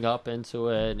staring up into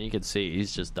it, and you can see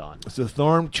he's just done. So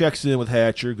Thorne checks in with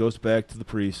Hatcher, goes back to the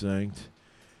precinct.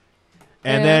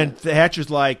 And then Hatcher's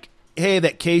like, hey,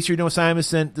 that case you're doing with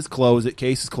Simonson, just close it.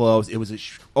 Case is closed. It was a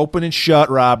open and shut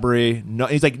robbery. No,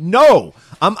 he's like, no,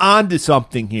 I'm on to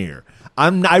something here.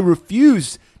 I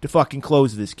refuse to fucking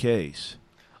close this case.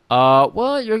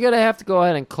 Well, you're going to have to go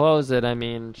ahead and close it. I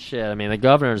mean, shit. I mean, the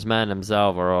governor's men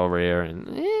themselves are over here,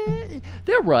 and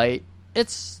they're right.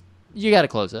 You got to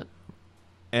close it.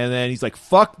 And then he's like,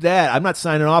 fuck that. I'm not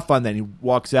signing off on that. And he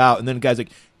walks out, and then the guy's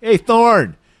like, hey,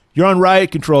 Thorne, you're on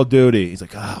riot control duty. He's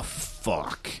like, oh,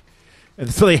 fuck.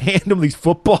 And so they hand him these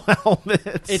football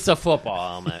helmets. It's a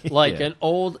football helmet. Like an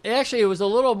old... Actually, it was a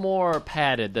little more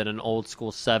padded than an old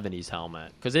school 70s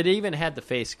helmet. Because it even had the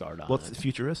face guard on it. Well, it's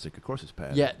futuristic. Of course it's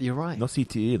padded. Yeah, you're right. No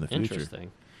CTE in the future.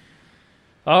 Interesting.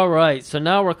 All right, so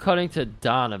now we're cutting to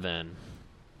Donovan.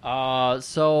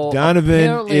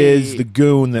 Donovan is the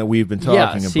goon that we've been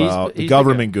talking about. The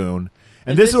government goon.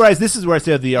 And this is where I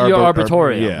said the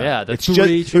arbitorium. Yeah, the three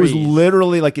trees. It was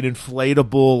literally like an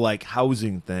inflatable like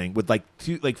housing thing with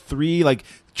three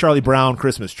Charlie Brown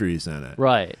Christmas trees in it.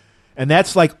 Right. And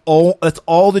that's all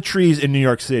the trees in New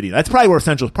York City. That's probably where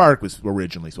Central Park was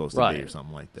originally supposed to be or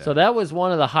something like that. So that was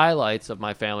one of the highlights of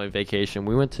my family vacation.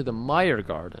 We went to the Meyer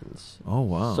Gardens. Oh,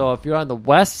 wow. So if you're on the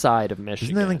west side of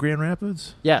Michigan. Isn't that in Grand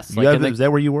Rapids? Yes. Is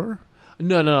that where you were?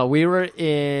 No. We were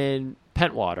in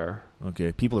Pentwater.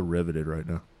 Okay, people are riveted right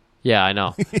now. Yeah, I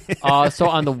know. So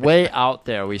on the way out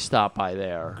there, we stopped by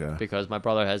there because my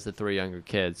brother has the 3 younger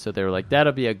kids. So they were like,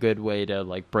 that'll be a good way to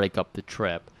like break up the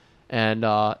trip. And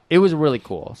it was really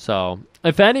cool. So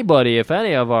if any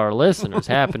of our listeners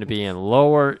happen to be in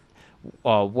lower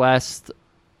West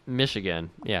Michigan,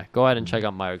 yeah, go ahead and check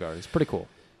out Meyer Garden. It's pretty cool.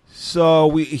 So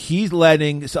he's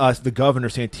letting us, the governor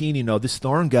Santini, know this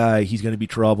Thorne guy. He's going to be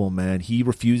trouble, man. He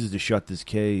refuses to shut this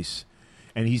case,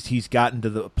 and he's gotten to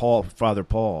the Father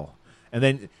Paul, and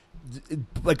then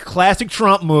like classic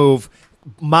Trump move,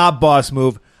 mob boss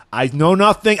move. I know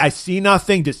nothing. I see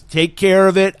nothing. Just take care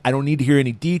of it. I don't need to hear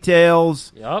any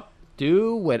details. Yep.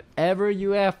 Do whatever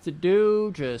you have to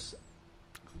do.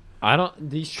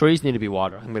 These trees need to be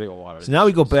watered. I'm going to go water. So now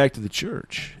we go back to the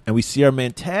church, and we see our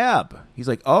man Tab. He's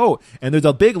like, oh, and there's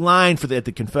a big line at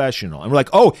the confessional. And we're like,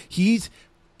 oh, he's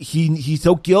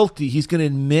so guilty. He's going to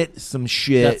admit some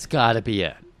shit. That's got to be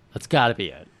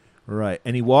it. Right.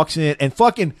 And he walks in, and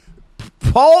fucking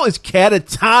Paul is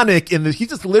catatonic he's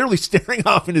just literally staring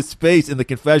off into space in the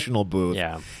confessional booth.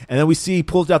 Yeah. And then we see he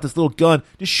pulls out this little gun,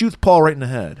 just shoots Paul right in the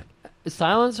head.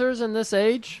 Silencers in this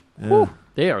age, yeah.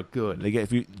 They are good.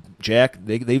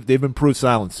 They've improved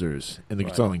silencers in the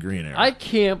Soylent Green era. I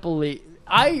can't believe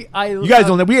you guys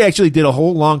don't know. We actually did a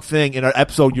whole long thing in our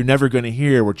episode you're never going to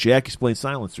hear where Jack explained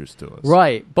silencers to us.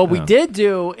 Right, but we did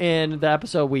do in the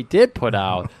episode we did put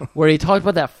out where he talked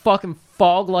about that fucking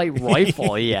fog light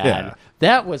rifle he had. Yeah.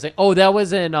 That was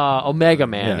in Omega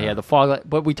Man. He had the fog light,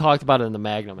 but we talked about it in the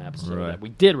Magnum episode that we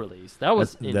did release.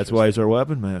 That's why he's our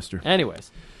weapon master. Anyways,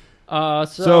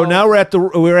 so now we're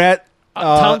at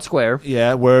Town Square.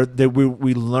 Yeah, where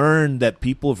we learned that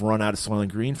people have run out of Soylent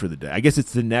Green for the day. I guess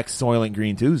it's the next Soylent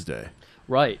Green Tuesday.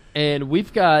 Right, and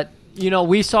we've got,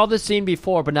 we saw this scene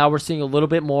before, but now we're seeing a little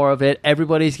bit more of it.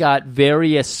 Everybody's got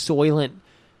various Soylent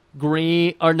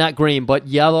Green, or not green, but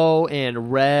yellow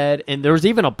and red, and there was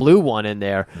even a blue one in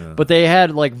there. Yeah. But they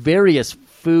had like various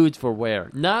foods for wear.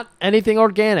 Not anything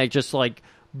organic, just like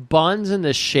buns in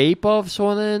the shape of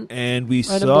Soylent. And we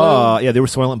saw, they were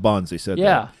Soylent buns, they said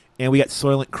that. And we got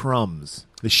Soylent crumbs.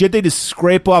 The shit they just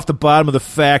scrape off the bottom of the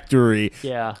factory.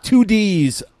 Yeah. 2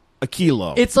 Ds a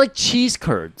kilo. It's like cheese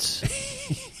curds.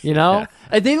 Yeah.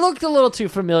 They looked a little too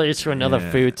familiar to another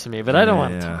food to me, but I don't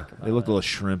want to talk about it. They looked a little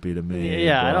shrimpy to me.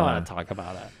 Yeah, I don't want to talk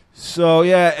about it. So,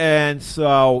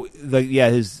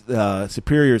 his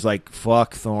superior's like,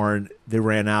 fuck, Thorne, they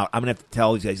ran out. I'm going to have to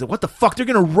tell these guys. He's like, what the fuck? They're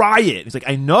going to riot. He's like,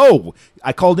 I know.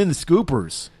 I called in the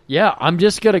scoopers. Yeah, I'm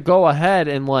just going to go ahead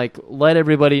and let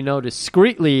everybody know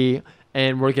discreetly,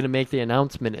 and we're going to make the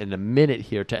announcement in a minute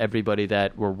here to everybody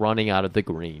that we're running out of the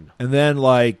green. And then,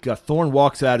 Thorne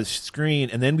walks out his screen,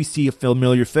 and then we see a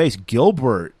familiar face,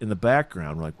 Gilbert, in the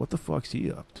background. We're like, what the fuck's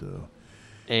he up to?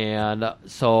 And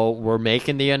so we're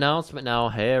making the announcement now.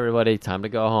 Hey, everybody, time to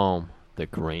go home. The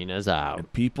green is out.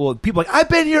 And people like, I've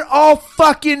been here all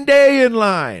fucking day in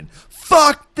line.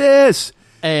 Fuck this.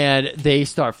 And they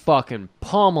start fucking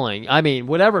pummeling. I mean,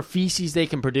 whatever feces they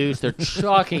can produce, they're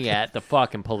chucking at the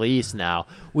fucking police now.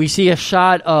 We see a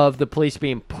shot of the police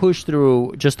being pushed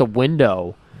through just a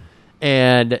window,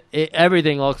 and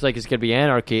everything looks like it's going to be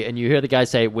anarchy. And you hear the guy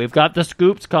say, we've got the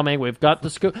scoops coming, we've got the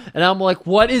scoop. And I'm like,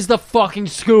 what is the fucking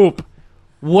scoop?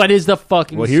 What is the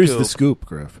fucking scoop? Well, here's the scoop,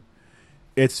 Griff.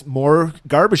 It's more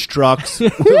garbage trucks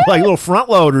with little front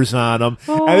loaders on them.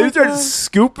 And they start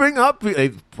scooping up,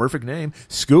 perfect name,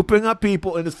 scooping up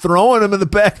people and throwing them in the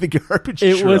back of the garbage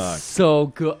truck. It was so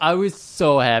good. I was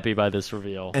so happy by this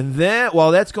reveal. And then,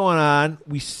 while that's going on,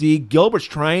 we see Gilbert's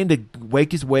trying to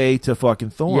wake his way to fucking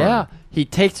Thorne. Yeah, he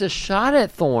takes a shot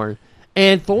at Thorne.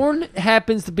 And Thorne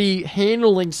happens to be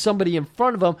handling somebody in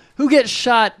front of him who gets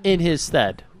shot in his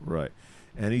stead. Right.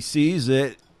 And he sees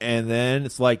it, and then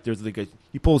it's like there's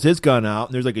he pulls his gun out,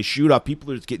 and there's a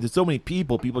shootout. There's so many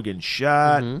people getting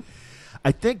shot. Mm-hmm.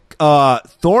 I think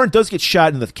Thorne does get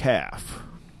shot in the calf.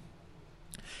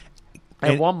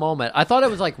 At one moment, I thought it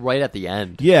was right at the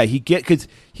end. Yeah, because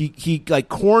he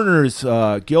corners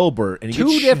Gilbert, and he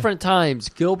two different times.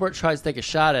 Gilbert tries to take a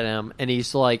shot at him, and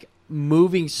he's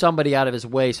moving somebody out of his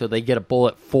way so they get a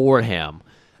bullet for him.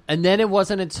 And then it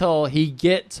wasn't until he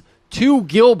gets to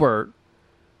Gilbert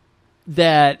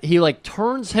that he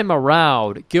turns him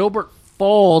around. Gilbert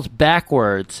falls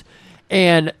backwards,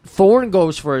 and Thorne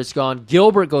goes for his gun.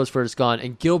 Gilbert goes for his gun,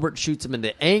 and Gilbert shoots him in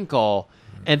the ankle.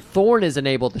 And Thorne isn't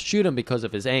able to shoot him because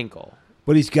of his ankle.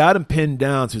 But he's got him pinned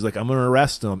down, so he's like, I'm going to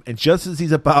arrest him. And just as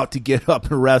he's about to get up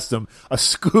and arrest him, a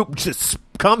scoop just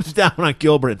comes down on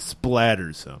Gilbert and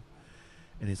splatters him.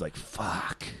 And he's like,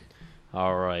 fuck.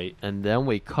 All right. And then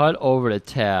we cut over to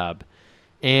Tab.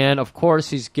 And, of course,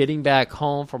 he's getting back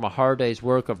home from a hard day's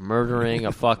work of murdering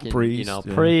a fucking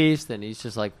priest. And he's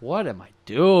just like, what am I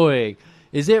doing?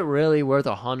 Is it really worth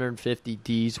 150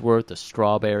 D's worth of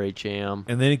strawberry jam?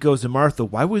 And then he goes to Martha,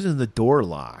 why wasn't the door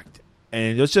locked?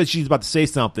 And just as she's about to say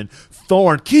something,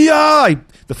 Thorne, Kia!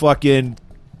 The fucking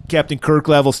Captain Kirk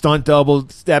level stunt double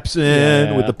steps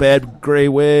in with the bad gray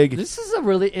wig. This is a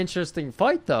really interesting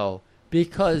fight, though,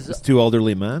 because It's two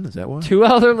elderly men. Is that what? two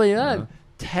elderly men.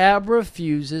 Tab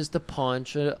refuses to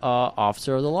punch an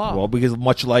officer of the law. Well, because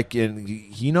much like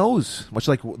he knows, much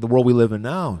like the world we live in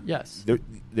now. Yes.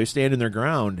 They're standing their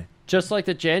ground. Just like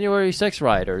the January 6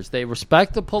 rioters, they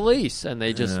respect the police and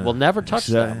they just will never touch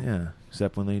them. Yeah,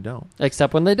 except when they don't.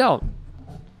 Except when they don't.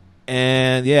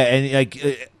 And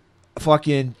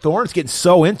fucking Thorne's getting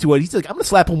so into it. He's like, I'm gonna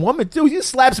slap a woman too. He just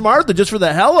slaps Martha just for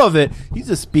the hell of it. He's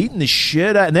just beating the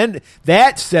shit out. And then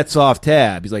that sets off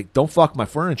Tab. He's like, don't fuck my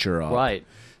furniture up. Right.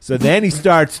 So then he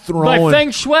starts throwing My feng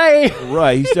shui.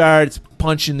 Right. He starts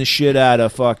punching the shit out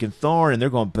of fucking Thorne, and they're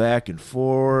going back and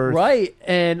forth. Right.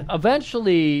 And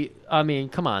eventually, I mean,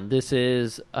 come on, this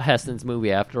is a Heston's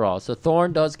movie after all. So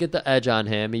Thorne does get the edge on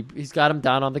him. He's got him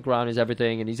down on the ground, he's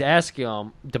everything, and he's asking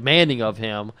him, demanding of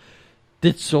him,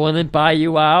 did Soylent buy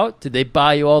you out? Did they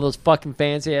buy you all those fucking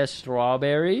fancy-ass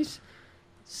strawberries?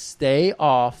 Stay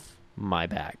off my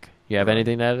back. You have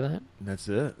anything to add to that? That's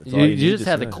it. That's You just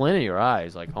had the glint in your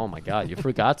eyes. Like, oh, my God, you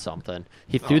forgot something.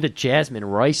 He threw the jasmine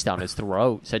rice down his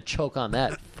throat. Said, choke on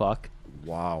that, fuck.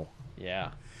 Wow.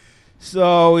 Yeah.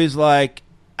 So he's like,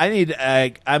 I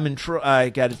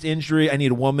got this injury. I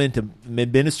need a woman to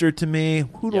administer to me.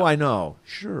 Who do I know?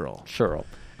 Cheryl.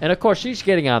 And, of course, she's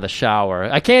getting out of the shower.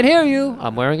 I can't hear you.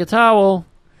 I'm wearing a towel.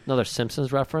 Another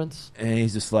Simpsons reference. And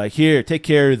he's just like, here, take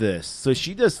care of this. So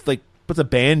she just, like, puts a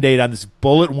Band-Aid on this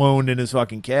bullet wound in his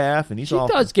fucking calf. And she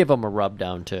does give him a rub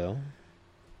down, too.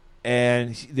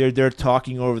 And they're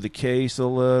talking over the case a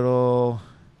little.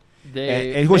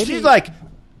 And she's like,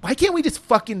 why can't we just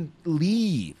fucking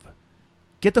leave?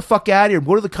 Get the fuck out of here.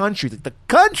 Go to the country. Like, the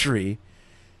country?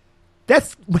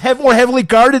 That's more heavily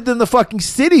guarded than the fucking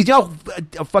cities. You know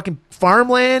how fucking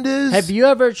farmland is? Have you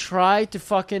ever tried to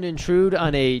fucking intrude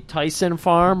on a Tyson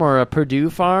farm or a Purdue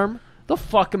farm? They'll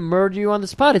fucking murder you on the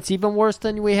spot. It's even worse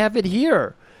than we have it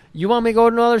here. You want me to go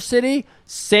to another city?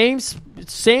 Same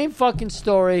fucking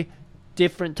story,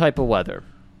 different type of weather.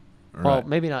 Right. Well,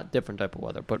 maybe not different type of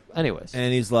weather, but anyways.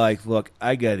 And he's like, look,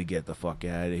 I got to get the fuck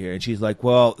out of here. And she's like,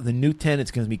 well, the new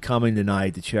tenant's going to be coming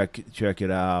tonight to check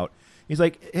it out. He's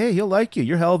like, hey, he'll like you.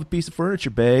 You're a hell of a piece of furniture,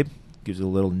 babe. Gives a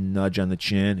little nudge on the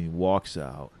chin, and he walks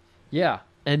out. Yeah,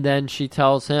 and then she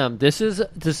tells him, this is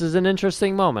an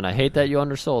interesting moment. I hate that you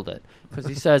undersold it. Because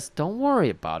he says, don't worry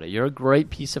about it. You're a great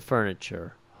piece of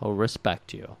furniture. He'll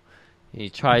respect you. He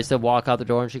tries to walk out the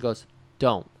door, and she goes,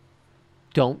 don't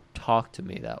talk to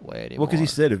me that way anymore. Well, because he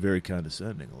said it very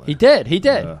condescendingly. He did.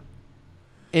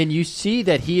 And you see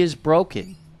that he is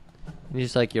broken. And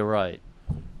he's like, you're right.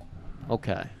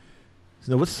 Okay.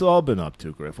 So what's Saul been up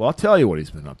to, Griff? Well, I'll tell you what he's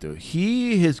been up to.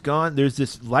 He has gone, there's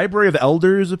this library of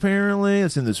elders, apparently.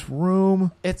 It's in this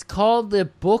room. It's called the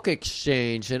Book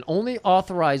Exchange, and only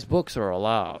authorized books are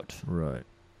allowed. Right.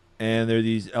 And there are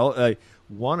these,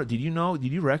 did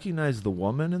you recognize the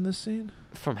woman in this scene?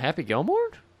 From Happy Gilmore?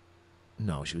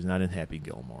 No, she was not in Happy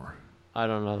Gilmore. I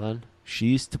don't know then.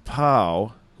 She's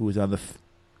T'Pau, who was on the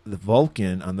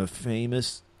Vulcan on the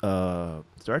famous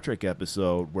Star Trek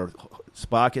episode where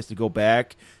Spock has to go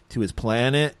back to his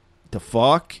planet to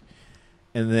fuck,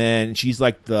 and then she's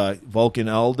like the Vulcan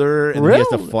elder, and he has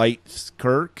to fight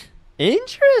Kirk.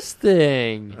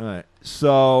 Interesting. All right.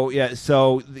 So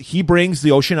he brings the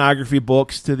oceanography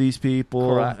books to these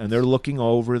people. Correct. And they're looking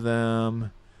over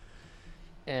them.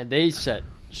 And they set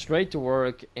straight to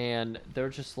work, and they're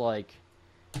just like,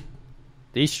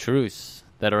 these truths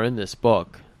that are in this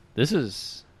book, this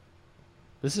is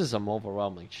some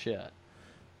overwhelming shit.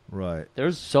 Right.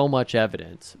 There's so much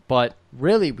evidence, but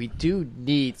really we do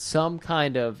need some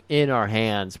kind of in our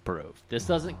hands proof. This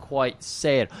doesn't quite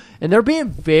say it. And they're being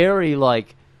very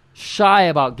shy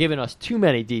about giving us too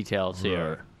many details here.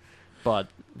 Right. But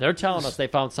they're telling us they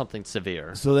found something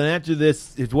severe. So then after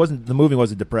this, the movie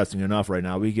wasn't depressing enough right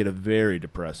now. We get a very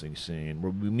depressing scene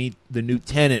where we meet the new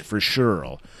tenant for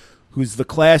Cheryl, who's the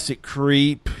classic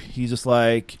creep. He's just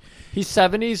like, he's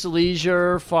 70s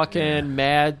leisure, fucking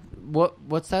mad.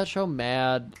 What's that show?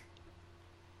 Mad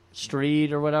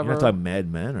Street or whatever? You're not talking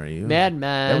Mad Men, are you? Mad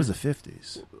Men. That was the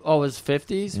 50s. Oh, it was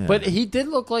 50s? Yeah. But he did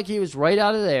look like he was right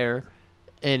out of there.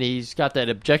 And he's got that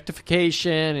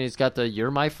objectification, and he's got the "you're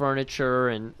my furniture,"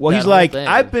 and he's like,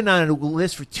 I've been on a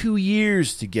list for 2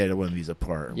 years to get one of these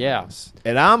apartments. Yeah,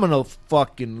 and I'm gonna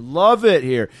fucking love it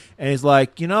here. And he's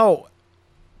like,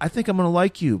 I think I'm gonna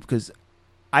like you because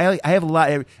I have a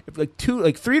lot, like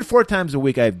 3 to 4 times a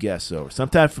week I have guests over.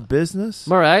 Sometimes for business.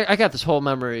 Murray, I got this whole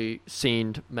memory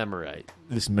scene memorized.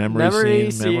 This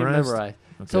memory scene memorized.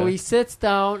 So he sits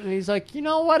down and he's like, you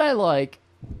know what I like?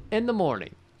 In the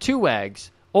morning, 2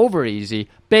 eggs, over easy,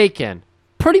 bacon,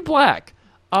 pretty black,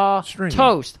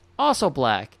 toast, also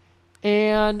black.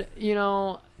 And,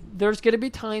 there's going to be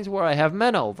times where I have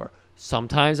men over.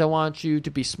 Sometimes I want you to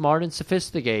be smart and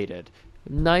sophisticated.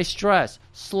 Nice dress,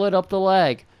 slit up the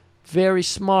leg, very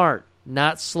smart,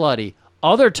 not slutty.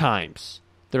 Other times,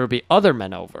 there will be other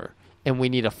men over, and we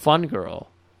need a fun girl.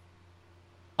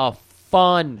 A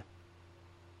fun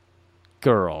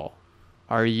girl.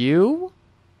 Are you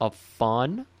a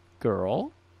fun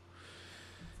girl?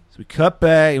 So we cut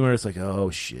back, and we're just like, oh,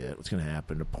 shit, what's going to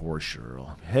happen to poor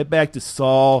Cheryl? Head back to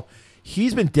Saul.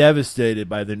 He's been devastated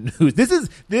by the news.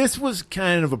 This was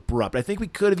kind of abrupt. I think we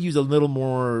could have used a little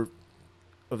more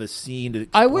of a scene to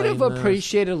explain I would have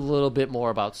appreciated a little bit more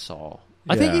about Saul.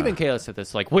 I think even Kayla said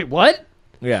this, like, wait, what?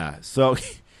 Yeah, so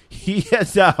he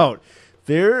heads out.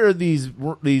 There are these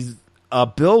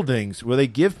buildings where they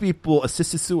give people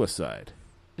assisted suicide.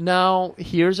 Now,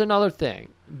 here's another thing.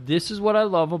 This is what I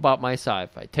love about my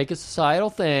sci-fi. Take a societal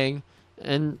thing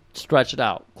and stretch it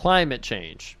out. Climate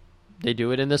change. They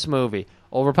do it in this movie.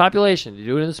 Overpopulation. They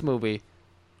do it in this movie.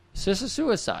 Assisted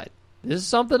suicide. This is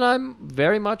something I'm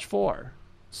very much for.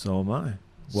 So am I.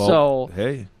 Well,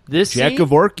 hey, this Jack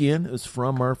Kevorkian is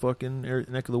from our fucking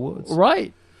neck of the woods.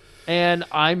 Right. And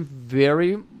I'm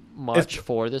very much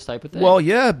for this type of thing. Well,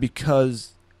 yeah,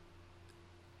 because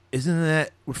isn't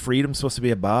that what freedom's supposed to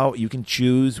be about? You can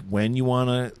choose when you want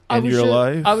to end your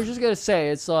life. I was just going to say,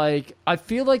 it's like, I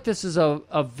feel like this is a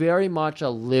very much a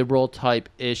liberal type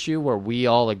issue where we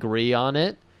all agree on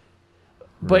it.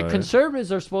 But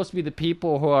conservatives are supposed to be the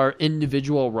people who are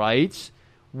individual rights.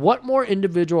 What more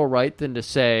individual right than to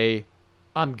say,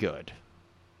 I'm good.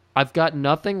 I've got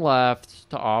nothing left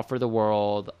to offer the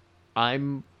world.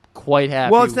 I'm quite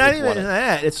happy. Well, it's not even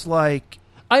that. It's like...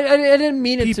 I didn't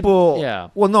mean people, it to... Yeah.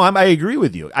 Well, no, I agree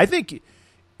with you. I think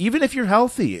even if you're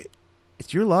healthy,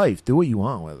 it's your life. Do what you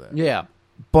want with it. Yeah.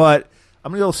 But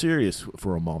I'm going to go serious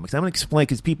for a moment. Because I'm going to explain,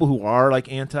 because people who are like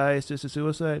anti-assisted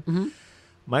suicide,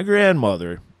 my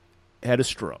grandmother had a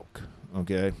stroke,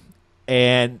 okay?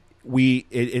 And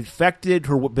it affected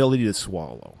her ability to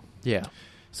swallow. Yeah.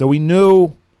 So we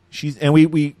knew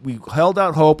we held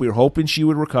out hope. We were hoping she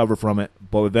would recover from it.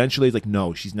 But eventually it's like,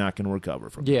 no, she's not going to recover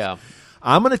from it. Yeah.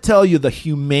 I'm going to tell you the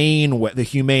humane way,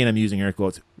 I'm using air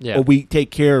quotes. Yeah. We take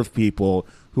care of people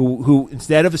who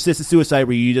instead of assisted suicide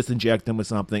where you just inject them with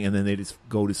something and then they just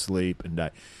go to sleep and die.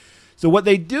 So what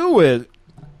they do is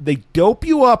they dope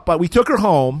you up. We took her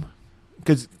home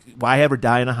because why have her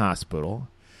die in a hospital?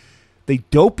 They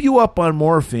dope you up on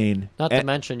morphine. Not to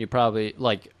mention you probably,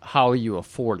 like, how you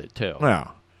afford it, too. Yeah.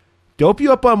 Dope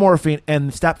you up on morphine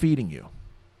and stop feeding you.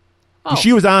 Oh.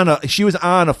 She was on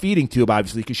a feeding tube,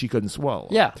 obviously, because she couldn't swallow.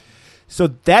 Yeah. So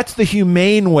that's the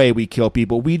humane way we kill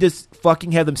people. We just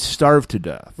fucking have them starve to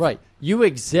death. Right. You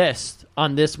exist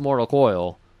on this mortal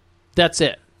coil. That's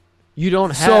it. You don't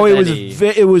have so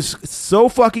it was so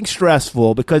fucking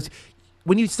stressful because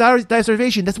when you die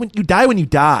starvation, that's when you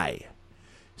die.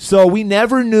 So we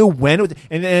never knew when it was,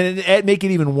 and to make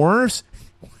it even worse,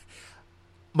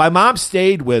 my mom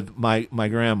stayed with my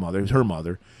grandmother, it was her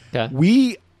mother. Okay.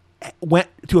 We went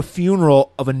to a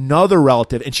funeral of another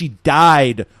relative, and she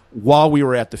died while we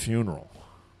were at the funeral.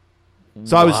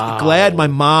 So I was glad my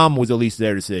mom was at least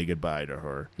there to say goodbye to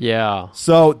her. Yeah.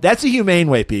 So that's a humane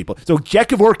way, people. So Jack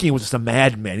Kevorkian was just a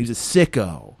madman. He was a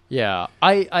sicko. Yeah.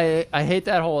 I hate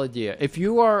that whole idea. If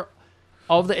you are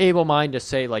of the able mind to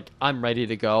say, like, I'm ready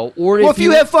to go, or if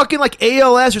you have fucking like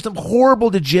ALS or some horrible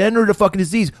degenerative fucking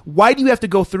disease, why do you have to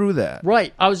go through that?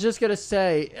 Right. I was just going to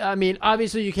say, I mean,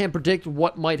 obviously you can't predict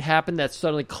what might happen that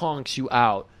suddenly conks you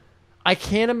out. I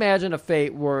can't imagine a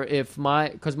fate where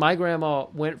because my grandma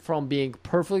went from being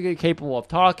perfectly capable of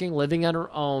talking, living on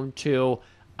her own, to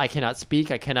I cannot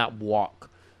speak, I cannot walk.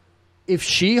 If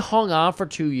she hung on for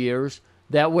 2 years,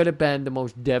 that would have been the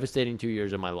most devastating 2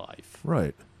 years of my life.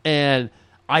 Right. And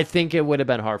I think it would have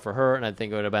been hard for her, and I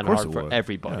think it would have been hard for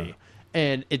everybody. Yeah.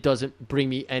 And it doesn't bring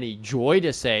me any joy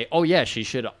to say, oh, yeah, she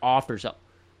should have offered something.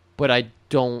 But I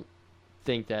don't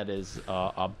think that is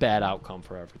a bad outcome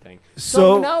for everything.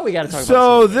 So now we got to talk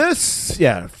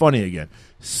about funny again.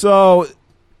 So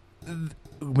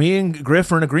me and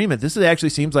Griff are in agreement. This actually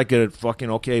seems like a fucking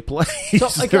okay place.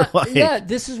 So,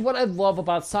 this is what I love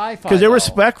about sci-fi. Because they're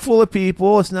respectful of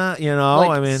people. It's not,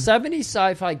 70s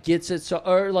sci-fi gets it,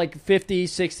 or like 50s,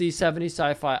 60s, 70s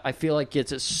sci-fi, I feel like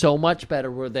gets it so much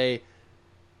better where they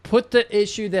put the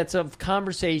issue that's of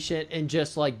conversation and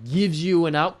just like gives you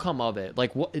an outcome of it.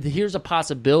 Like, here's a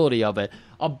possibility of it.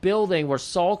 a building where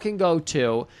Saul can go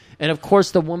to, and of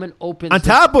course the woman opens. On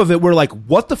top of it, we're like,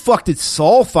 what the fuck did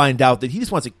Saul find out that he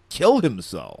just wants to kill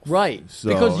himself? Right, So,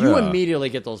 because you yeah. immediately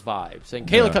get those vibes. And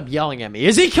Kayla kept yelling at me,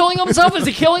 "Is he killing himself? Is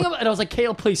he killing him?" And I was like,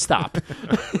 "Kayla, please stop.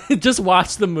 Just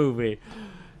watch the movie."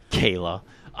 Kayla.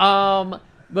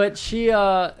 But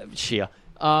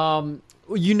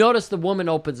you notice the woman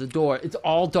opens the door. It's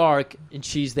all dark, and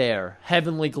she's there.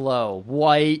 Heavenly glow.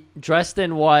 White, dressed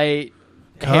in white,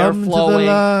 hair Come to the flowing,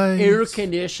 light. air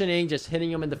conditioning just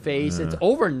hitting him in the face. It's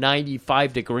over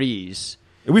 95 degrees.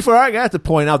 Before I got to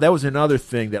point out, that was another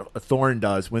thing that Thorne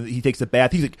does when he takes a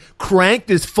bath. He's like, cranked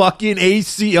his fucking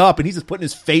AC up, and he's just putting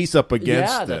his face up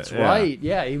against Yeah, it. that's right.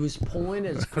 Yeah, he was pulling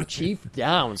his kerchief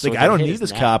down. It's So like, it I don't hit need his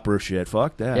this neck. copper shit.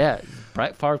 Fuck that. Yeah,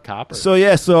 Brett Favre copper.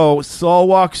 So Saul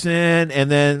walks in, and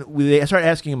then they start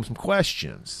asking him some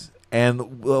questions.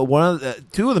 And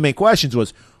two of the main questions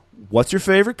was, what's your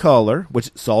favorite color?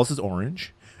 Which Saul says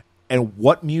orange. And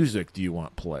what music do you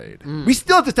want played? We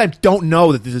still at this time don't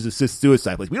know that this is assist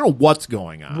suicide. Like, we don't know what's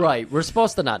going on. Right, we're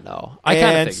supposed to not know. I kind of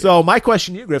And figured. so my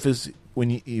question to you, Griff, is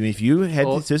if you had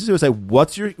assist suicide,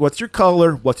 what's your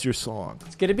color? What's your song?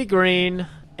 It's going to be green,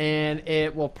 and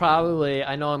it will probably...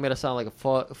 I know I'm going to sound like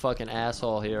a fucking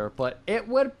asshole here, but it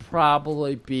would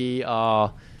probably be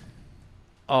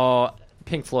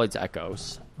Pink Floyd's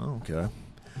Echoes. Okay.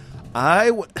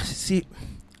 I would see...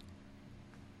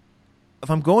 If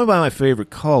I'm going by my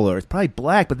favorite color, it's probably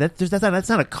black, but that's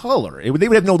not a color. They would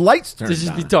have no lights turned on. This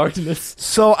just be darkness.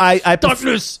 So I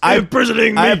Darkness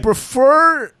imprisoning me. I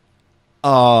prefer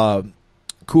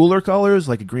cooler colors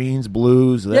like greens,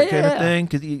 blues, that kind of thing.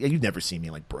 Because you've never seen me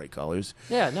in like bright colors.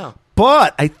 Yeah, no.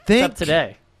 But I think Except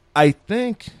today. I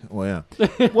think. Well,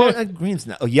 yeah. Well, green's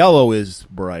not. Yellow is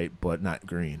bright, but not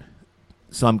green.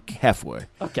 So I'm halfway.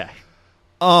 Okay.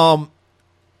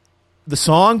 The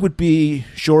song would be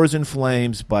 "Shores in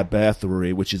Flames" by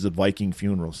Bathory, which is a Viking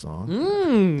funeral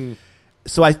song.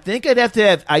 So I think I'd have to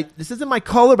have. This isn't my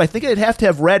color, but I think I'd have to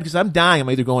have red because I'm dying. I'm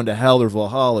either going to hell or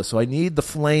Valhalla, so I need the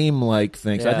flame-like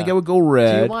thing. So I think I would go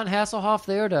red. Do you want Hasselhoff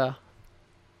there to...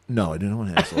 No, I didn't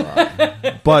want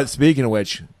Hasselhoff. But speaking of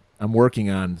which, I'm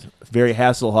working on a very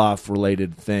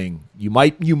Hasselhoff-related thing. You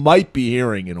might be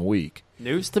hearing in a week.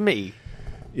 News to me.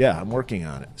 Yeah, I'm working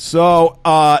on it. So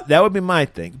that would be my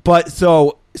thing. But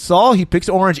so Saul, he picks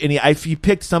orange, and he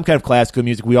picked some kind of classical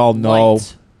music. We all know.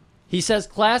 Light. He says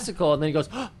classical, and then he goes,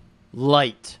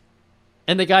 light.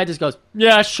 And the guy just goes,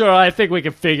 yeah, sure, I think we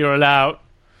can figure it out.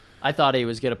 I thought he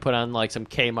was going to put on like some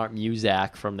Kmart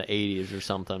Muzak from the 80s or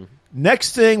something.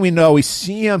 Next thing we know, we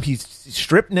see him. He's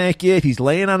stripped naked. He's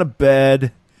laying on a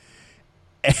bed.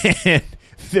 And...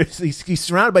 he's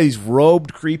surrounded by these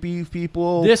robed, creepy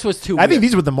people. This was too I think weird.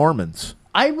 these were the Mormons.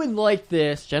 I would like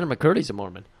this. Jenna McCurdy's a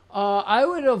Mormon. I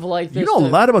would have liked this. You know a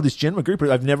lot about this Jenna McCurdy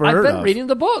I've never heard of. I've been reading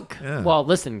the book. Yeah. Well,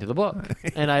 listening to the book.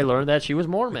 And I learned that she was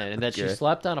Mormon and that she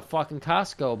slept on a fucking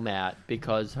Costco mat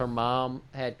because her mom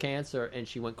had cancer and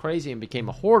she went crazy and became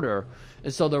a hoarder.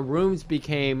 And so the rooms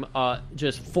became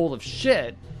just full of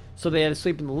shit. So they had to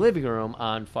sleep in the living room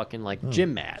on fucking like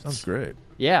gym mats. Sounds great.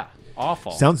 Yeah.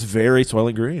 Awful. Sounds very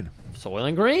Soylent Green.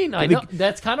 Soylent Green. I know.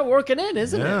 That's kind of working in,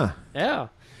 isn't Yeah. it? Yeah.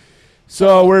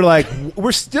 So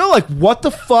we're still like, what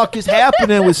the fuck is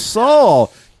happening with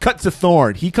Saul? Cut to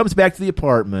Thorne. He comes back to the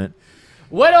apartment.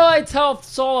 What do I tell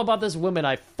Saul about this woman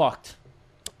I fucked?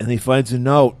 And he finds a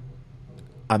note.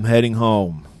 I'm heading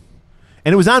home.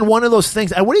 And it was on one of those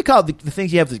things. What do you call it? The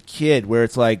things you have as a kid where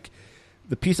it's like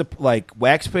the piece of like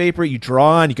wax paper you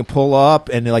draw on, you can pull up,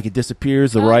 and like it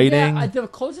disappears, the writing. Yeah, the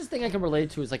closest thing I can relate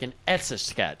to is like an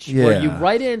Etch-a-Sketch, where you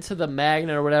write into the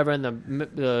magnet or whatever, and the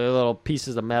little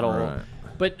pieces of metal. Right.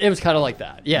 But it was kind of like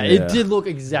that. Yeah, it did look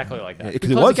exactly like that.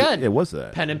 Because it was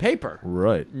that. Pen and paper.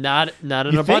 Right. Not an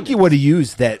abundance. You think he would have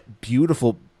used that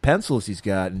beautiful pencils he's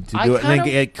got to do it, and then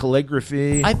get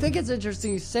calligraphy. I think it's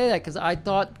interesting you say that because I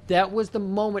thought that was the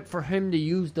moment for him to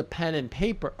use the pen and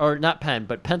paper, or not pen,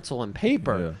 but pencil and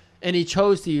paper, Yeah. and he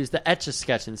chose to use the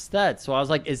Etch-a-Sketch instead. So I was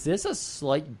like, is this a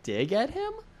slight dig at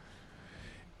him?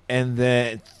 And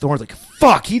then Thorne's like,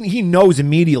 fuck, he knows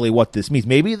immediately what this means.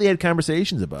 Maybe they had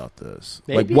conversations about this.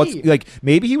 Maybe.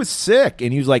 Maybe he was sick,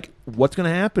 and he was like, what's going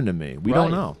to happen to me? We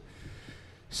don't Right. know.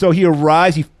 So he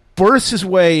arrives, he bursts his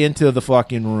way into the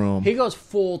fucking room. He goes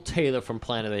full Taylor from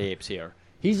Planet of the Apes here.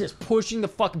 He's just pushing the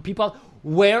fucking people out.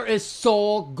 Where is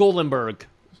Saul Goldenberg?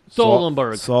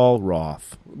 Saul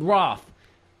Roth. Roth.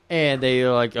 And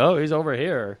they're like, oh, he's over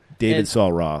here. David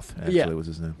Saul Roth, actually, Yeah. was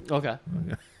his name. Okay.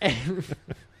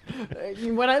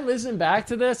 When I listen back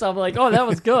to this, I'm like, oh, that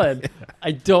was good.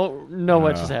 I don't know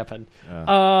what just happened.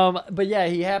 But yeah,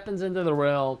 he happens into the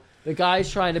rail. The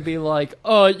guy's trying to be like,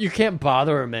 oh, you can't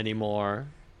bother him anymore.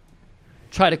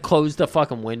 Try to close the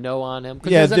fucking window on him.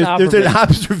 Yeah, there's an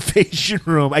observation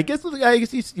room. I guess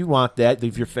you want that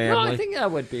if your family. No, I think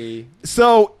that would be.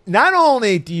 So not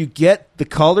only do you get the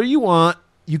color you want,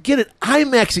 you get an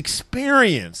IMAX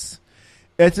experience.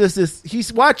 It's just this.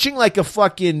 He's watching like a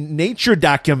fucking nature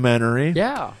documentary.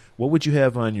 Yeah. What would you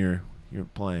have on your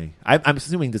playing? I'm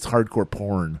assuming this hardcore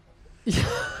porn.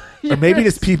 Or maybe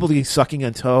it's people sucking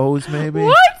on toes, maybe.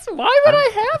 What? Why would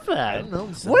I have that? I don't know.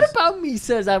 What about me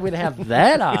says I would have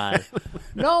that on?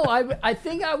 No, I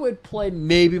think I would play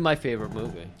maybe my favorite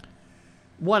movie.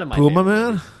 One of my Puma favorite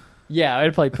Man? movies. Yeah, I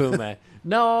would play Puma.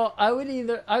 No, I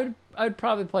would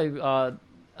probably play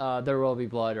There Will Be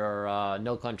Blood or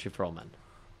No Country for Old Men.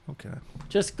 Okay.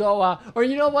 Just go out. Or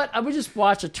you know what? I would just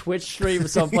watch a Twitch stream of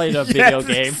someone playing a video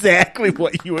game. Exactly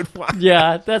what you would watch.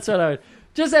 Yeah, that's what I would.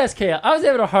 Just ask Kayla. I was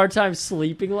having a hard time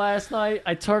sleeping last night.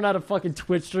 I turned on a fucking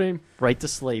Twitch stream, right to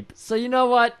sleep. So you know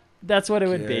what? That's what it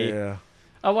would be. Yeah.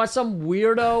 I watched some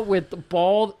weirdo with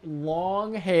bald,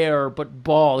 long hair, but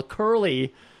bald,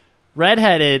 curly,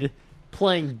 redheaded,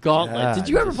 playing Gauntlet. Yeah, Did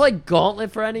you ever play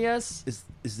Gauntlet for NES?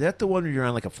 Is that the one where you're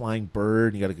on like a flying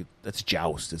bird? And you gotta that's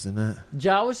Joust, isn't it?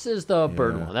 Joust is the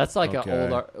bird one. That's like an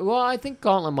older. Well, I think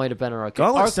Gauntlet might have been a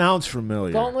Gauntlet sounds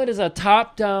familiar. Gauntlet is a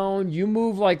top-down. You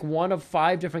move like one of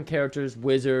 5 different characters: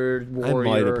 wizard, warrior.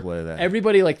 I might have played that.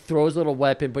 Everybody like throws a little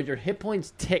weapon, but your hit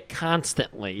points tick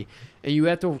constantly, and you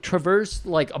have to traverse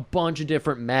like a bunch of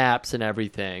different maps and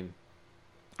everything.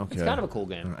 Okay, it's kind of a cool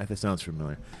game. That sounds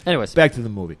familiar. Anyways, back to the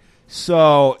movie.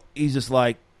 So he's just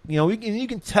like, you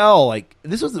can tell, like,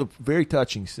 this was a very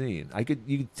touching scene.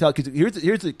 You can tell, because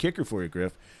here's the kicker for you,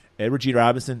 Griff. Edward G.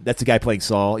 Robinson, that's the guy playing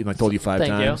Saul, even I told you 5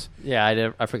 times. You.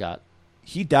 Yeah, I forgot.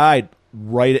 He died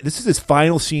this is his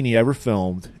final scene he ever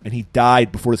filmed, and he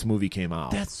died before this movie came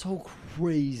out. That's so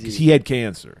crazy. Because he had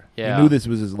cancer. Yeah. He knew this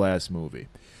was his last movie.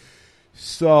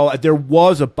 So there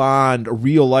was a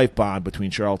real-life bond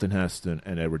between Charlton Heston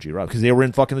and Edward G. Robinson, because they were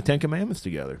in fucking the Ten Commandments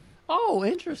together. Oh,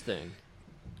 interesting.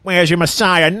 Where's your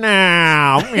Messiah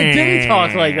now? Did he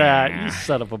talk like that? You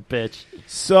son of a bitch.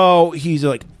 So he's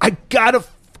like, I gotta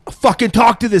fucking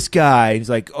talk to this guy. And he's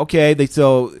like, okay.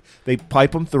 They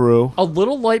pipe him through. A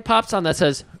little light pops on that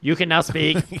says, "You can now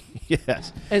speak."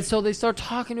 Yes. And so they start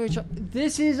talking to each other.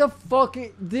 This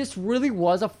really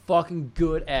was a fucking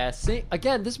good ass scene.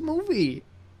 Again, this movie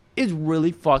is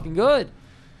really fucking good.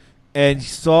 And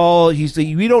Saul,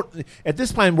 we don't, at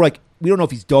this point, we're like, we don't know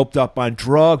if he's doped up on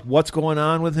drug, what's going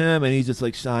on with him, and he's just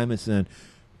like, Simonson,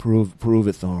 prove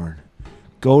it, Thorne.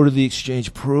 Go to the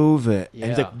exchange, prove it. Yeah.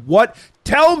 And he's like, what?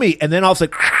 Tell me. And then all of a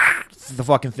sudden, the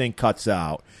fucking thing cuts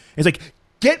out. He's like,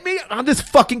 get me on this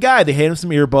fucking guy. They hand him some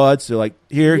earbuds. They're like,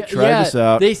 here, try this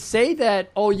out. They say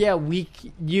that,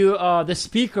 the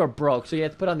speaker broke, so you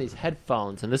have to put on these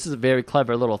headphones. And this is a very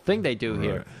clever little thing they do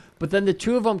here. But then the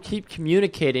two of them keep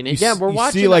communicating. And again, we're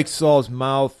watching. You see, like, Saul's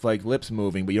mouth, like, lips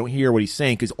moving, but you don't hear what he's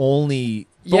saying because only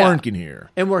Thorne can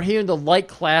hear. And we're hearing the light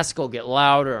classical get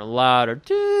louder and louder.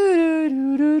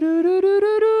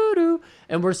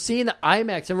 And we're seeing the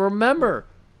IMAX. And remember,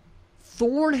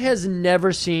 Thorne has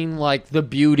never seen, like, the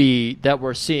beauty that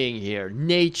we're seeing here.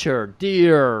 Nature,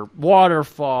 deer,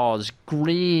 waterfalls,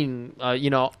 green,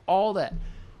 all that.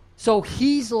 So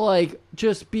he's like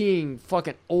just being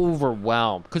fucking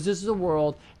overwhelmed because this is a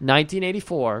world,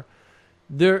 1984,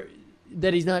 that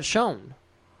he's not shown.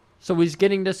 So he's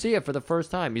getting to see it for the first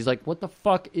time. He's like, what the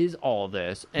fuck is all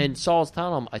this? And Saul's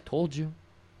telling him, I told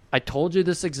you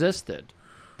this existed.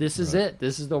 This is it.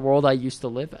 This is the world I used to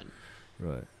live in.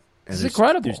 Right. This is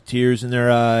incredible. There's tears in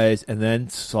their eyes, and then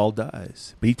Saul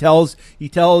dies. But he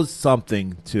tells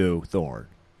something to Thorne.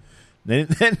 Then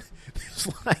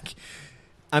it's like...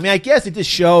 I mean, I guess it just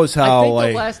shows how, I think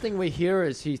like... the last thing we hear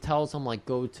is he tells him, like,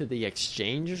 go to the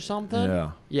exchange or something.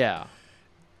 Yeah. Yeah.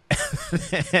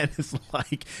 And it's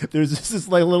like, there's this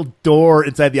like little door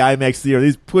inside the IMAX theater.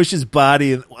 He pushes his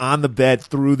body on the bed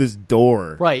through this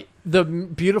door. Right. The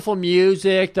beautiful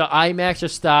music, the IMAX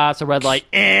just stops, the red light,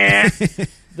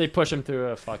 they push him through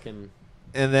a fucking...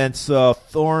 And then so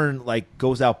Thorne, like,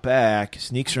 goes out back,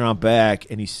 sneaks around back,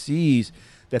 and he sees...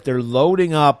 that they're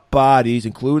loading up bodies,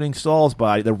 including Saul's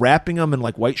body. They're wrapping them in,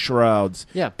 like, white shrouds.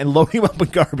 Yeah. And loading them up in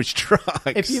garbage trucks.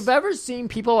 If you've ever seen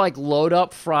people, like, load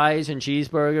up fries and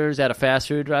cheeseburgers at a fast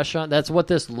food restaurant, that's what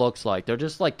this looks like. They're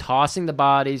just, like, tossing the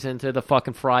bodies into the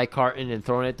fucking fry carton and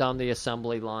throwing it down the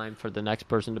assembly line for the next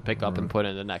person to pick up and put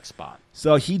in the next spot.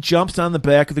 So he jumps on the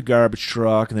back of the garbage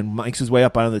truck and then makes his way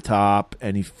up onto the top,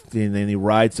 and then he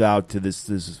rides out to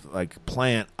this like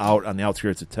plant out on the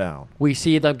outskirts of town. We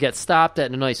see them get stopped at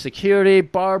an nice security,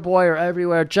 barbed wire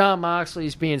everywhere. John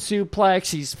Moxley's being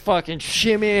suplexed. He's fucking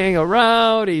shimmying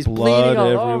around. He's bleeding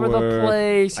all over the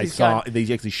place.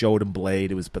 They actually showed him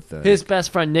blade. It was pathetic. His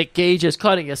best friend Nick Gage is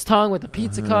cutting his tongue with a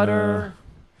pizza cutter.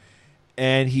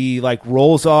 And he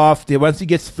rolls off. Once he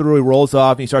gets through, he rolls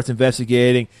off and he starts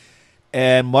investigating.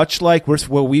 And much like what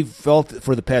we've felt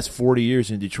for the past 40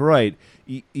 years in Detroit,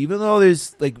 even though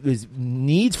there's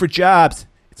needs for jobs,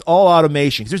 it's all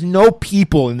automation. 'Cause there's no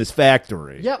people in this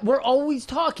factory. Yeah, we're always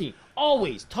talking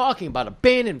about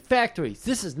abandoned factories.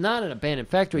 This is not an abandoned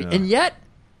factory, and yet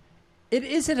it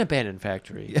is an abandoned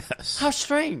factory. Yes. How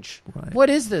strange. Right. What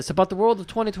is this about the world of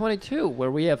 2022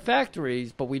 where we have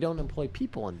factories but we don't employ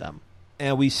people in them?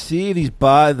 And we see the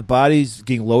bodies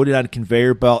getting loaded on a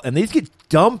conveyor belt, and they just get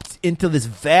dumped into this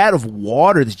vat of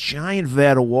water, this giant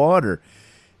vat of water.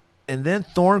 And then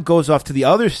Thorne goes off to the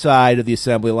other side of the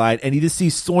assembly line, and he just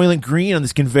sees Soylent Green on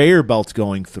this conveyor belt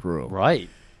going through. Right.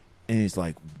 And he's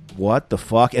like, what the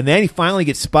fuck? And then he finally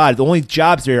gets spotted. The only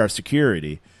jobs there are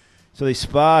security. So they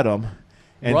spot him.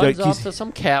 And runs up to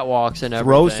some catwalks and everything.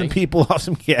 Throws some people off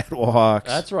some catwalks.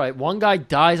 That's right. One guy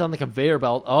dies on the conveyor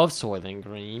belt of Soylent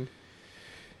Green.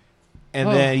 And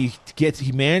then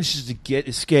he manages to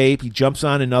escape. He jumps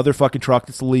on another fucking truck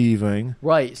that's leaving.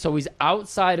 Right. So he's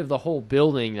outside of the whole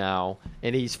building now,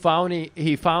 and he finds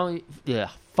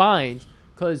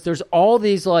because there's all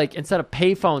these instead of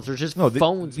pay phones, there's just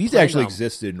phones. These actually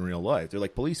existed in real life. They're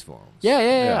like police phones.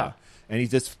 Yeah. And he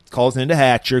just calls into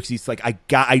Hatcher because he's like,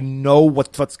 I know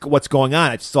what's going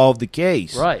on. I've solved the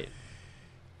case. Right.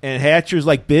 And Hatcher's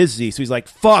busy, so he's like,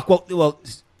 fuck. Well.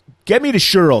 Get me to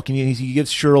Cheryl. He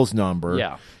gives Cheryl's number.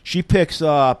 Yeah. She picks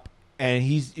up, and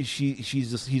he's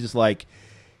just like,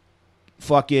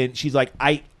 fucking. She's like,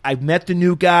 I've met the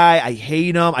new guy. I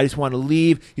hate him. I just want to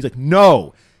leave. He's like,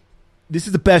 no, this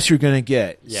is the best you're gonna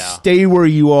get. Yeah. Stay where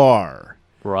you are.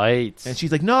 Right. And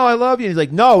she's like, no, I love you. And he's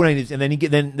like, no. And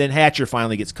then Hatcher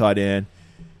finally gets cut in.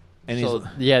 And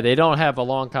they don't have a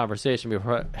long conversation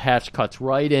before Hatch cuts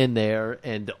right in there,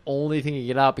 and the only thing you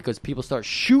get out because people start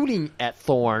shooting at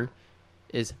Thorne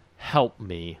is help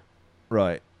me.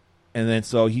 Right. And then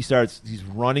so he's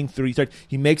running through.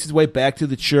 He makes his way back to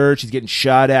the church. He's getting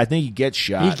shot at. I think he gets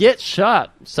shot. He gets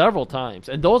shot several times,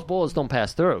 and those bullets don't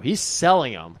pass through. He's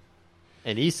selling them,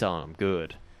 and he's selling them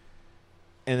good.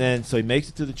 And then so he makes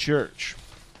it to the church,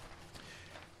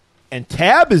 and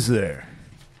Tab is there.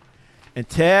 And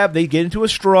Tab, they get into a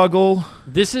struggle.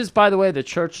 This is, by the way, the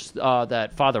church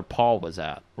that Father Paul was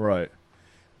at. Right.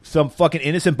 Some fucking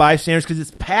innocent bystanders, because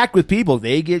it's packed with people.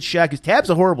 They get shot, because Tab's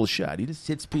a horrible shot. He just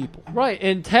hits people. Right,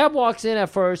 and Tab walks in at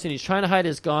first, and he's trying to hide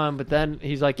his gun, but then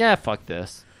he's like, yeah, fuck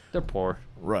this. They're poor.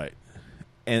 Right.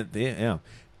 And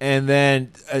And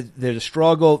then there's a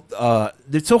struggle.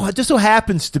 There just so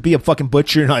happens to be a fucking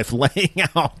butcher knife laying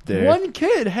out there. One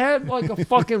kid had a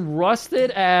fucking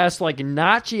rusted ass,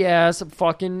 notchy ass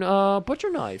fucking butcher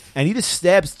knife, and he just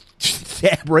stab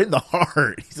right in the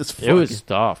heart. He's just fucking, it was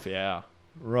tough, yeah.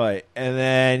 Right, and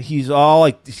then he's all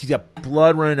he's got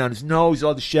blood running down his nose. He's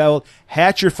all disheveled.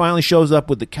 Hatcher finally shows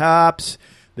up with the cops.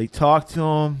 They talk to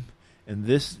him, and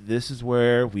this is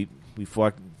where we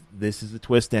fuck. This is the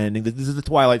twist ending. This is the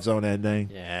Twilight Zone ending.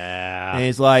 Yeah. And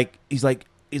he's like,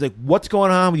 what's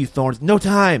going on with you, Thorne? No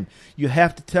time. You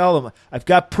have to tell him. I've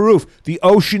got proof. The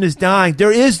ocean is dying.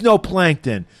 There is no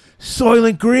plankton.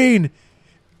 Soylent Green.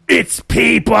 It's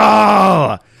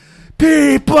people.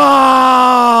 People.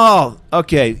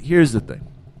 Okay, here's the thing.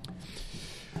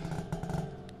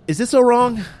 Is this so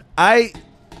wrong?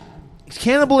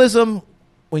 Cannibalism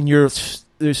when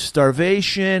there's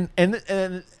starvation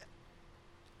and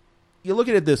you look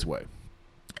at it this way.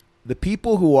 The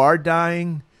people who are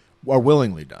dying are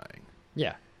willingly dying.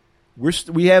 Yeah.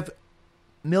 We have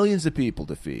millions of people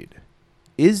to feed.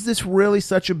 Is this really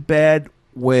such a bad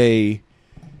way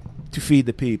to feed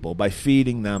the people, by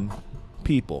feeding them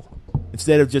people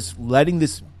instead of just letting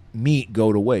this meat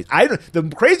go to waste?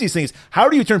 The craziest thing is, how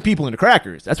do you turn people into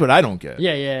crackers? That's what I don't get.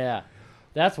 Yeah.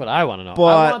 That's what I want to know.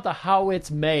 But, I want how it's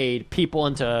made people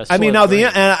into.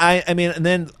 And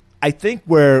then I think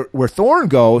where Thorne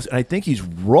goes, and I think he's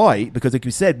right, because like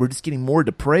you said, we're just getting more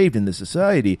depraved in the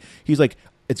society. He's like,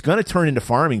 it's going to turn into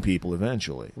farming people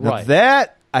eventually. Now, right.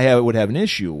 That would have an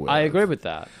issue with. I agree with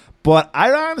that. But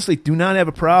I honestly do not have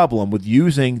a problem with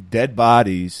using dead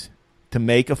bodies to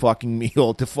make a fucking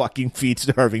meal to fucking feed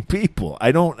starving people.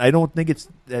 I don't think it's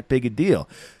that big a deal.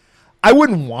 I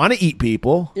wouldn't want to eat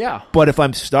people. Yeah. But if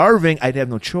I'm starving, I'd have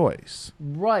no choice.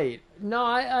 Right. No,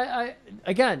 I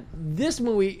again, this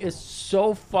movie is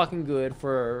so fucking good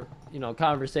for,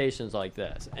 conversations like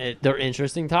this. They're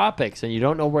interesting topics, and you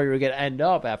don't know where you're going to end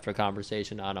up after a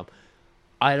conversation on them.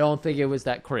 I don't think it was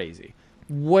that crazy.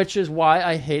 Which is why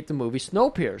I hate the movie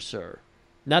Snowpiercer.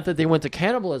 Not that they went to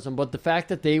cannibalism, but the fact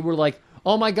that they were like,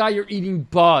 oh my God, you're eating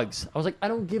bugs. I was like, I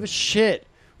don't give a shit.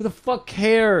 Who the fuck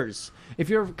cares? If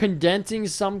you're condensing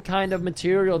some kind of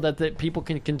material that people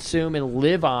can consume and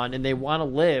live on and they want to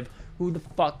live, who the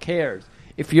fuck cares?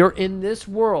 If you're in this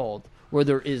world where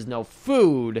there is no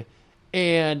food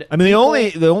and... I mean,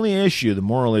 the only issue, the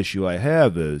moral issue I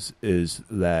have is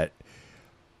that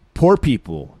poor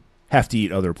people have to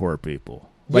eat other poor people.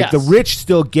 Like, yes. the rich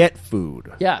still get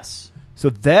food. Yes. So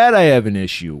that I have an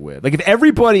issue with. Like, if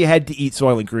everybody had to eat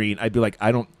Soylent Green, I'd be like,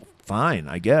 fine,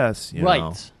 I guess. You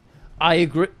know? I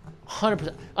agree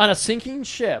 100%. On a sinking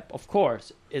ship, of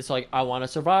course, it's like, I want to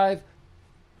survive.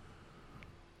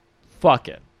 Fuck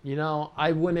it. You know,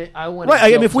 I wouldn't. Right. I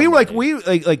mean, if we were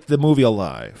like the movie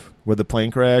Alive, where the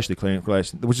plane crashed,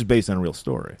 which is based on a real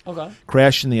story. Okay.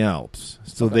 Crashed in the Alps.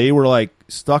 So they were like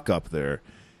stuck up there,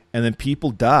 and then people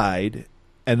died,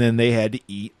 and then they had to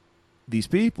eat these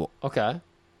people. Okay.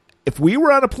 If we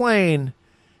were on a plane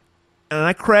and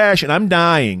I crash and I'm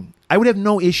dying, I would have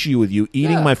no issue with you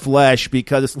eating my flesh,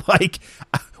 because it's like,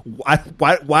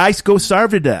 why go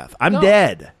starve to death? I'm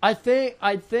dead. I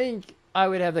think I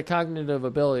would have the cognitive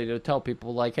ability to tell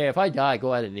people, like, hey, if I die,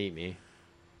 go ahead and eat me.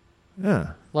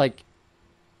 Yeah. Like,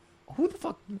 who the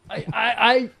fuck?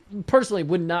 I personally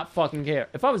would not fucking care.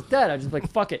 If I was dead, I'd just be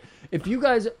like, fuck it. If you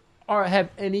guys have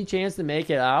any chance to make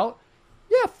it out,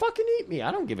 yeah, fucking eat me.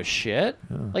 I don't give a shit.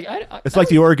 Yeah. Like, it's like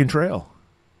the Oregon Trail.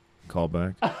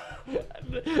 Callback.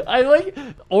 I like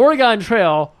Oregon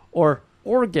Trail or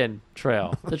Oregon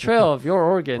Trail. The trail of your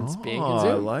organs being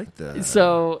consumed. I like that.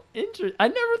 So, I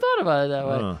never thought about it that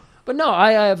way. But no,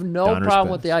 I have no problem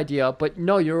with the idea. But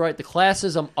no, you're right. The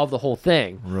classism of the whole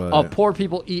thing. Right. Poor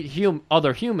people eat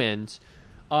other humans.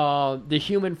 The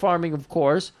human farming, of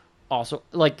course. Also,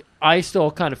 like, I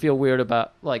still kind of feel weird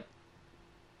about, like,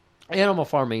 animal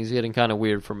farming is getting kind of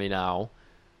weird for me now.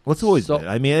 Well, it's always been.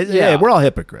 I mean, we're all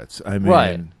hypocrites. I mean,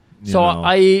 right. So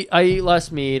I eat less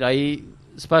meat. I eat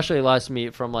especially less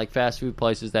meat from, like, fast food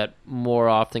places that more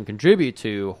often contribute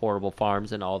to horrible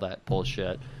farms and all that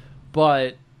bullshit.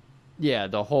 But yeah,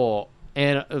 the whole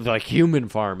like human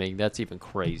farming, that's even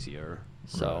crazier.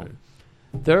 So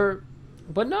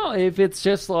but no, if it's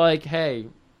just like, hey,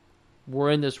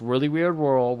 we're in this really weird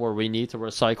world where we need to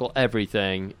recycle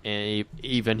everything, and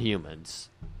even humans.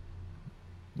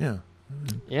 Yeah.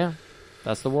 Yeah,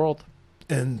 that's the world.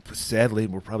 And sadly,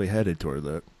 we're probably headed toward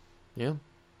that. Yeah.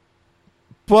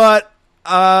 But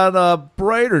on a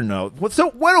brighter note, what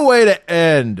a way to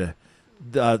end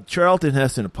the Charlton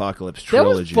Heston Apocalypse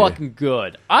trilogy. That was fucking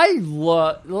good. I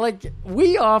love, like,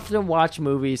 we often watch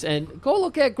movies, and go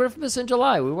look at Christmas in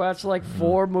July. We watched like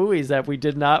 4 movies that we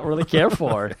did not really care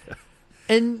for.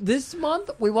 And this month,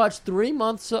 we watched 3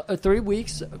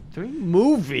 movies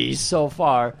so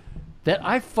far that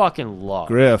I fucking love.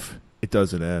 Griff, it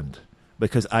doesn't end.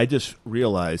 Because I just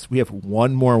realized we have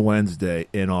one more Wednesday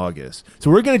in August. So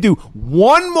we're going to do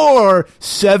one more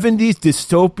 70s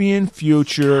dystopian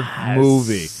future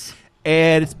movie.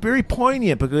 And it's very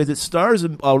poignant because it stars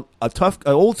an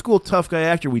old school tough guy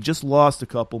actor we just lost a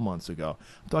couple months ago.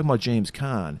 I'm talking about James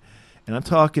Caan. And I'm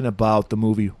talking about the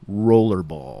movie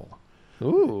Rollerball.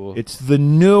 Ooh. It's the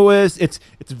newest. It's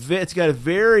got a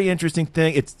very interesting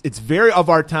thing. It's very of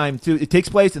our time too. It takes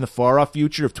place in the far off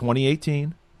future of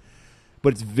 2018.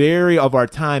 But it's very of our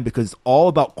time because it's all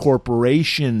about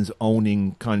corporations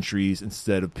owning countries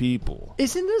instead of people.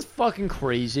 Isn't this fucking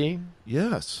crazy?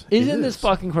 Yes. Isn't this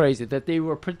fucking crazy that they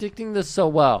were predicting this so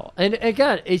well? And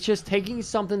again, it's just taking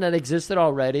something that existed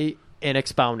already and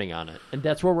expounding on it. And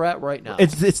that's where we're at right now.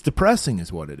 It's depressing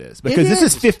is what it is. Because this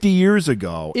is 50 years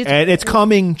ago, and it's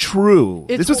coming true.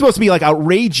 This was supposed to be like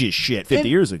outrageous shit 50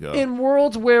 years ago. In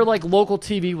worlds where like local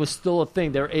TV was still a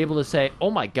thing, they were able to say, oh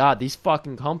my God, these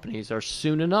fucking companies are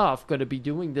soon enough going to be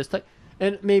doing this.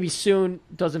 And maybe soon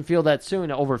doesn't feel that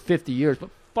soon, over 50 years,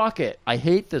 but fuck it. I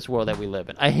hate this world that we live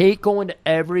in. I hate going to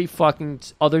every fucking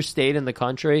other state in the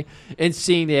country and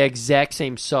seeing the exact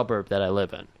same suburb that I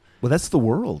live in. Well, that's the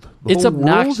world. It's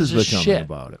obnoxious world is becoming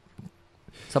about it.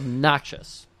 It's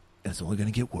obnoxious. And it's only going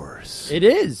to get worse. It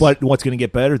is. But what's going to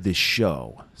get better? This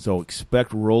show. So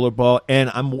expect Rollerball. And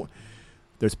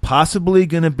there's possibly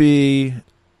going to be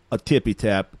a tippy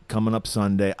tap coming up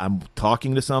Sunday. I'm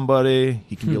talking to somebody.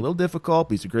 He can be a little difficult,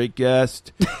 but he's a great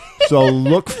guest. So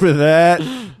look for that.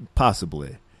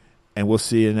 Possibly. And we'll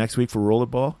see you next week for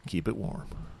Rollerball. Keep it warm.